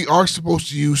 we are supposed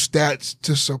to use stats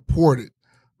to support it,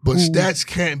 but stats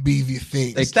can't be the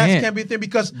thing. They Stats can't. can't be a thing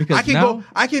because Because I can now- go.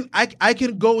 I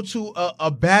can go to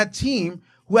a bad team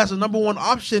who has a number one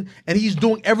option and he's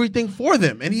doing everything for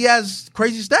them and he has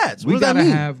crazy stats. What we does that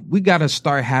gotta mean? we gotta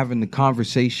start having the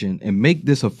conversation and make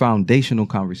this a foundational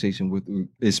conversation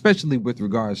especially with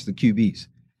regards to QBs.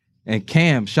 And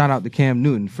Cam, shout out to Cam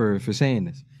Newton for saying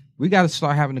this. We gotta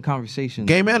start having the conversation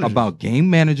Game managers. about game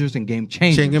managers and game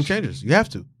changers. Game changers. You have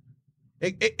to.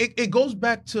 It goes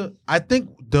back to I think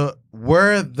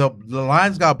where the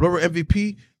lines got blurred with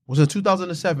MVP was in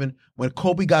 2007 when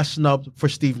Kobe got snubbed for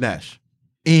Steve Nash.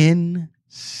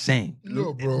 Insane.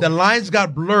 No, bro. The lines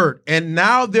got blurred, and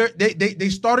now they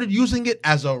started using it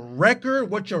as a record,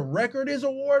 what your record is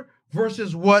award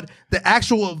versus what the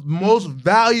actual most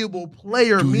valuable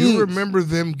player Do means. you remember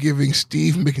them giving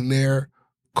Steve McNair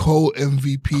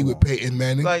co-MVP with Peyton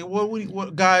Manning? Like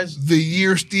what guys The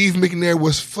year Steve McNair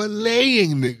was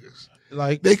filleting niggas.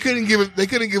 like They couldn't give a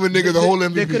nigga the whole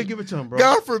MVP. They couldn't give it to him, bro.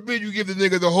 God forbid you give the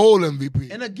nigga the whole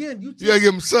MVP. And again, You gotta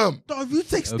give him some. dog, if you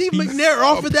take A Steve piece. McNair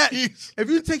off A of that, piece. if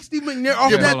you take Steve McNair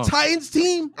off Yeah, of that hold on. Titans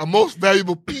team, A most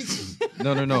valuable piece.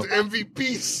 No.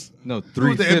 MVPs. No, he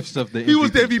was the 3/5 of the he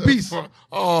was the MVP. MVP.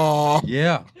 Oh,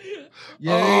 Yeah.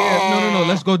 No.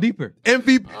 Let's go deeper.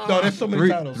 MVP. No, there's so many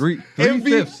titles.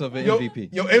 3/5 of an Yo, MVP.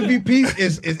 Yo, MVP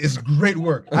is great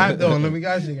work. Let me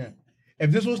guys again.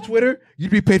 If this was Twitter, you'd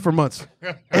be paid for months.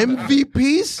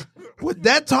 MVPs with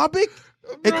that topic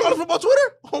and call it football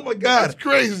Twitter? Oh my that's God.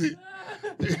 crazy.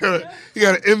 You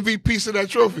got an MVP of that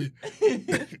trophy.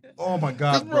 Oh my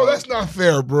God, Bro, that's not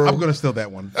fair, bro. I'm gonna steal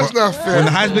that one. That's not fair. When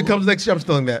the Heisman comes next year, I'm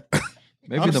stealing that.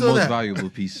 Maybe I'm the still most that. valuable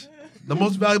piece. The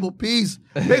most valuable piece.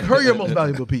 Make her your most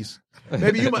valuable piece.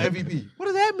 Maybe you my MVP. What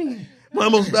does that mean? My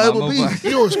most valuable most piece.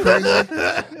 You know what's crazy?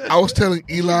 I was telling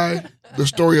Eli the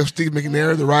story of Steve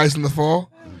McNair, the rise and the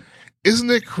fall.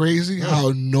 Isn't it crazy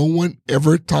how no one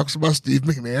ever talks about Steve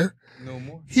McNair? No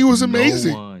more. He was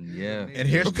amazing. No one, yeah. And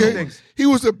here's two Okay, things. he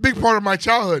was a big part of my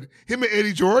childhood. Him and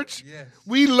Eddie George, Yes.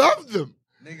 we loved them,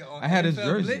 Nigga, on I had his NFL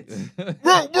jersey. Blitz.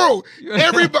 bro.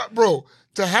 Everybody, bro.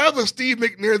 To have a Steve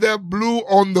McNair that blue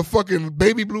on the fucking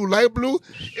baby blue, light blue,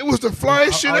 it was the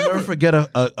flyest shit I'll ever. never forget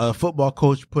a football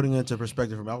coach putting it into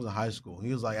perspective for me. I was in high school.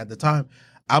 He was like, at the time,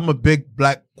 I'm a big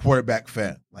black quarterback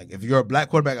fan. Like, if you're a black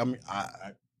quarterback,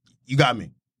 you got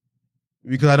me.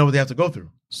 Because I know what they have to go through.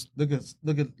 Look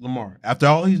at Lamar. After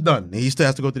all he's done, he still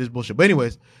has to go through this bullshit. But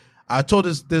anyways, I told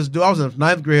this dude, I was in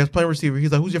 9th grade, I was playing receiver.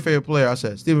 He's like, who's your favorite player? I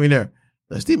said, Steve McNair.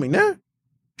 I said, Steve McNair?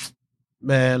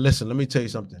 Man, listen, let me tell you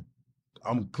something.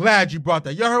 I'm glad you brought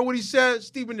that. Y'all heard what he said?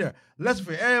 Steve McNair. Let's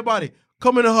for everybody.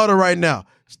 Come in the huddle right now.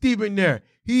 Steve McNair.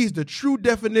 He's the true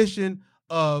definition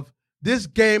of this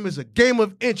game is a game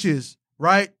of inches,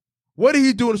 right? What did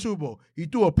he do in the Super Bowl? He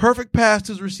threw a perfect pass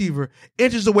to his receiver,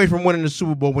 inches away from winning the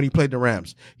Super Bowl when he played the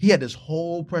Rams. He had this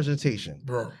whole presentation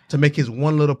to make his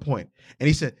one little point. And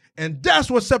he said, and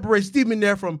that's what separates Steve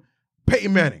McNair from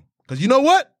Peyton Manning. Because you know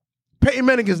what? Peyton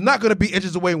Manning is not going to be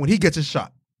inches away when he gets his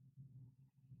shot.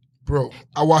 Bro,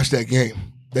 I watched that game.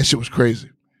 That shit was crazy.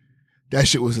 That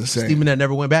shit was insane. Steve McNair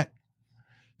never went back.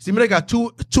 Steve McNair got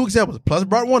two examples. Plus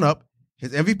brought one up,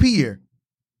 his MVP year.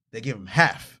 They gave him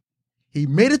half. He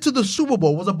made it to the Super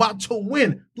Bowl, was about to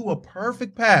win, threw a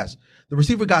perfect pass. The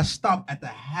receiver got stopped at the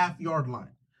half-yard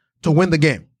line to win the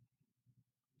game.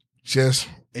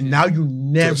 And now you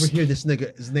never hear this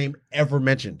nigga's name ever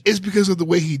mentioned. It's because of the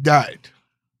way he died.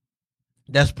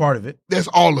 That's part of it. That's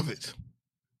all of it.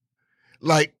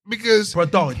 Like, because...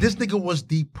 But dog, this nigga was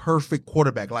the perfect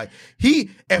quarterback. Like,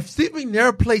 if Steve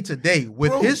McNair played today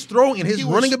with his throwing and his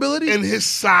running ability... And his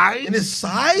size.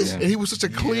 Yeah. And he was such a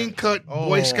clean-cut,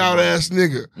 Boy Scout-ass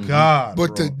nigga. God,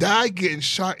 but to die getting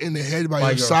shot in the head by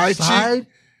your side chick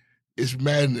is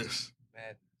madness.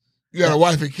 You got a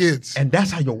wife and kids. And that's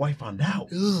how your wife found out.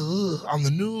 Ugh, on the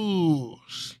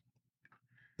news.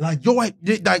 Like, your wife...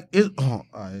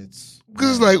 it's...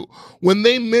 Because, like, when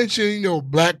they mention,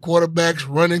 black quarterbacks,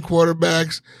 running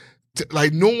quarterbacks,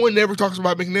 like, no one ever talks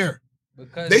about McNair.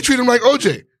 Because they treat him like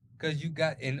OJ. Because you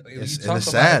got, and it's you talk about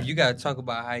sad. Him, you got to talk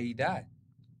about how he died.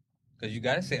 Because you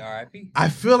got to say R.I.P. I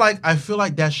feel like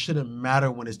that shouldn't matter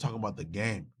when it's talking about the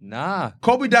game. Nah.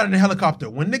 Kobe died in a helicopter.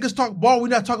 When niggas talk ball, we're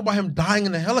not talking about him dying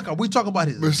in a helicopter. We talking about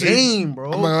his game, bro.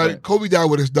 Like, Kobe died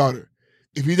with his daughter.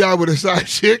 If he died with a side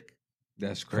chick,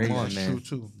 that's crazy, man. True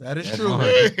too. That's true.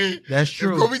 That's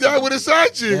true. If Kobe died with a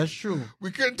side chick. That's true.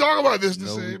 We couldn't talk about this the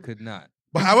same. We could not.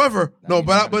 But however, no,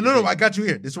 I got you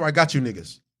here. This is where I got you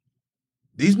niggas.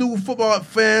 These new football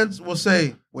fans will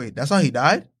say, wait, that's how he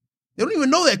died? They don't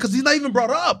even know that because he's not even brought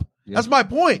up. Yeah. That's my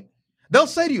point. They'll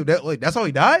say to you, that's how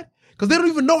he died? Because they don't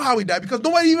even know how he died because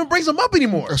nobody even brings him up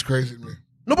anymore. That's crazy, man.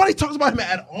 Nobody talks about him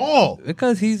at all.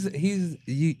 Because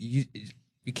you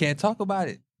can't talk about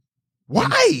it.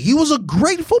 Why? He was a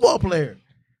great football player.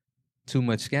 Too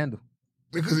much scandal.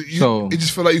 Because it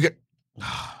just feel like you get...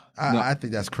 I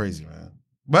think that's crazy, man.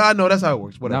 But I know that's how it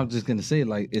works. Whatever. I'm just going to say,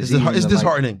 like... It's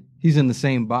disheartening. He's in the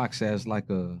same box as, like,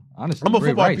 honestly,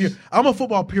 I'm a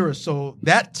football purist, so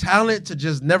that talent to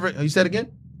just never... You said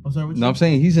again? I'm sorry, I'm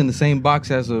saying he's in the same box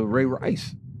as a Ray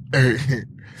Rice.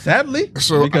 Sadly.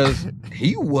 Because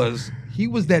he was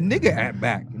that nigga at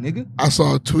back, nigga. I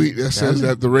saw a tweet that says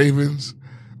that the Ravens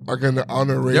are going to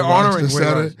honor Ray Rice this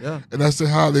Saturday. Yeah. And I said,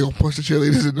 how are they going to punch the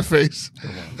cheerleaders in the face?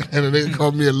 And then they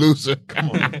called me a loser.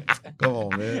 Come on, man. Come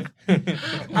on, man.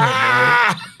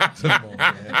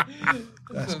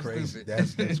 That's crazy.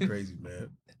 That's crazy, man.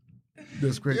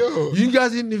 That's crazy. Yo, you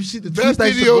guys didn't even see the tweet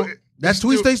that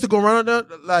tweet used to go around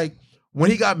like when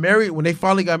he got married, when they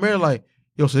finally got married, like,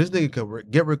 yo, so this nigga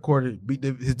could get recorded, beat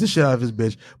the shit out of his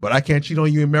bitch, but I can't cheat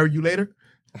on you and marry you later?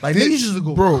 Like, niggas just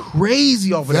go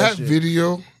crazy off of that shit. That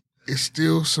video is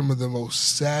still some of the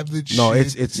most savage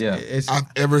it's I've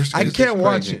ever seen. I can't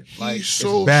watch it. Like, he's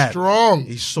so strong.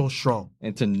 He's so strong.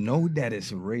 And to know that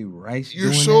it's Ray Rice,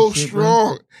 you're so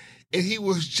strong. And he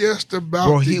was just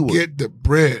about to get the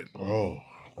bread. Bro.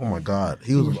 Oh my God.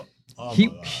 He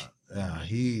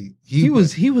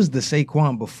was he was the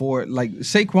Saquon before, like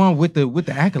Saquon with the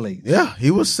accolades. Yeah, he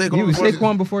was Saquon. He was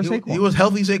Saquon before Saquon. He was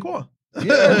healthy Saquon.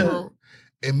 Yeah, bro.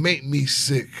 It made me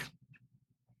sick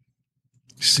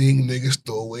seeing niggas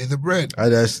throw away the bread. I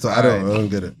don't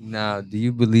get it. Now, do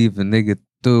you believe a nigga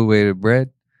threw away the bread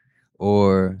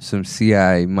or some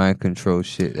CIA mind control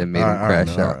shit that made him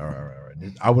crash out? All right.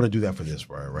 I want to do that for this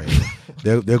right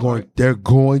here. They're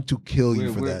going to kill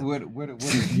you for that.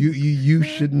 You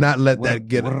should not let that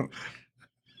get it.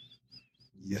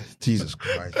 Yes, Jesus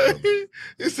Christ.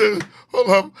 He said, hold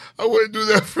up, I wouldn't do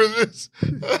that for this.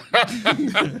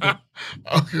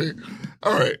 Okay.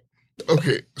 All right.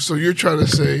 Okay. So you're trying to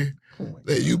say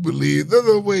that you believe.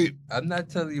 No, wait. I'm not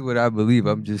telling you what I believe.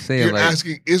 I'm just saying. You're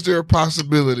asking, is there a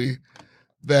possibility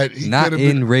that he not could have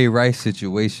in been... Ray Rice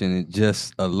situation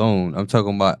just alone? I'm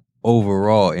talking about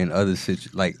overall in other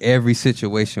situations, like every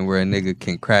situation where a nigga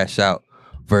can crash out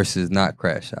versus not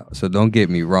crash out. So don't get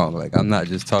me wrong. Like, I'm not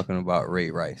just talking about Ray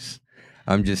Rice.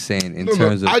 I'm just saying in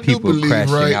terms of people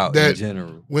crashing out in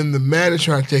general. When the man is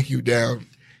trying to take you down,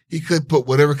 he could put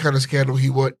whatever kind of scandal he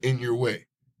want in your way.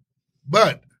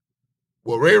 But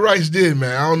what Ray Rice did,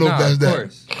 man, I don't know if that's that.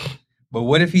 Course. But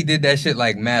what if he did that shit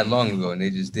like mad long ago and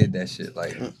they just did that shit?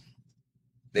 Like,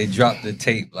 they dropped the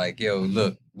tape like, yo,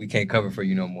 look, we can't cover for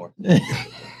you no more.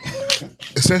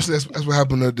 Essentially, that's what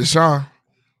happened to Deshaun.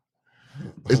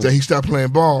 is that he stopped playing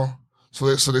ball, so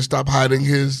they stopped hiding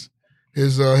his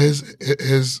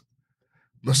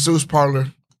masseuse parlor.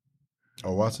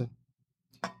 Oh, Watson.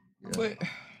 But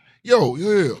Yo,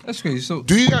 that's crazy. So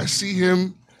do you guys see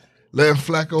him letting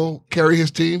Flacco carry his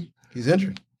team? He's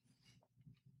injured.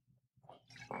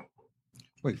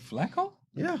 wait, Flacco?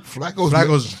 Yeah.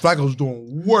 Flacco's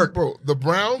doing work. bro. The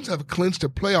Browns have clinched a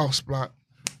playoff spot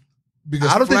because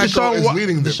I don't think Flacco is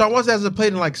leading them. Deshaun Watson hasn't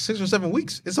played in like 6 or 7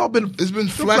 weeks. It's been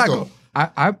Flacco.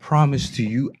 I promise to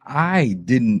you,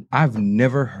 I've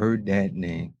never heard that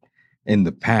name in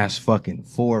the past fucking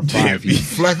 4 or 5 years.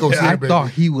 Flacco's here, I baby. thought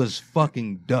he was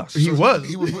fucking dust. He was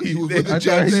with the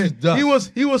Jets.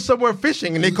 He was somewhere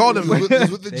fishing and they called him. He was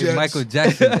with the They Jets. Michael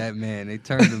Jackson, that man. They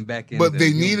turned him back in. But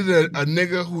they needed a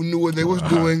nigga who knew what they was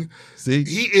doing. See?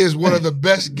 He is one of the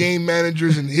best game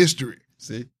managers in history.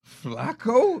 See?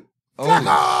 Flacco? Oh,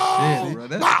 Flacco! shit, bro.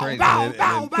 That's crazy.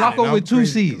 Flacco with 2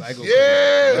 C's.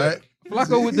 Yeah. Right?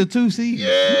 Flacco with the 2 C's.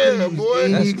 Yeah, boy.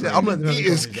 That's He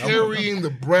is carrying the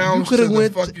Browns You to could have the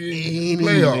went fucking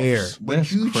anywhere, playoffs. but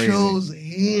That's you crazy. chose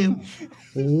him.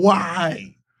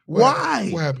 Why? Why?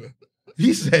 What happened?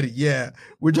 He said, "Yeah."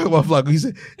 We're talking about Flacco. He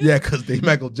said, "Yeah," because they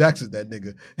Michael Jackson that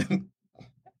nigga.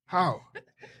 How?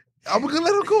 I'm gonna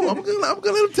let him go. I'm gonna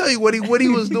let him tell you what he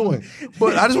was doing.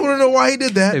 But I just want to know why he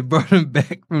did that. They brought him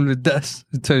back from the dust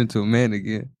and turned into a man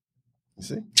again. You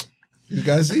see? You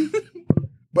guys see?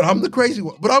 But I'm the crazy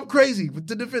one. But I'm crazy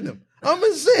to defend him. I'm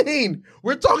insane.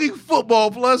 We're talking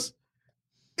football plus,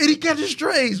 and he catches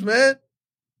strays, man.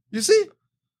 You see?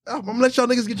 I'm gonna let y'all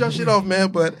niggas get y'all shit off, man.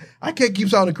 But I can't keep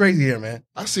sounding crazy here, man.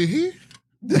 I see he.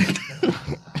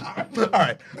 All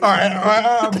right.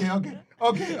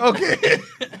 Okay.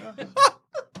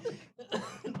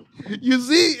 You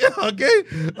see? Okay.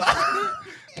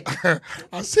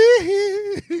 I see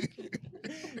he.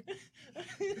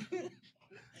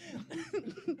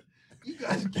 You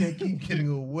guys can't keep getting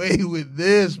away with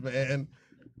this, man.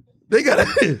 They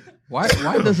gotta Why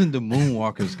doesn't the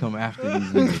Moonwalkers come after these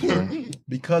niggas, bro?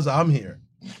 because I'm here.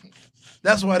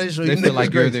 That's why they show you They feel niggas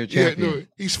like you're crazy. their Yeah, champion. no,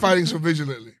 he's fighting so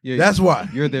vigilantly. Yeah, That's why.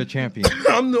 you're their champion.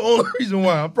 I'm the only reason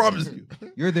why. I promise you.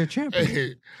 You're their champion.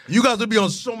 Hey, You guys will be on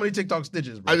so many TikTok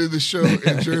stitches, bro. I did the show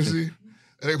in Jersey,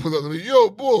 and they put up to me, yo,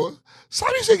 boy,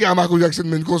 Sabi say got Michael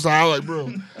Jackson in Costa. I'm like,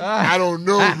 bro, I don't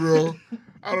know, bro.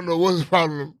 I don't know what's the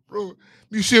problem, bro.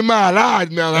 You see my life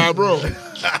now, bro.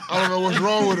 I don't know what's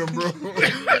wrong with him, bro.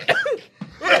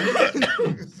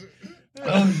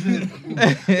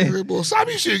 Boy,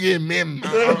 Sabi should get mem.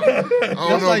 I don't That's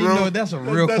how know, you bro. know that's a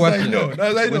real That's how you question. know.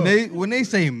 That's how you know. When they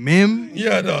say mem,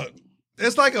 Yeah, dog.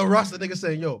 It's like a Rasta nigga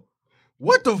saying, yo,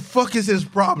 what the fuck is his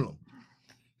problem?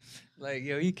 Like,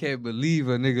 yo, he can't believe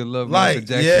a nigga love Like, Michael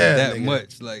Jackson yeah, that nigga.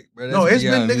 much. Like, bro, that's No, it's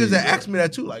been beyond niggas me, that bro. ask me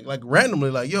that too, like randomly,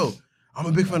 like, yo, I'm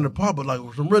a big fan of the pop, but like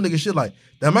some real nigga shit, like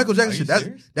that Michael Jackson shit.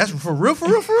 That's for real.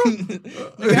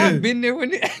 Nigga, I've been there when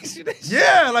they ask you that shit.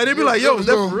 Yeah, like they be like, yo, is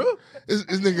that for real? This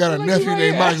nigga got a Like, nephew you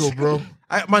named right. Michael, bro.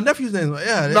 My nephew's name,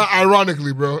 yeah. Not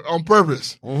ironically, bro, on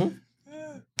purpose.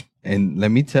 and let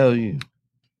me tell you,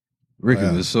 Ricky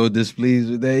was so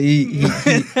displeased with that.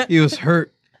 He was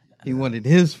hurt. He wanted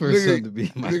his first son to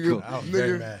be Michael. I was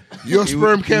very Nigga, mad. your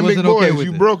sperm can't make wasn't okay boys. with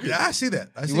you it. broke it. Yeah, I see that.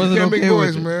 I see You wasn't that. can't make okay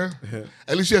with boys, it. man.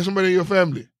 At least you have somebody in your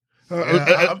family.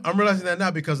 I'm realizing that now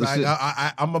because Listen.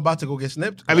 I'm about to go get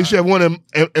snipped. At least you have one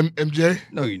MJ.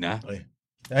 No, you're not.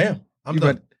 I am. I'm You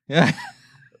done. Yeah.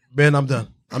 Ben, I'm done.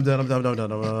 I'm done.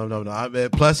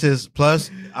 Plus,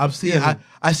 I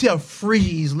see how free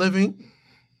he's living.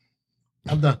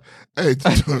 I'm done. Hey,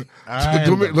 I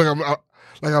don't am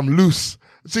make I'm loose.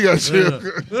 See, you got chill.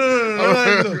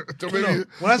 No.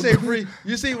 When I say free,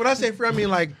 you see, when I say free, I mean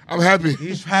like I'm happy.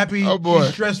 he's happy. Oh, boy.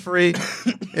 He's stress free.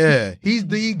 Yeah,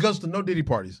 he goes to no Diddy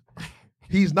parties.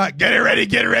 He's not get it ready. He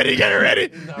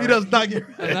does not get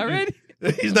ready. I'm not ready.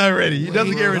 He's not ready. He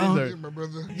doesn't get ready. Hey, Sir. my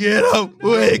brother. Get up,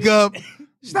 wake up,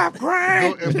 stop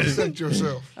crying. Go and protect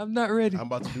yourself. I'm not ready. I'm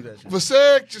about to do that shit.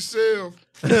 Protect yourself.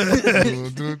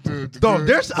 Dog,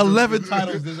 there's 11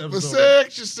 titles this episode.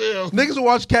 Protect yourself. Niggas will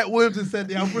watch Katt Williams and said,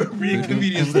 "Yeah, I'm reading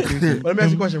comedians." But let me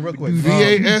ask you a question real quick.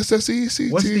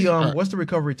 VASSECT. What's the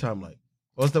recovery time like?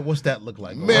 What's that look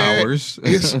like? Man, Hours.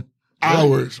 It's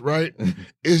hours, right?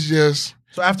 It's just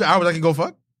So after hours, I can go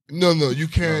fuck. no. You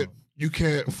can't. You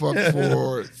can't fuck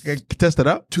for Test it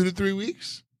out. 2 to 3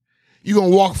 weeks. You gonna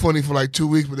walk funny for like 2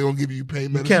 weeks, but they gonna give you pain You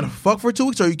medicine. can't fuck for 2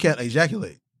 weeks, or you can't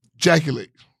ejaculate. Ejaculate,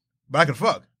 But I can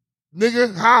fuck.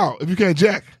 nigga. How if you can't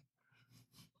jack?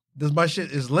 Does my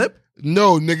shit is lip?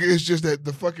 No, nigga. It's just that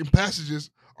the fucking passages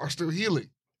are still healing.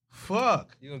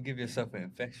 Fuck. You're going to give yourself an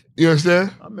infection. You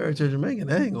understand? I'm married to a Jamaican.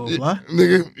 That ain't gonna fly.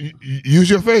 Nigga,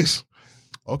 use your face.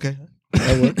 Okay.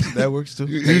 That works too.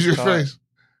 Use your face.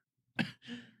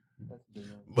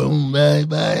 Boom, bang,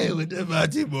 bang with the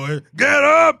Monty boy. Get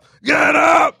up! Get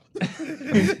up!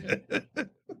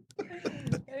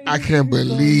 I can't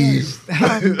believe.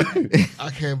 I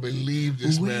can't believe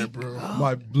this man, bro.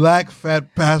 My black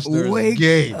fat pastor is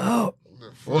gay. Up.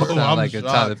 Oh, Sound I'm like a shocked.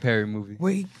 Tyler Perry movie.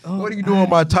 Wake up. What are you doing with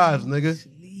my ties, nigga?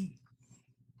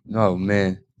 Oh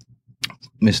man.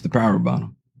 Mr. Power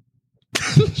Bottom.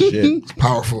 Shit. It's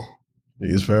powerful.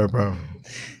 He's very powerful.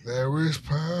 There is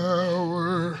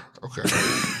power. Okay.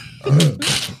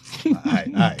 All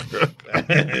right.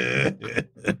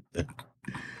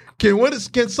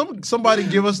 Can somebody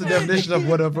give us the definition of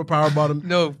whatever power bottom?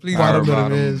 No, please Bottom don't.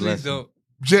 bottom is. Please don't.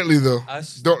 Gently though.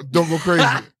 Don't go crazy.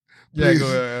 Yeah, Please. go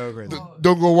ahead.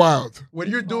 Don't go wild. When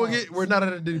you're doing it, we're not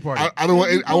at a Diddy party. I don't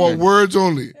want. I want words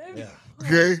only. Yeah.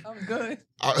 Okay. I'm good.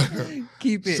 I-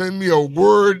 Keep it. Send me a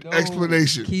word No,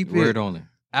 explanation. Keep it. Word only.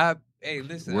 Hey,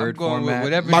 listen. Word I'm going format.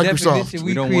 with whatever Microsoft. definition We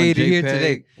we don't want created here JPEG.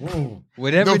 today. Ooh.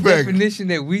 Whatever No beg. definition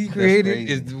that we created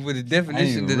crazy. is with a I didn't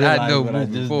definition even that I know realize what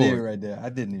moving just forward. did right there. I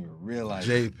didn't even realize.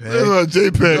 JPEG.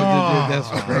 JPEG.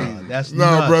 That's crazy. That's No,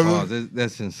 nuts. brother. Oh,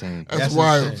 that's insane. That's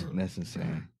wild. insane. That's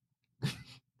insane.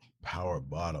 Power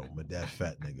bottom with that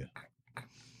fat nigga.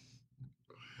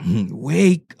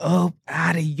 Wake up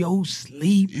out of your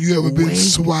sleep. You ever been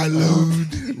swallowed?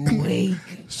 Wake.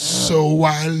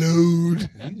 Swallowed.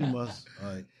 He must.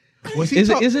 Was he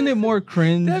talk- Isn't it more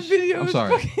cringe? That video I'm is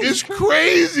sorry. fucking It's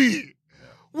crazy.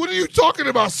 What are you talking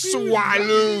about?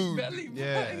 Swallowed. belly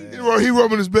Yeah. He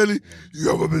rubbing his belly.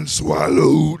 You ever been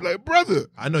swallowed? Like, brother,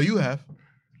 I know you have.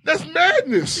 that's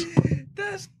madness.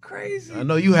 That's crazy. I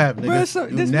know you have, nigga. Bruh, so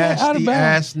you this man out of nasty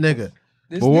bounds. ass nigga.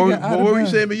 This But what, nigga out of what were you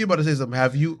bounds. saying? Man, you about to say something?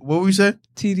 Have you? What were you saying?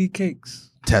 TD Cakes.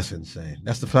 That's insane.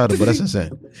 That's the title, but that's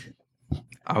insane.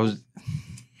 I was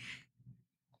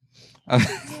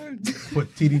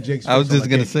Put TD Jake's. I was face on just the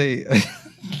gonna cake. say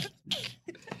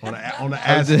on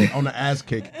the ass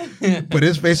cake. Put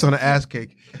his face on the ass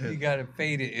cake. You gotta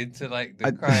fade it into like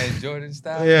the crying Jordan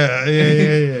style. Yeah.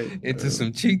 Into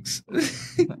some cheeks.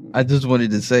 I just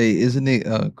wanted to say, isn't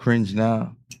it cringe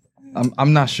now?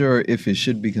 I'm not sure if it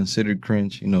should be considered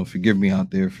cringe. You know, forgive me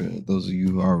out there for those of you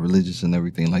who are religious and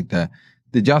everything like that.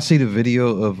 Did y'all see the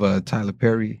video of Tyler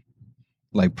Perry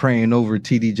like praying over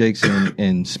TD Jakes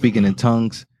and speaking in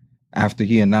tongues after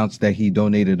he announced that he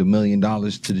donated $1 million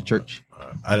to the church?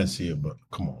 I didn't see it, but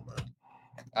come on, man.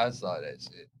 I saw that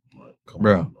shit. Come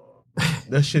Bro. on.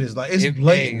 That shit is like, it's If-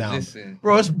 blatant hey, now. listen.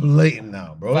 Bro, it's blatant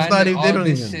now, bro. It's not Finding even, they all don't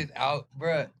this even. shit out,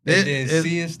 bruh. It- And then it-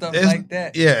 seeing stuff it's- like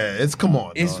that. Yeah, it's come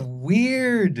on. It's dog.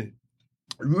 weird.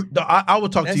 I will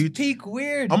talk That's to you. peak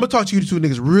weird. I'm gonna talk to you two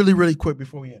niggas really, really quick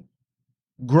before we end.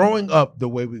 Growing up the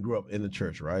way we grew up in the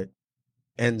church, right?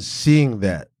 And seeing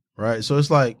that, right? So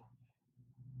it's like,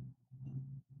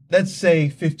 let's say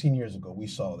 15 years ago, we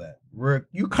saw that. Where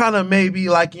you kind of maybe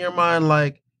like in your mind,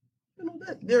 like, you know,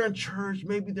 they're in church,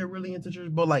 maybe they're really into church,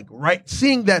 but like, right,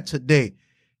 seeing that today,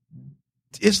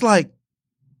 it's like,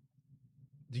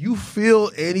 do you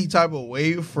feel any type of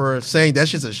way for saying that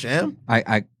shit's a sham?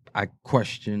 I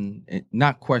question,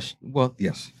 not question. Well,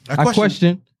 yes, I I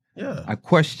question. Yeah. I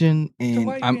question, and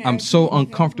why you I'm ask so me if I'm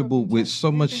uncomfortable with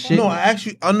so much shit. No, I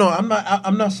actually, no, I'm not.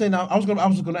 I'm not saying. I was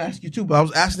gonna ask you too, but I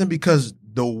was asking because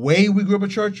the way we grew up in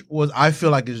church was, I feel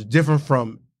like, it's different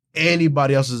from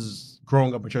anybody else's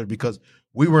growing up in church, because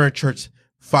we were in church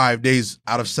 5 days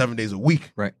out of 7 days a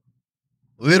week, Right.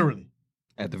 Literally,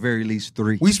 At the very least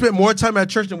 3. we spent more time at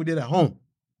church than we did at home.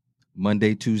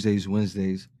 Monday, Tuesdays,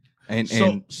 Wednesdays,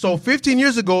 and So 15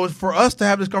 years ago, for us to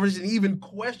have this conversation, and even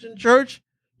question church,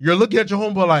 you're looking at your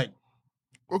homeboy like,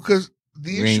 Well, because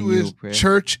the Rain issue meal is prayer.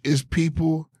 church is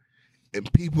people, and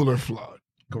people are flawed.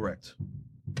 correct.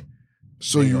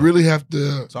 So There you you go. really have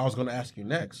to So I was gonna ask you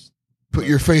next. put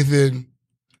your faith in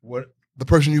What? the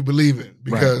person you believe in,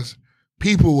 because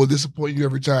people will disappoint you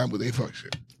every time with they fuck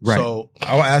shit. right. So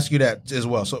I will ask you that as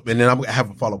well. So, and then I'm gonna have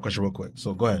a follow up question real quick.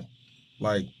 So go ahead.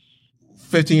 Like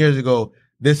 15 years ago,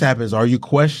 this happens. Are you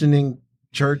questioning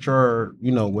church or,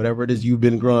 you know, whatever it is you've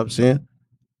been growing up seeing?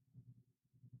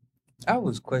 I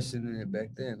was questioning it back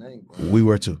then. I ain't We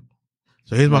were too.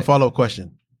 So here's my Right. follow up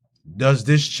question: does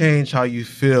this change how you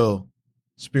feel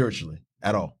spiritually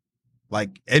at all?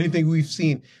 Like anything we've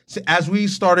seen as we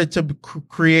started to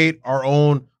create our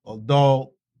own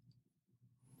adult,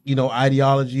 you know,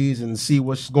 ideologies and see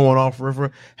what's going on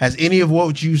forever. Has any of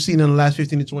what you've seen in the last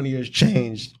 15 to 20 years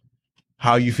changed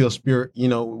how you feel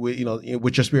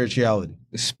with your spirituality?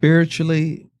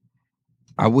 Spiritually,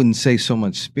 I wouldn't say so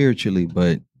much spiritually,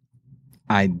 but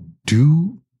I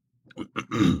do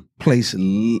place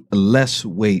less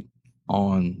weight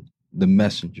on the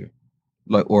messenger.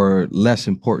 like, or less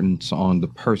importance on the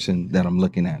person that I'm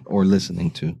looking at or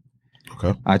listening to.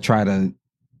 Okay. I try to,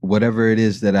 whatever it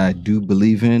is that I do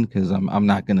believe in, because I'm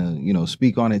not gonna,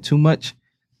 speak on it too much.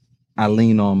 I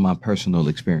lean on my personal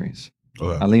experience.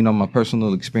 Okay. I lean on my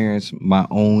personal experience, my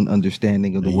own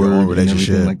understanding of the Your word own and everything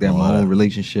relationship, like that, all my own that.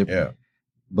 relationship. Yeah.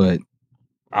 But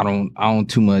I don't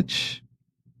too much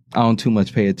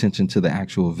pay attention to the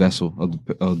actual vessel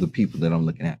of the people that I'm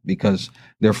looking at, because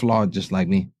they're flawed just like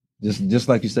me. Just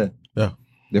like you said. Yeah.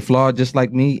 They're flawed just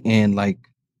like me, and like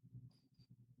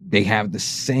they have the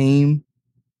same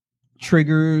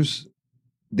triggers.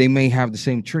 They may have the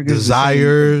same triggers,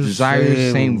 Desires,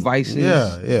 same vices.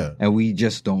 Yeah. And we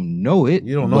just don't know it.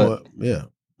 You don't know it. Yeah.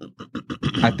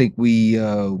 I think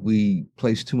we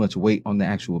place too much weight on the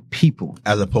actual people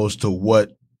As opposed to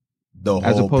what the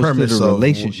as whole opposed to premise the of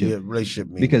relationship. relationship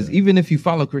means. Because even if you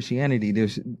follow Christianity,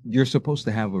 you're supposed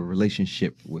to have a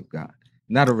relationship with God,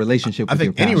 not a relationship I with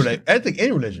think your pastor. I think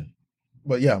any religion.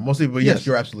 But yeah, mostly. But yes,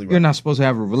 you're absolutely right. You're not supposed to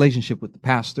have a relationship with the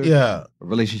pastor, Yeah. a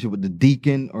relationship with the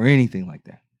deacon, or anything like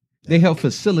that. They help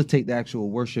facilitate the actual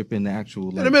worship and the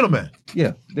actual. You're the middleman.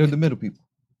 Yeah, they're the middle people.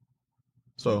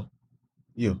 So,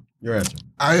 your answer.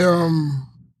 I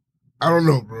don't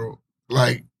know, bro.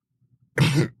 Like,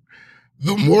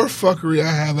 the more fuckery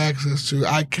I have access to,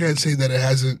 I can't say that it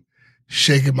hasn't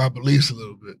shaken my beliefs a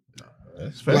little bit.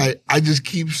 That's fair. Like, I just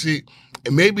keep seeing,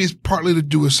 and maybe it's partly to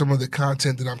do with some of the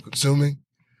content that I'm consuming,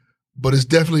 but it's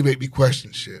definitely made me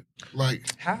question shit. Like,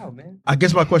 How, man? I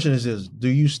guess my question is do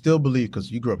you still believe,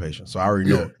 because you grew up Haitian, so I already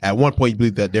know, at one point you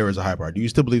believe that there is a higher power. Do you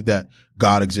still believe that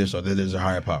God exists or that there's a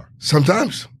higher power?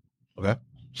 sometimes, Okay.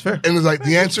 It's fair. and it's like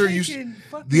the answer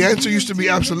used to be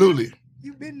absolutely.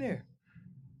 You've been there.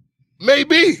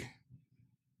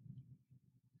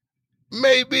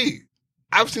 Maybe.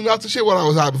 I've seen lots of shit when I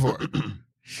was high before.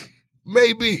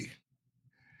 Maybe.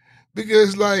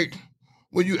 Because like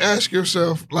when you ask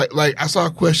yourself, like I saw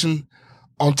a question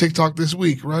on TikTok this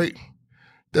week, right?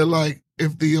 That like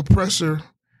if the oppressor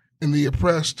and the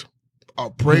oppressed are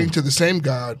praying to the same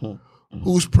God,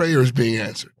 whose prayer is being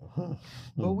answered?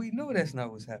 But we know that's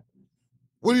not what's happening.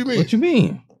 What do you mean? What you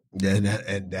mean? Yeah,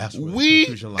 and that's where the We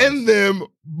confusion lies. and them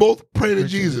both pray to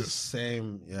Christians is Jesus.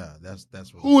 Same, yeah. That's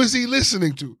what. Who is he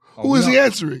listening to? Are Who we is he on-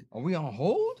 answering? Are we on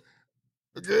hold?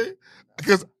 Okay?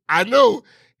 Because I know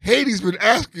Haiti's been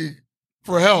asking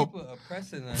for help People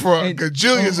oppressing us. for And-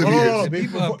 gajillions of hold on, years. hold on. The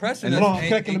people Before- oppressing hold us. on, ain't-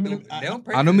 Kevin, ain't let me- do- they don't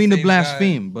pray I to don't the mean to same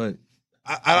blaspheme, God. but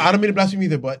I don't mean to blaspheme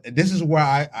either, but this is where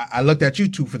I looked at you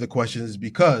two for the questions,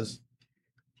 because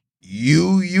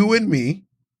you and me,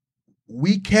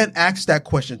 we can't ask that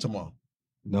question tomorrow.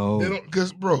 no. They don't,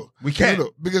 because bro, We can't.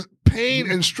 no, because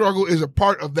pain and struggle is a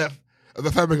part of that of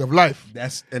the fabric of life.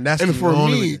 And And the for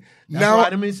only me, reason. That's now why I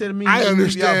didn't mean to say to me. I you leave me out,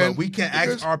 understand but we can't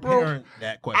because, ask our bro, parent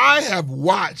that question. I have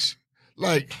watched,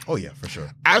 like, Oh yeah, for sure.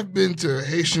 I've been to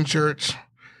Haitian church,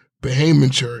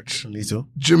 Bahamian church, Me too.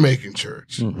 Jamaican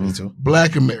church, Mhm. Me too.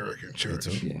 Black American church.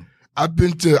 too. Yeah. I've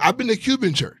been to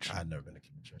Cuban church. I've never been to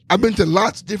Cuban church. I've been to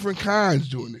lots of different kinds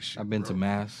doing this shit. I've been bro. to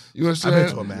mass. You understand? I've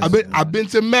been to a mass, I've been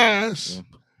to mass,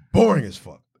 Yeah. boring as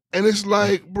fuck. and it's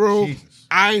like, bro, Jesus.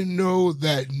 I know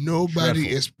that nobody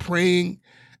Stressful. is praying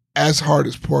as hard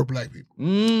as poor black people.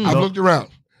 I've No. looked around.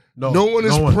 No one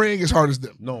is praying as hard as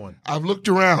them. No one. I've looked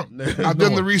around. No I've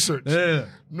done the one. research. Yeah.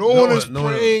 No one is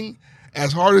praying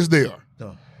as hard as they are.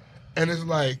 No. And it's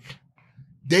like,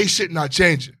 they should not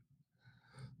change it.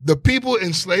 The people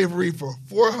in slavery for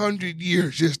 400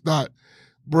 years just thought,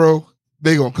 bro,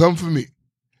 they gonna come for me.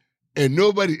 And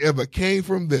nobody ever came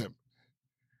from them.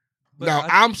 But Now,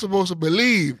 I'm supposed to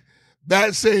believe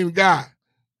that same guy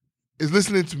is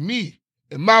listening to me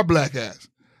and my black ass.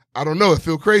 I don't know. It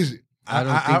feel crazy. I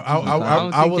don't think,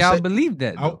 I think will y'all say- believe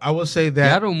that. though. I will say Y'all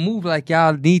that. don't move like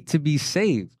y'all need to be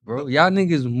saved, bro. Y'all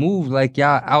niggas move like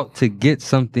y'all out to get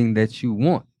something that you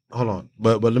want. Hold on,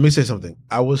 but let me say something.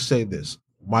 I will say this: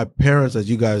 my parents, as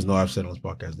you guys know, I've said on this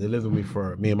podcast, they lived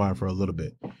with me and mine for a little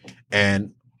bit,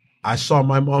 and I saw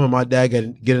my mom and my dad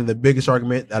get in the biggest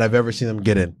argument that I've ever seen them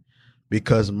get in,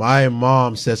 because my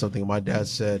mom said something. My dad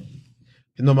said,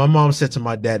 my mom said to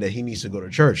my dad that he needs to go to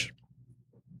church,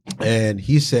 and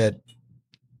he said,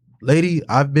 "Lady,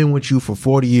 I've been with you for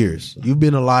 40 years. You've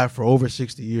been alive for over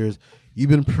 60 years. You've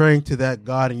been praying to that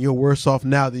God, and you're worse off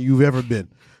now than you've ever been.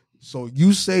 So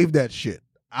you save that shit.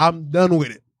 I'm done with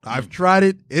it. I've tried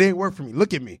it. It ain't worked for me.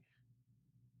 Look at me."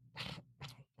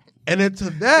 And then to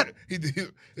that,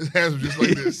 His hands were just like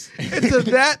this. and to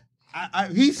that,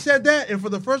 he said that, and for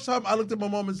the first time, I looked at my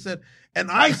mom and said, and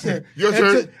I said, Your and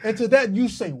turn. and to that, you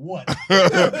say what?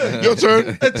 Your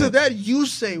turn. And to that, you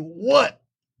say what?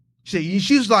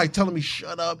 She's like telling me,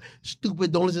 shut up,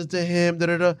 stupid, don't listen to him,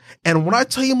 da-da-da. And when I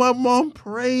tell you my mom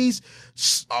prays,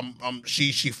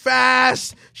 she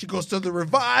fasts, she goes to the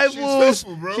revivals. She's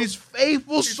faithful, bro. She's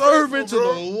faithful servant to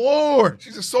the Lord.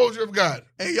 She's a soldier of God.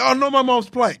 Hey, y'all know my mom's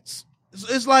plights.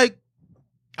 It's like,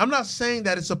 I'm not saying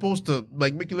that it's supposed to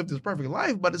like make you live this perfect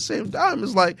life, but at the same time,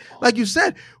 it's like you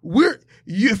said,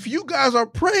 if you guys are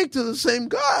praying to the same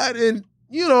God, and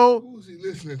you know, who's he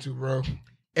listening to, bro?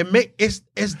 Is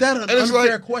that an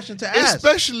unfair question to ask?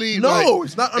 Especially, it's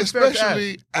not unfair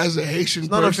especially to ask. As a Haitian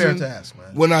It's not person, unfair to ask,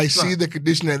 man. When I see the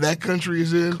condition that country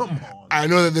is in, Come on, I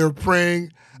know that they're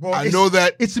praying. bro, I know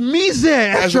that it's mise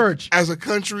at church. As a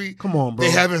country, Come on, bro.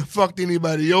 They haven't fucked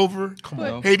anybody over. Come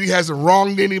on. Haiti hasn't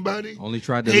wronged anybody. Only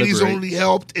tried to Haiti's liberate. only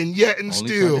helped, and yet and Only tried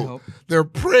to still, help. they're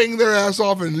praying their ass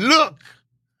off. And look,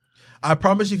 I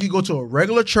promise you, if you go to a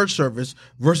regular church service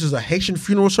versus a Haitian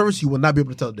funeral service, you will not be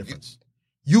able to tell the difference.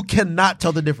 You cannot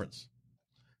tell the difference.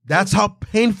 That's how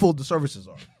painful the services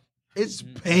are. It's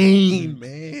pain,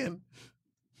 man.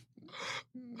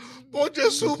 Bonjour,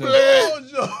 souple.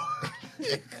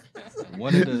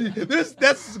 One of the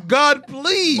That's God,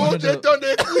 please. One of the- Bonjour,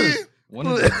 donne cuit.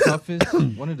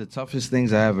 one of the toughest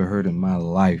things I ever heard in my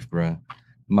life, bruh.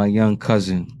 My young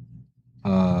cousin,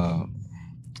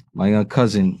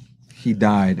 he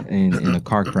died in a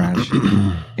car crash,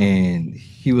 and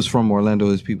he was from Orlando.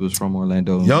 His people was from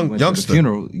Orlando. We went to the Youngster.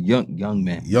 funeral, young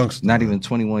man, Youngster. not even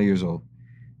 21 years old.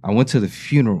 I went to the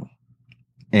funeral,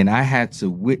 and I had to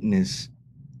witness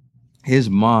his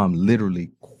mom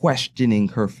literally questioning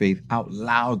her faith out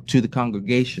loud to the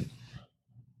congregation,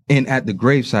 and at the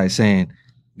graveside saying,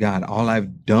 God, all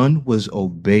I've done was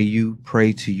obey you,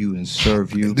 pray to you, and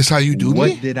serve you. This how you do what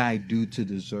me? did I do to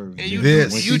deserve And this? you,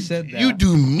 When you, she said that, you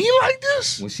do me like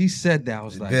this? when she said that, I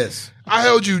was like, This. I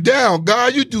held you down,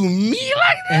 God. You do me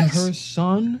like this? and her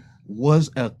son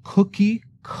was a cookie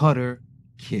cutter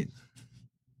kid.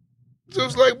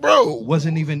 Just like, bro,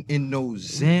 Wasn't even in no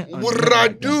Zen. or what did nothing I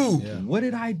like that. do? Yeah. What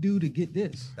did I do to get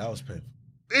this? That was painful.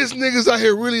 This niggas out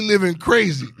here really living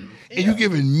crazy, and you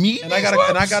giving me And I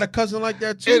got a cousin like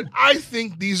that too. And I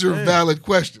think these are valid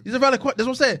questions. These are valid questions. That's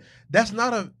what I'm saying. That's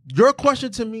not your question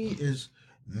to me is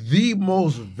the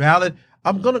most valid.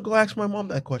 I'm gonna go ask my mom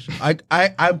that question.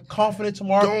 I'm confident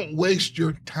tomorrow. Don't waste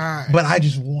your time. But I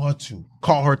just want to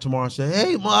call her tomorrow and say,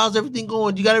 hey, Mom, how's everything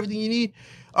going? You got everything you need?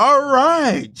 All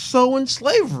right. So in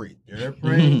slavery. They're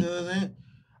praying.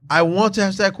 I want to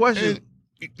ask that question. And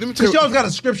let me tell Because you, she always got a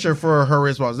scripture for her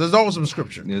response. There's always some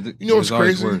scripture. Yeah, you know what's there's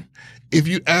always crazy? word. If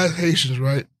you ask Haitians,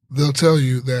 right, they'll tell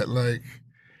you that like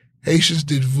Haitians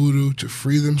did voodoo to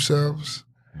free themselves,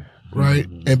 right?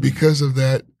 And because of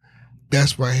that,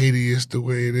 that's why Haiti is the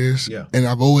way it is. Yeah. And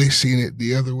I've always seen it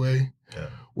the other way, Yeah.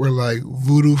 where like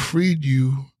voodoo freed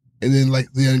you, and then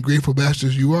like the ungrateful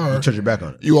bastards you are, You turn your back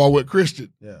on it. you all went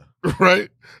Christian, Yeah. right?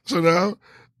 So now,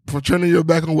 for turning your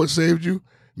back on what saved you,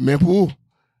 mempool,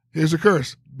 here's a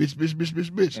curse, bitch, bitch, bitch, bitch,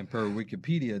 bitch. And per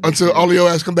Wikipedia, they Until say- all of your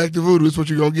ass come back to voodoo, that's what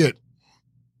you're gonna get.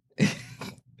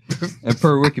 and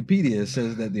per Wikipedia, it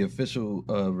says that the official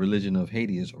religion of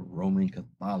Haiti is Roman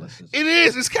Catholicism. It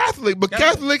is. It's Catholic, but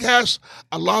Catholic has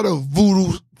a lot of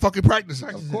voodoo fucking practices.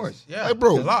 Of course. Yeah. Like,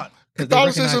 bro, a lot. 'Cause they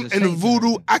Catholicism recognize and the the saints and voodoo,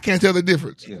 everything. I can't tell the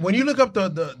difference. Yeah. When you look up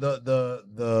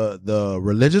the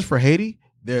religions for Haiti,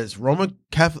 there's Roman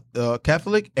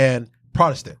Catholic and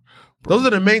Protestant. Those are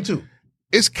the main two.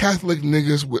 It's Catholic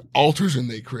niggas with altars in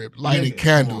their crib, lighting Nigga,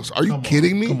 candles. come on, Are you come on,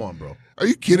 kidding me? Come on, bro. Are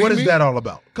you kidding What me? is that all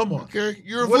about? Come on. Okay,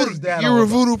 you're a What voodoo. is that You're all a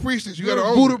about? voodoo priestess. You You're got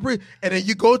a to voodoo priest, and then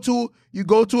you go to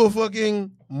a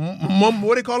fucking what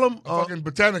do they call them? fucking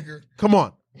botanica. Come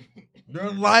on, they're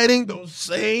lighting those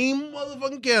same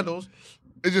motherfucking candles.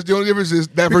 It's just the only difference is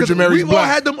that Because Virgin Mary's we've all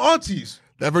black. had them aunties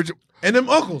That Virgin. and them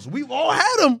uncles. We've all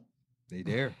had them. They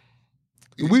dare.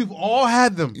 We've all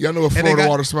had them. Y'all know what And they Florida got-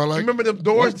 water smell like? Remember them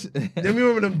doors? What?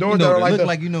 Remember them You doors know, that are they like look the,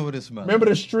 like you know what it smells. remember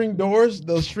the string doors,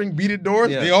 those string beaded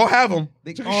doors? Yeah. They all have them.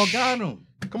 They all got them.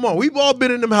 Come on, we've all been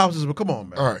in them houses, but come on,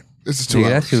 man. All right, this is 2 Nigga,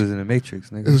 that hours. shit was in the Matrix,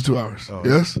 This nigga. is 2 hours. Oh.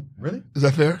 Yes, Really? is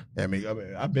that fair? Yeah, I mean,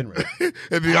 I've been ready.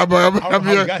 It'd be, I don't know how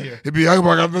we got here. It'd be, How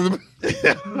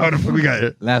the fuck we got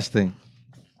here? Last thing,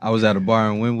 I was at a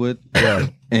bar in Wynwood,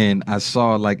 and I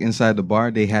saw like inside the bar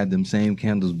they had them same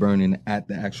candles burning at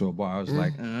the actual bar. I was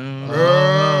like,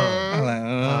 I'm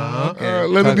like, okay.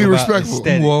 let me Talk be about respectful.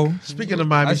 aesthetic. Whoa. Speaking of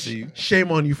Miami, I see you.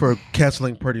 shame on you for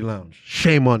canceling Purdy Lounge.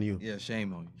 Shame on you. Yeah,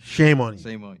 shame on you. Shame on you.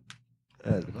 Shame on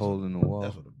you. That hole in the wall.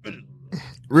 That's what a bitch.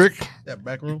 Rick, That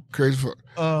back room. crazy fuck.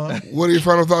 What are your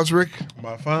final thoughts, Rick?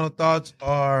 My final thoughts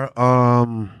are,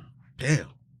 damn.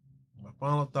 My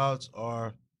final thoughts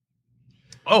are,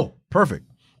 oh, perfect.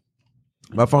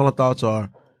 My final thoughts are,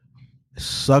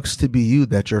 sucks to be you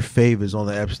that your fave is on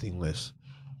the Epstein list.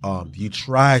 You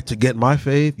tried to get my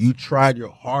fave. You tried your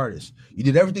hardest. You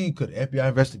did everything you could. FBI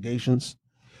investigations.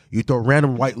 You throw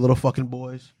random white little fucking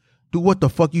boys. Do what the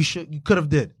fuck you could have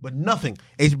did, but nothing.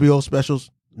 HBO specials.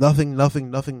 Nothing.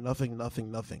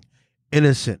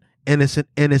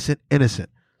 Innocent.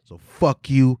 So fuck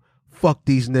you. Fuck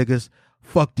these niggas.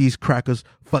 Fuck these crackers.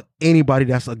 Fuck anybody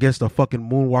that's against a fucking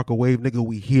moonwalker wave, nigga.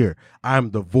 We here.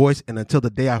 I'm the voice, and until the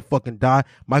day I fucking die,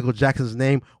 Michael Jackson's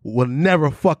name will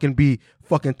never fucking be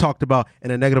fucking talked about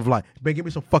in a negative light. Man, give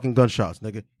me some fucking gunshots,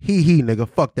 nigga. He, nigga.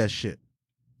 Fuck that shit.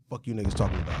 Fuck you niggas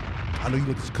talking about. I know you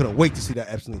niggas couldn't wait to see that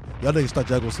Epstein. Y'all niggas thought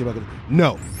y'all gonna see Michael.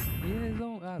 No.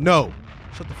 No.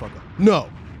 Shut the fuck up. No,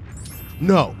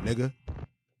 nigga.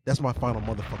 That's my final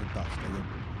motherfucking thoughts, nigga.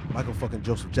 Michael fucking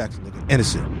Joseph Jackson, nigga.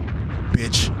 Innocent.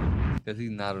 Bitch. Because he's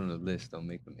not on the list, don't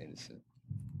make him innocent.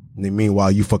 And meanwhile,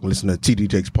 you fucking listen to TD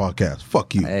Jake's podcast.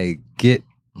 Fuck you. Hey, get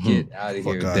out of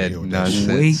here with that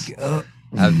nonsense. Wake up.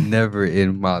 I've never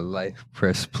in my life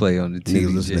pressed play on the TV.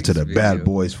 Niggas listening to the Bad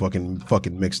Boys fucking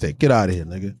mixtape. Get out of here,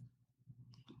 nigga.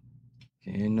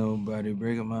 Can't nobody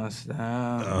break my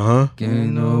style. Uh-huh.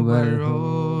 Can't nobody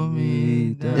hold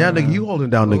me down. Yeah, nigga, you holding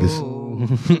down niggas.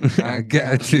 I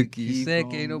got to keep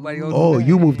saying, ain't nobody hold Oh, me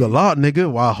you down. moved a lot, nigga,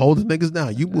 while holding niggas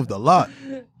down. You moved a lot.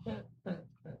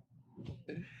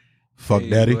 Fuck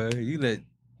daddy. Boy, you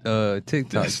let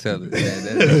TikTok tell it.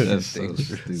 That's so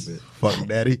stupid. Fuck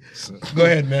daddy. Go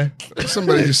ahead, man.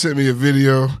 Somebody just sent me a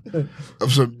video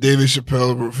of some David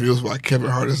Chappelle reveals why Kevin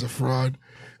Hart is a fraud,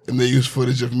 and they use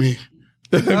footage of me.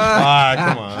 Come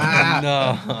on.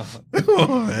 No. Come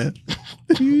on, man.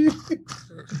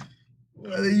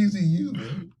 Why are they using you,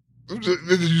 man? They're just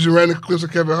using random clips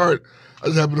of Kevin Hart. I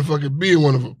just happen to fucking be in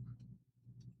one of them.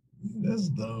 That's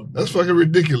dumb. That's fucking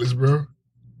ridiculous, bro.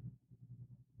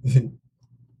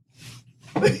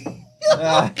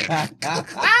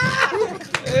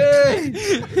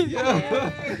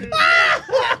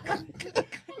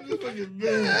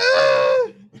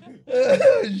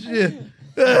 Shit.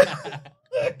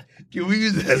 Can we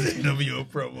use that as a NWO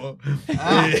promo?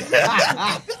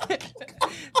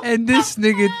 And this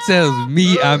nigga tells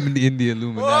me I'm in the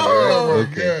Illuminati. Oh, right?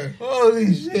 Okay.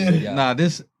 Holy shit. Yeah. Nah,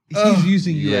 he's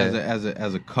using you Yeah. as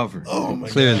a cover. Oh my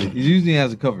Clearly. God. He's using it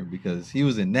as a cover because he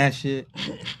was in that shit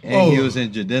and he was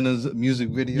in Jadena's music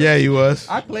video. Yeah, he was.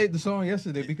 I played the song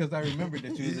yesterday because I remembered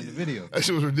that you was in the video. That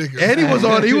shit was ridiculous. And he was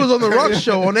on the Rock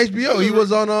show on HBO. He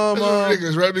was on That's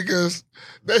ridiculous, right? Because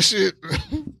that shit,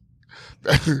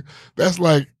 that's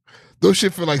like, those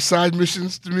shit feel like side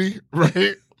missions to me,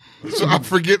 right? So I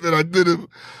forget that I did it.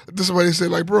 Then somebody said,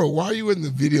 like, bro, why are you in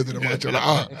the video that I'm watching?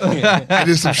 Like, I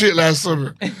did some shit last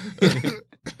summer.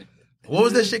 What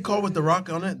was that shit called with the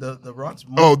Rock on it? The Rock's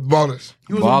Oh, Ballers.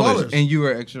 he was on Ballers. Ballers. And you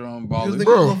were extra on He was Ballers. the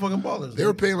Bro, fucking Ballers. They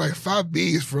were paying like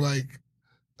 $5 for like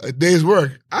a day's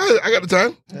work. I got the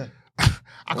time. Yeah.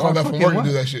 I called out from fucking work what? to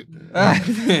do that shit.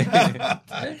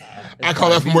 I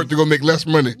called out from work to go make less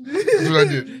money. That's what I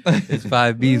did. It's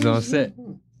 5 B's on set.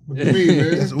 What you mean,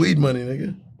 man? It's weed money,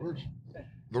 nigga.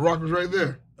 The Rock was right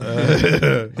there.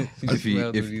 You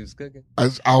smelled if- what he was cooking.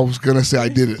 I was gonna say I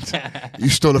didn't. You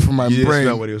stole it from my You didn't brain.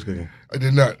 smell what he was cooking. I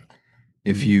did not.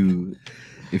 If you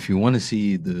want to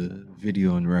see the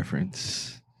video in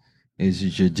reference, is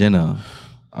Jadena,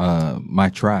 My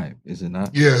Tribe, is it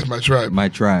not? Yeah, it's my tribe. My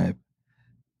Tribe.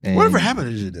 And Whatever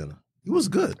happened to Jadena? He was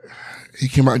good. He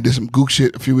came out and did some gook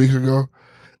shit a few weeks ago,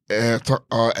 and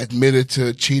admitted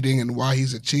to cheating and why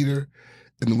he's a cheater,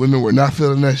 and the women were not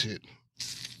feeling that shit.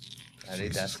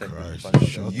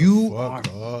 You are.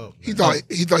 He thought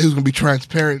he was gonna be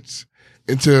transparent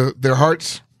into their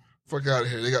hearts. Fuck out of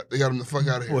here. They got him the fuck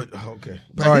out of here. What? Okay.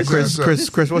 Back All right, his Chris. ass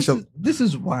up. Chris, what's your? This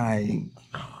is why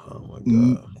Oh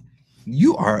my God.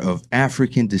 you are of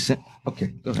African descent. Okay,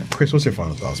 go ahead. Chris, what's your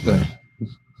final thoughts, man?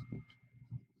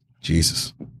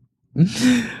 Jesus.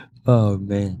 Oh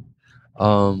man.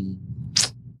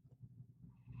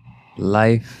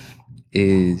 Life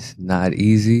is not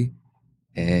easy,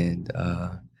 and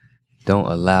don't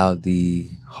allow the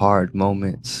hard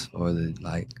moments or the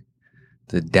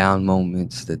down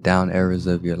moments, the down eras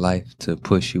of your life to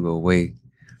push you away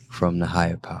from the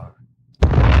higher power.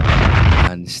 I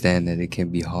understand that it can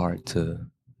be hard to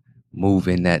move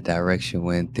in that direction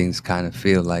when things kind of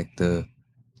feel like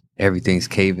everything's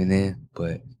caving in,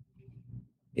 but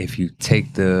if you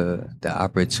take the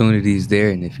opportunities there,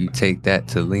 and if you take that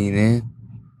to lean in,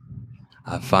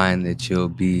 I find that you'll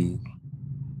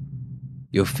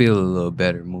feel a little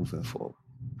better moving forward.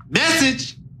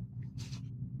 Message.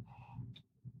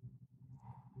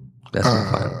 That's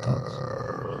my final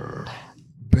thoughts.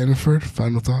 Benford,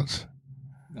 final thoughts.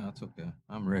 No, It's okay.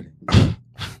 I'm ready.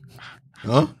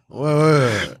 Huh?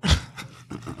 Wait.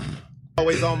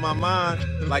 Always on my mind,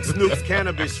 like Snoop's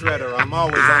cannabis shredder. I'm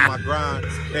always on my grind.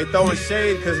 They throwing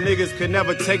shade cause niggas could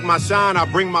never take my shine. I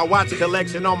bring my watch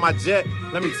collection on my jet.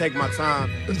 Let me take my time.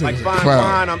 Like fine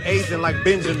wine, I'm aging like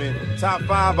Benjamin. Top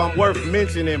 5, I'm worth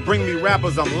mentioning. Bring me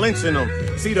rappers, I'm lynching them.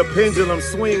 See the pendulum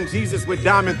swing, Jesus with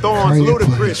diamond thorns.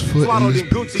 Ludacris, swaddled in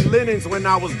Gucci linens when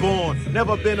I was born.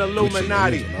 Never been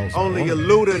Illuminati, only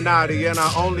Illuminati, and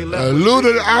I only left.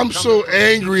 I'm so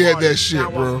angry at that shit,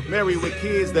 bro. Married with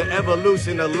kids, the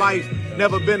evolution of life.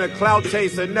 Never been a clout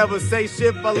chaser, never say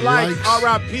shit for life.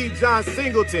 R.I.P. John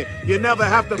Singleton. You never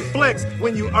have to flex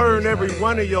when you earn every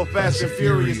one of your Fast and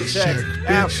Furious checks.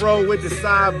 Afro with the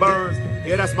sideburns.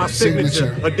 Yeah, that's my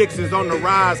signature. Addictions on the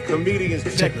rise. Comedians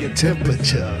check your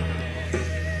temperature.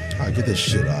 All right, get this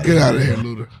shit out. Get out of here,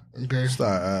 Luda. Okay,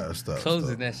 stop.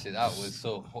 Closing that shit out was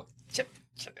so.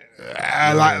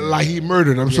 Like he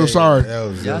murdered. I'm so sorry.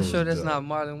 Y'all sure that's not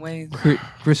Marlon Wayne?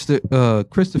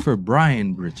 Christopher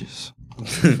Brian Bridges.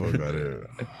 Fuck out of here.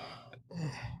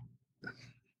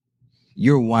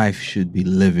 Your wife should be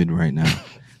livid right now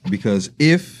because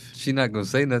if she's not gonna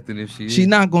say nothing, if she's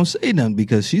not gonna say nothing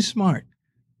because she's smart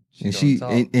and she's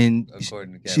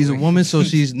a woman, so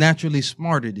she's naturally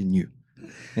smarter than you,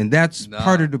 and that's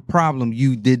part of the problem.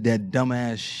 You did that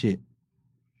dumbass shit.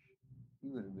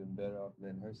 You would have been better off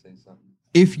letting her say something.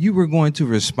 If you were going to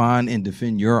respond and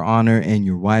defend your honor and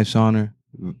your wife's honor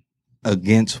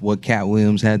against what Katt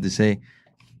Williams had to say,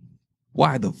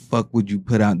 why the fuck would you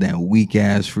put out that weak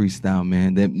ass freestyle,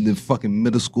 man? The fucking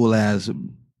middle school ass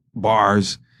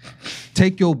bars.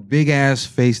 Take your big ass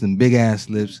face and big ass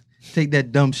lips. Take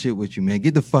that dumb shit with you, man.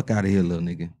 Get the fuck out of here, little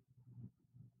nigga.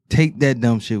 Take that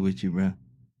dumb shit with you, bro.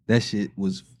 That shit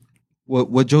was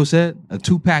what Joe said, a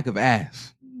 2-pack of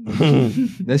ass.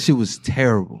 That shit was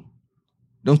terrible.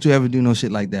 Don't you ever do no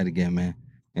shit like that again, man.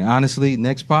 And honestly,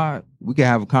 next pod, we can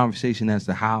have a conversation as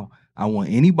to how I want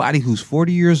anybody who's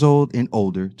 40 years old and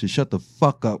older to shut the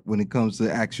fuck up when it comes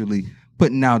to actually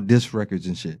putting out diss records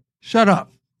and shit. Shut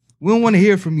up. We don't want to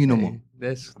hear from you no more.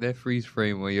 That freeze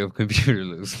frame on your computer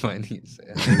looks funny. Shut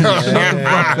the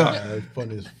fuck up. That's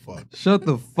funny as fuck. Shut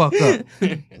the fuck up.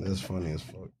 That's funny as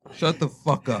fuck. Shut the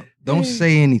fuck up. Don't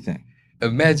say anything.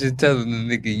 Imagine telling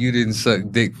the nigga you didn't suck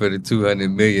dick for the 200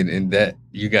 million and that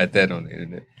you got that on the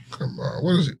internet. Come on,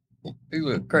 what is it? He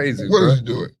look crazy. What bro. is he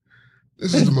doing?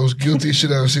 This is the most guilty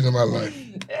shit I've ever seen in my life.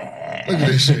 Look at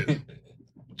this shit.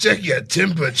 Check your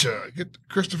temperature.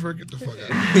 Christopher, get the fuck out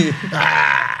of here.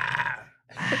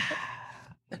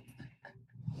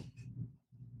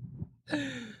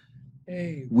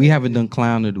 Hey, we haven't done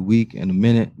Clown of the Week in a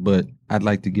minute, but I'd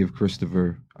like to give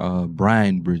Christopher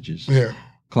Brian Bridges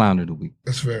Clown of the Week.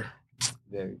 That's fair.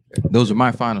 Very fair. Those are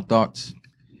my final thoughts.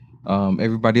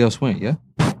 Everybody else went, yeah?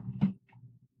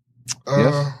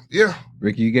 Yes? Yeah.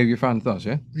 Ricky, you gave your final thoughts,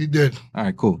 yeah? He did. All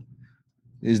right, cool.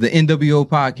 This is the NWO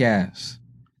Podcast.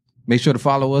 Make sure to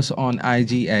follow us on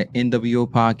IG at NWO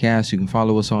Podcast. You can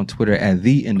follow us on Twitter at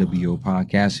The NWO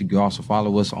Podcast. You can also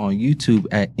follow us on YouTube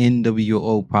at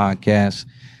NWO Podcast.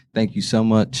 Thank you so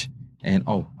much. And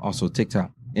also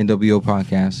TikTok, NWO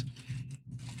Podcast.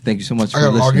 Thank you so much for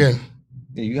listening. I gotta log in.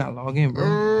 Yeah, you gotta log in,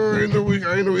 bro. I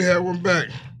didn't know we had one back.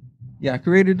 Yeah, I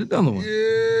created another one.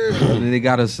 Yeah. And then they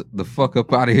got us the fuck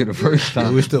up out of here the first time.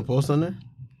 Do we still post on there?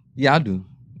 Yeah, I do.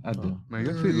 Man,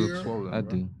 your feet look swollen. I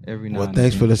do. Every night. Well,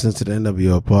 thanks for listening to the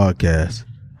NWO Podcast.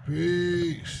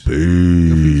 Peace.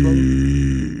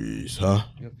 Peace. Huh?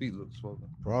 Your feet look swollen.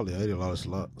 Probably. I ate a lot of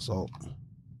salt.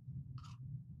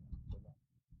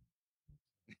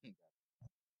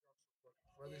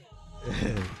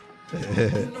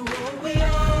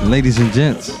 Ladies and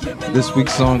gents, this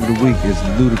week's song of the week is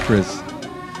Ludacris,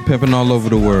 Pimpin' All Over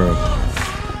the World.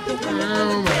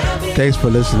 Thanks for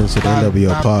listening to the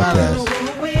NWO Podcast.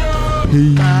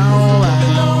 Peace.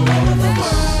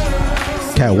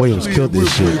 Katt Williams killed this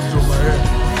shit.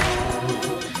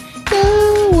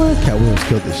 Katt Williams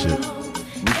killed this shit.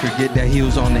 We forget that he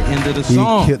was on the end of the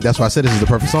song. That's why I said this is the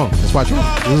perfect song. That's why I chose.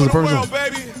 This is the perfect song.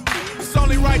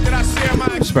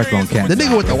 Respect on Katt. The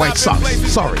nigga with the white socks.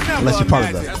 Sorry, unless you're part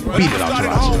of the beat it out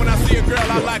your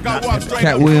ass.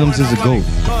 Katt Williams is a GOAT.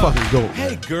 Fucking GOAT.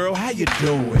 Hey girl, how you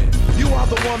doing? You are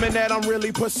the woman that I'm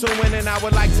really pursuing, and I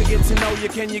would like to get to know you.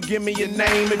 Can you give me your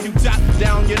name? If you jot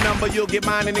down your number, you'll get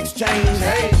mine in exchange.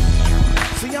 Hey.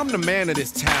 See, I'm the man of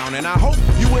this town, and I hope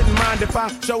you wouldn't mind if I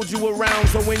showed you around.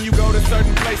 So when you go to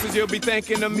certain places, you'll be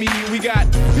thinking of me. We got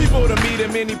people to meet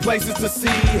and many places to see.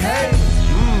 Hey.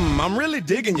 I'm really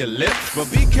digging your lips,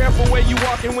 but be careful where you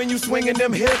walking when you swinging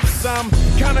them hips. I'm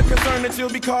kinda concerned that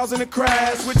you'll be causing a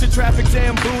crash with your traffic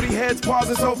jam booty heads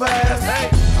pausing so fast. Hey,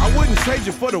 I wouldn't trade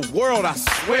you for the world, I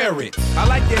swear it. I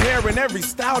like your hair in every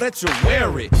style that you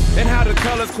wear it, and how the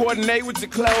colors coordinate with your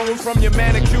clothes, from your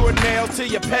manicured nails to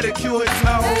your pedicured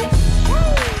toes.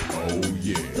 Oh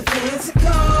yeah. The fancy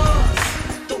cars,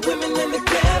 the women and the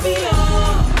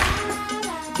caviar.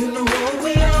 You know who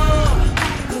we are,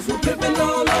 'cause we're pimping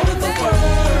all over the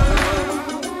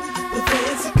world. The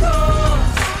fancy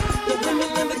cars, the women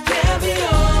and the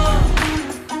caviar.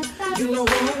 You know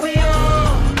who we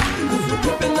are, 'cause we're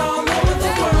pimping all over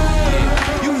the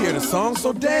world. You hear the song,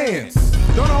 so dance.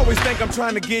 Don't always think I'm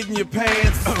trying to get in your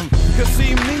pants. Cause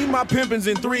see me, my pimpin's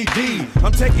in 3D.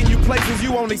 I'm taking you places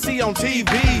you only see on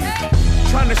TV.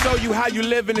 Trying to show you how you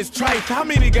live in this trife. How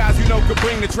many guys you know could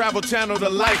bring the Travel Channel to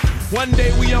life? One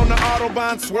day we on the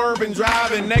Autobahn swerving,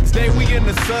 driving. Next day we in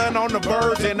the sun on the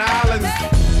Virgin Islands.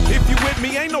 If you with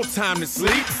me, ain't no time to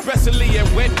sleep, especially at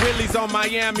Wet Willie's on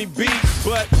Miami Beach.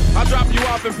 But I'll drop you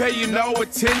off and pay you no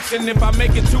attention if I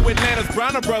make it to Atlanta's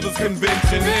Bronner Brothers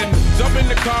convention. Then jump in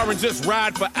the car and just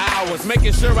ride for hours,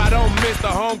 making sure I don't miss the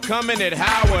homecoming at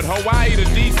Howard. Hawaii to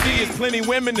DC is plenty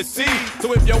women to see,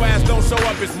 so if your ass don't show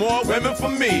up, it's more women for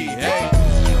me. Hey.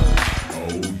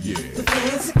 Oh yeah. The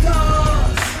fancy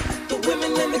cars, the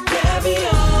women and the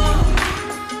caviar.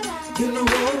 You know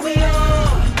who we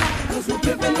are, 'cause we're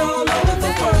pimping all over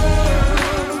the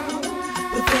world.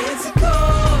 The fancy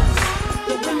cars,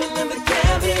 the women and the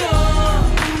caviar.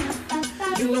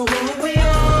 You know who we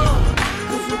are,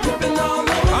 'cause we're pimping all over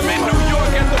the world. I'm in New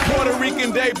York at the Puerto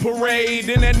Rican Day Parade.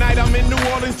 Then at night I'm in New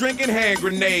Orleans drinking hand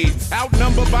grenades.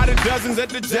 Outnumbered by the dozens at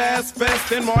the Jazz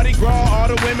Fest. And Mardi Gras, all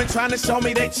the women trying to show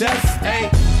me they chest. Hey,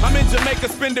 I'm in Jamaica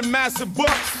spending massive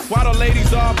bucks, while the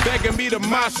ladies all begging me to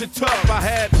mosh it tough. I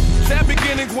had sad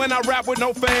beginnings when I rap with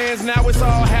no fans. Now it's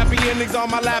all happy endings on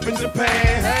my lap in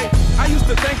Japan. Hey, I used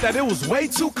to think that it was way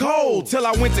too cold, till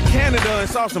I went to Canada and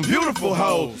saw some beautiful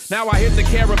hoes. Now I hit the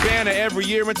Caravana every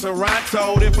year in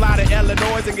Toronto, then fly to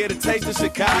Illinois and get a taste of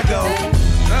Chicago.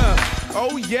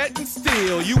 Oh, yet and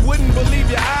still, you wouldn't believe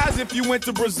your eyes if you went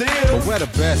to Brazil. But we're the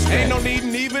best. Ain't no need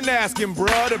in even asking,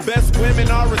 bruh. The best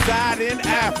women all reside in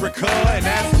Africa, and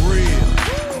that's real.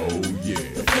 Oh yeah.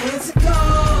 The fancy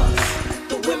cars,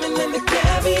 the women and the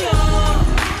caviar.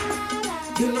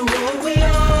 You know who we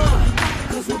are,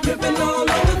 'cause we're pimping all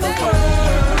over the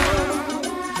world.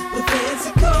 The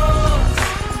fancy cars,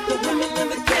 the women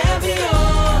and the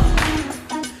caviar.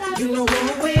 You know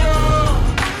who we are,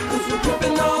 'cause we're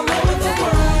pimping all over the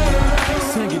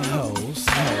world. Singing hoes.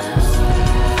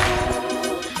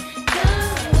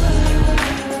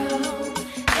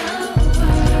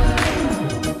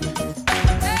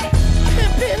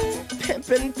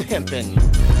 Pimpin'.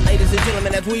 Ladies and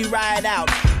gentlemen, as we ride out,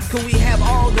 can we have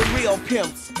all the real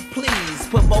pimps? Please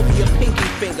put both of your pinky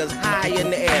fingers high in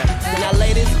the air. Now,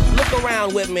 ladies, look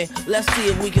around with me. Let's see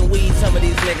if we can weed some of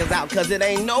these niggas out, cause it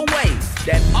ain't no way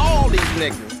that all these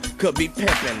niggas could be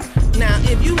pimpin'. Now,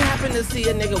 if you happen to see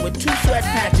a nigga with 2 sweat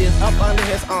patches up under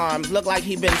his arms, look like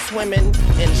he been swimming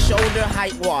in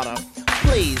shoulder-height water,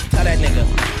 please tell that nigga,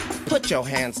 put your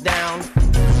hands down.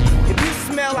 If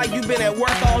you smell like you've been at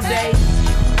work all day,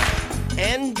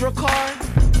 and Dracar,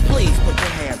 please put your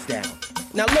hands down.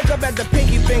 Now look up at the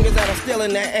pinky fingers that are still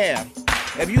in the air.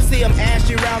 If you see them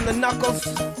ashy around the knuckles,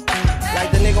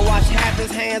 like the nigga washed half his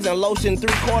hands and lotioned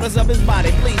 3/4 of his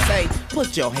body, please say,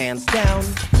 put your hands down.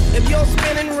 If you're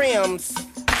spinning rims,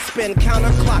 spin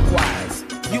counterclockwise.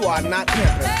 You are not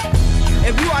pimping.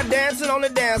 If you are dancing on the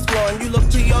dance floor and you look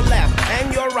to your left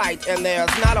and your right and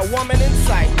there's not a woman in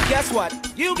sight, guess what?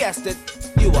 You guessed it.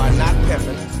 You are not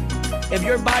pimping. If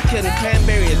your vodka and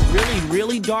cranberry is really,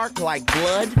 really dark like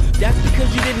blood, that's because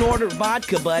you didn't order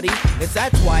vodka, buddy.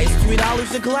 That's why it's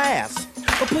 $3 a glass.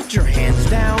 But put your hands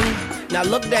down. Now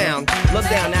look down. Look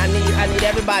down. Now I need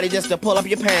everybody just to pull up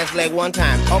your pants leg one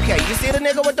time. Okay, you see the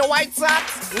nigga with the white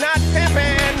socks? Not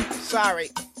pimping.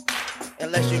 Sorry.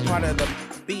 Unless you're part of the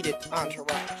Beat It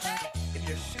entourage.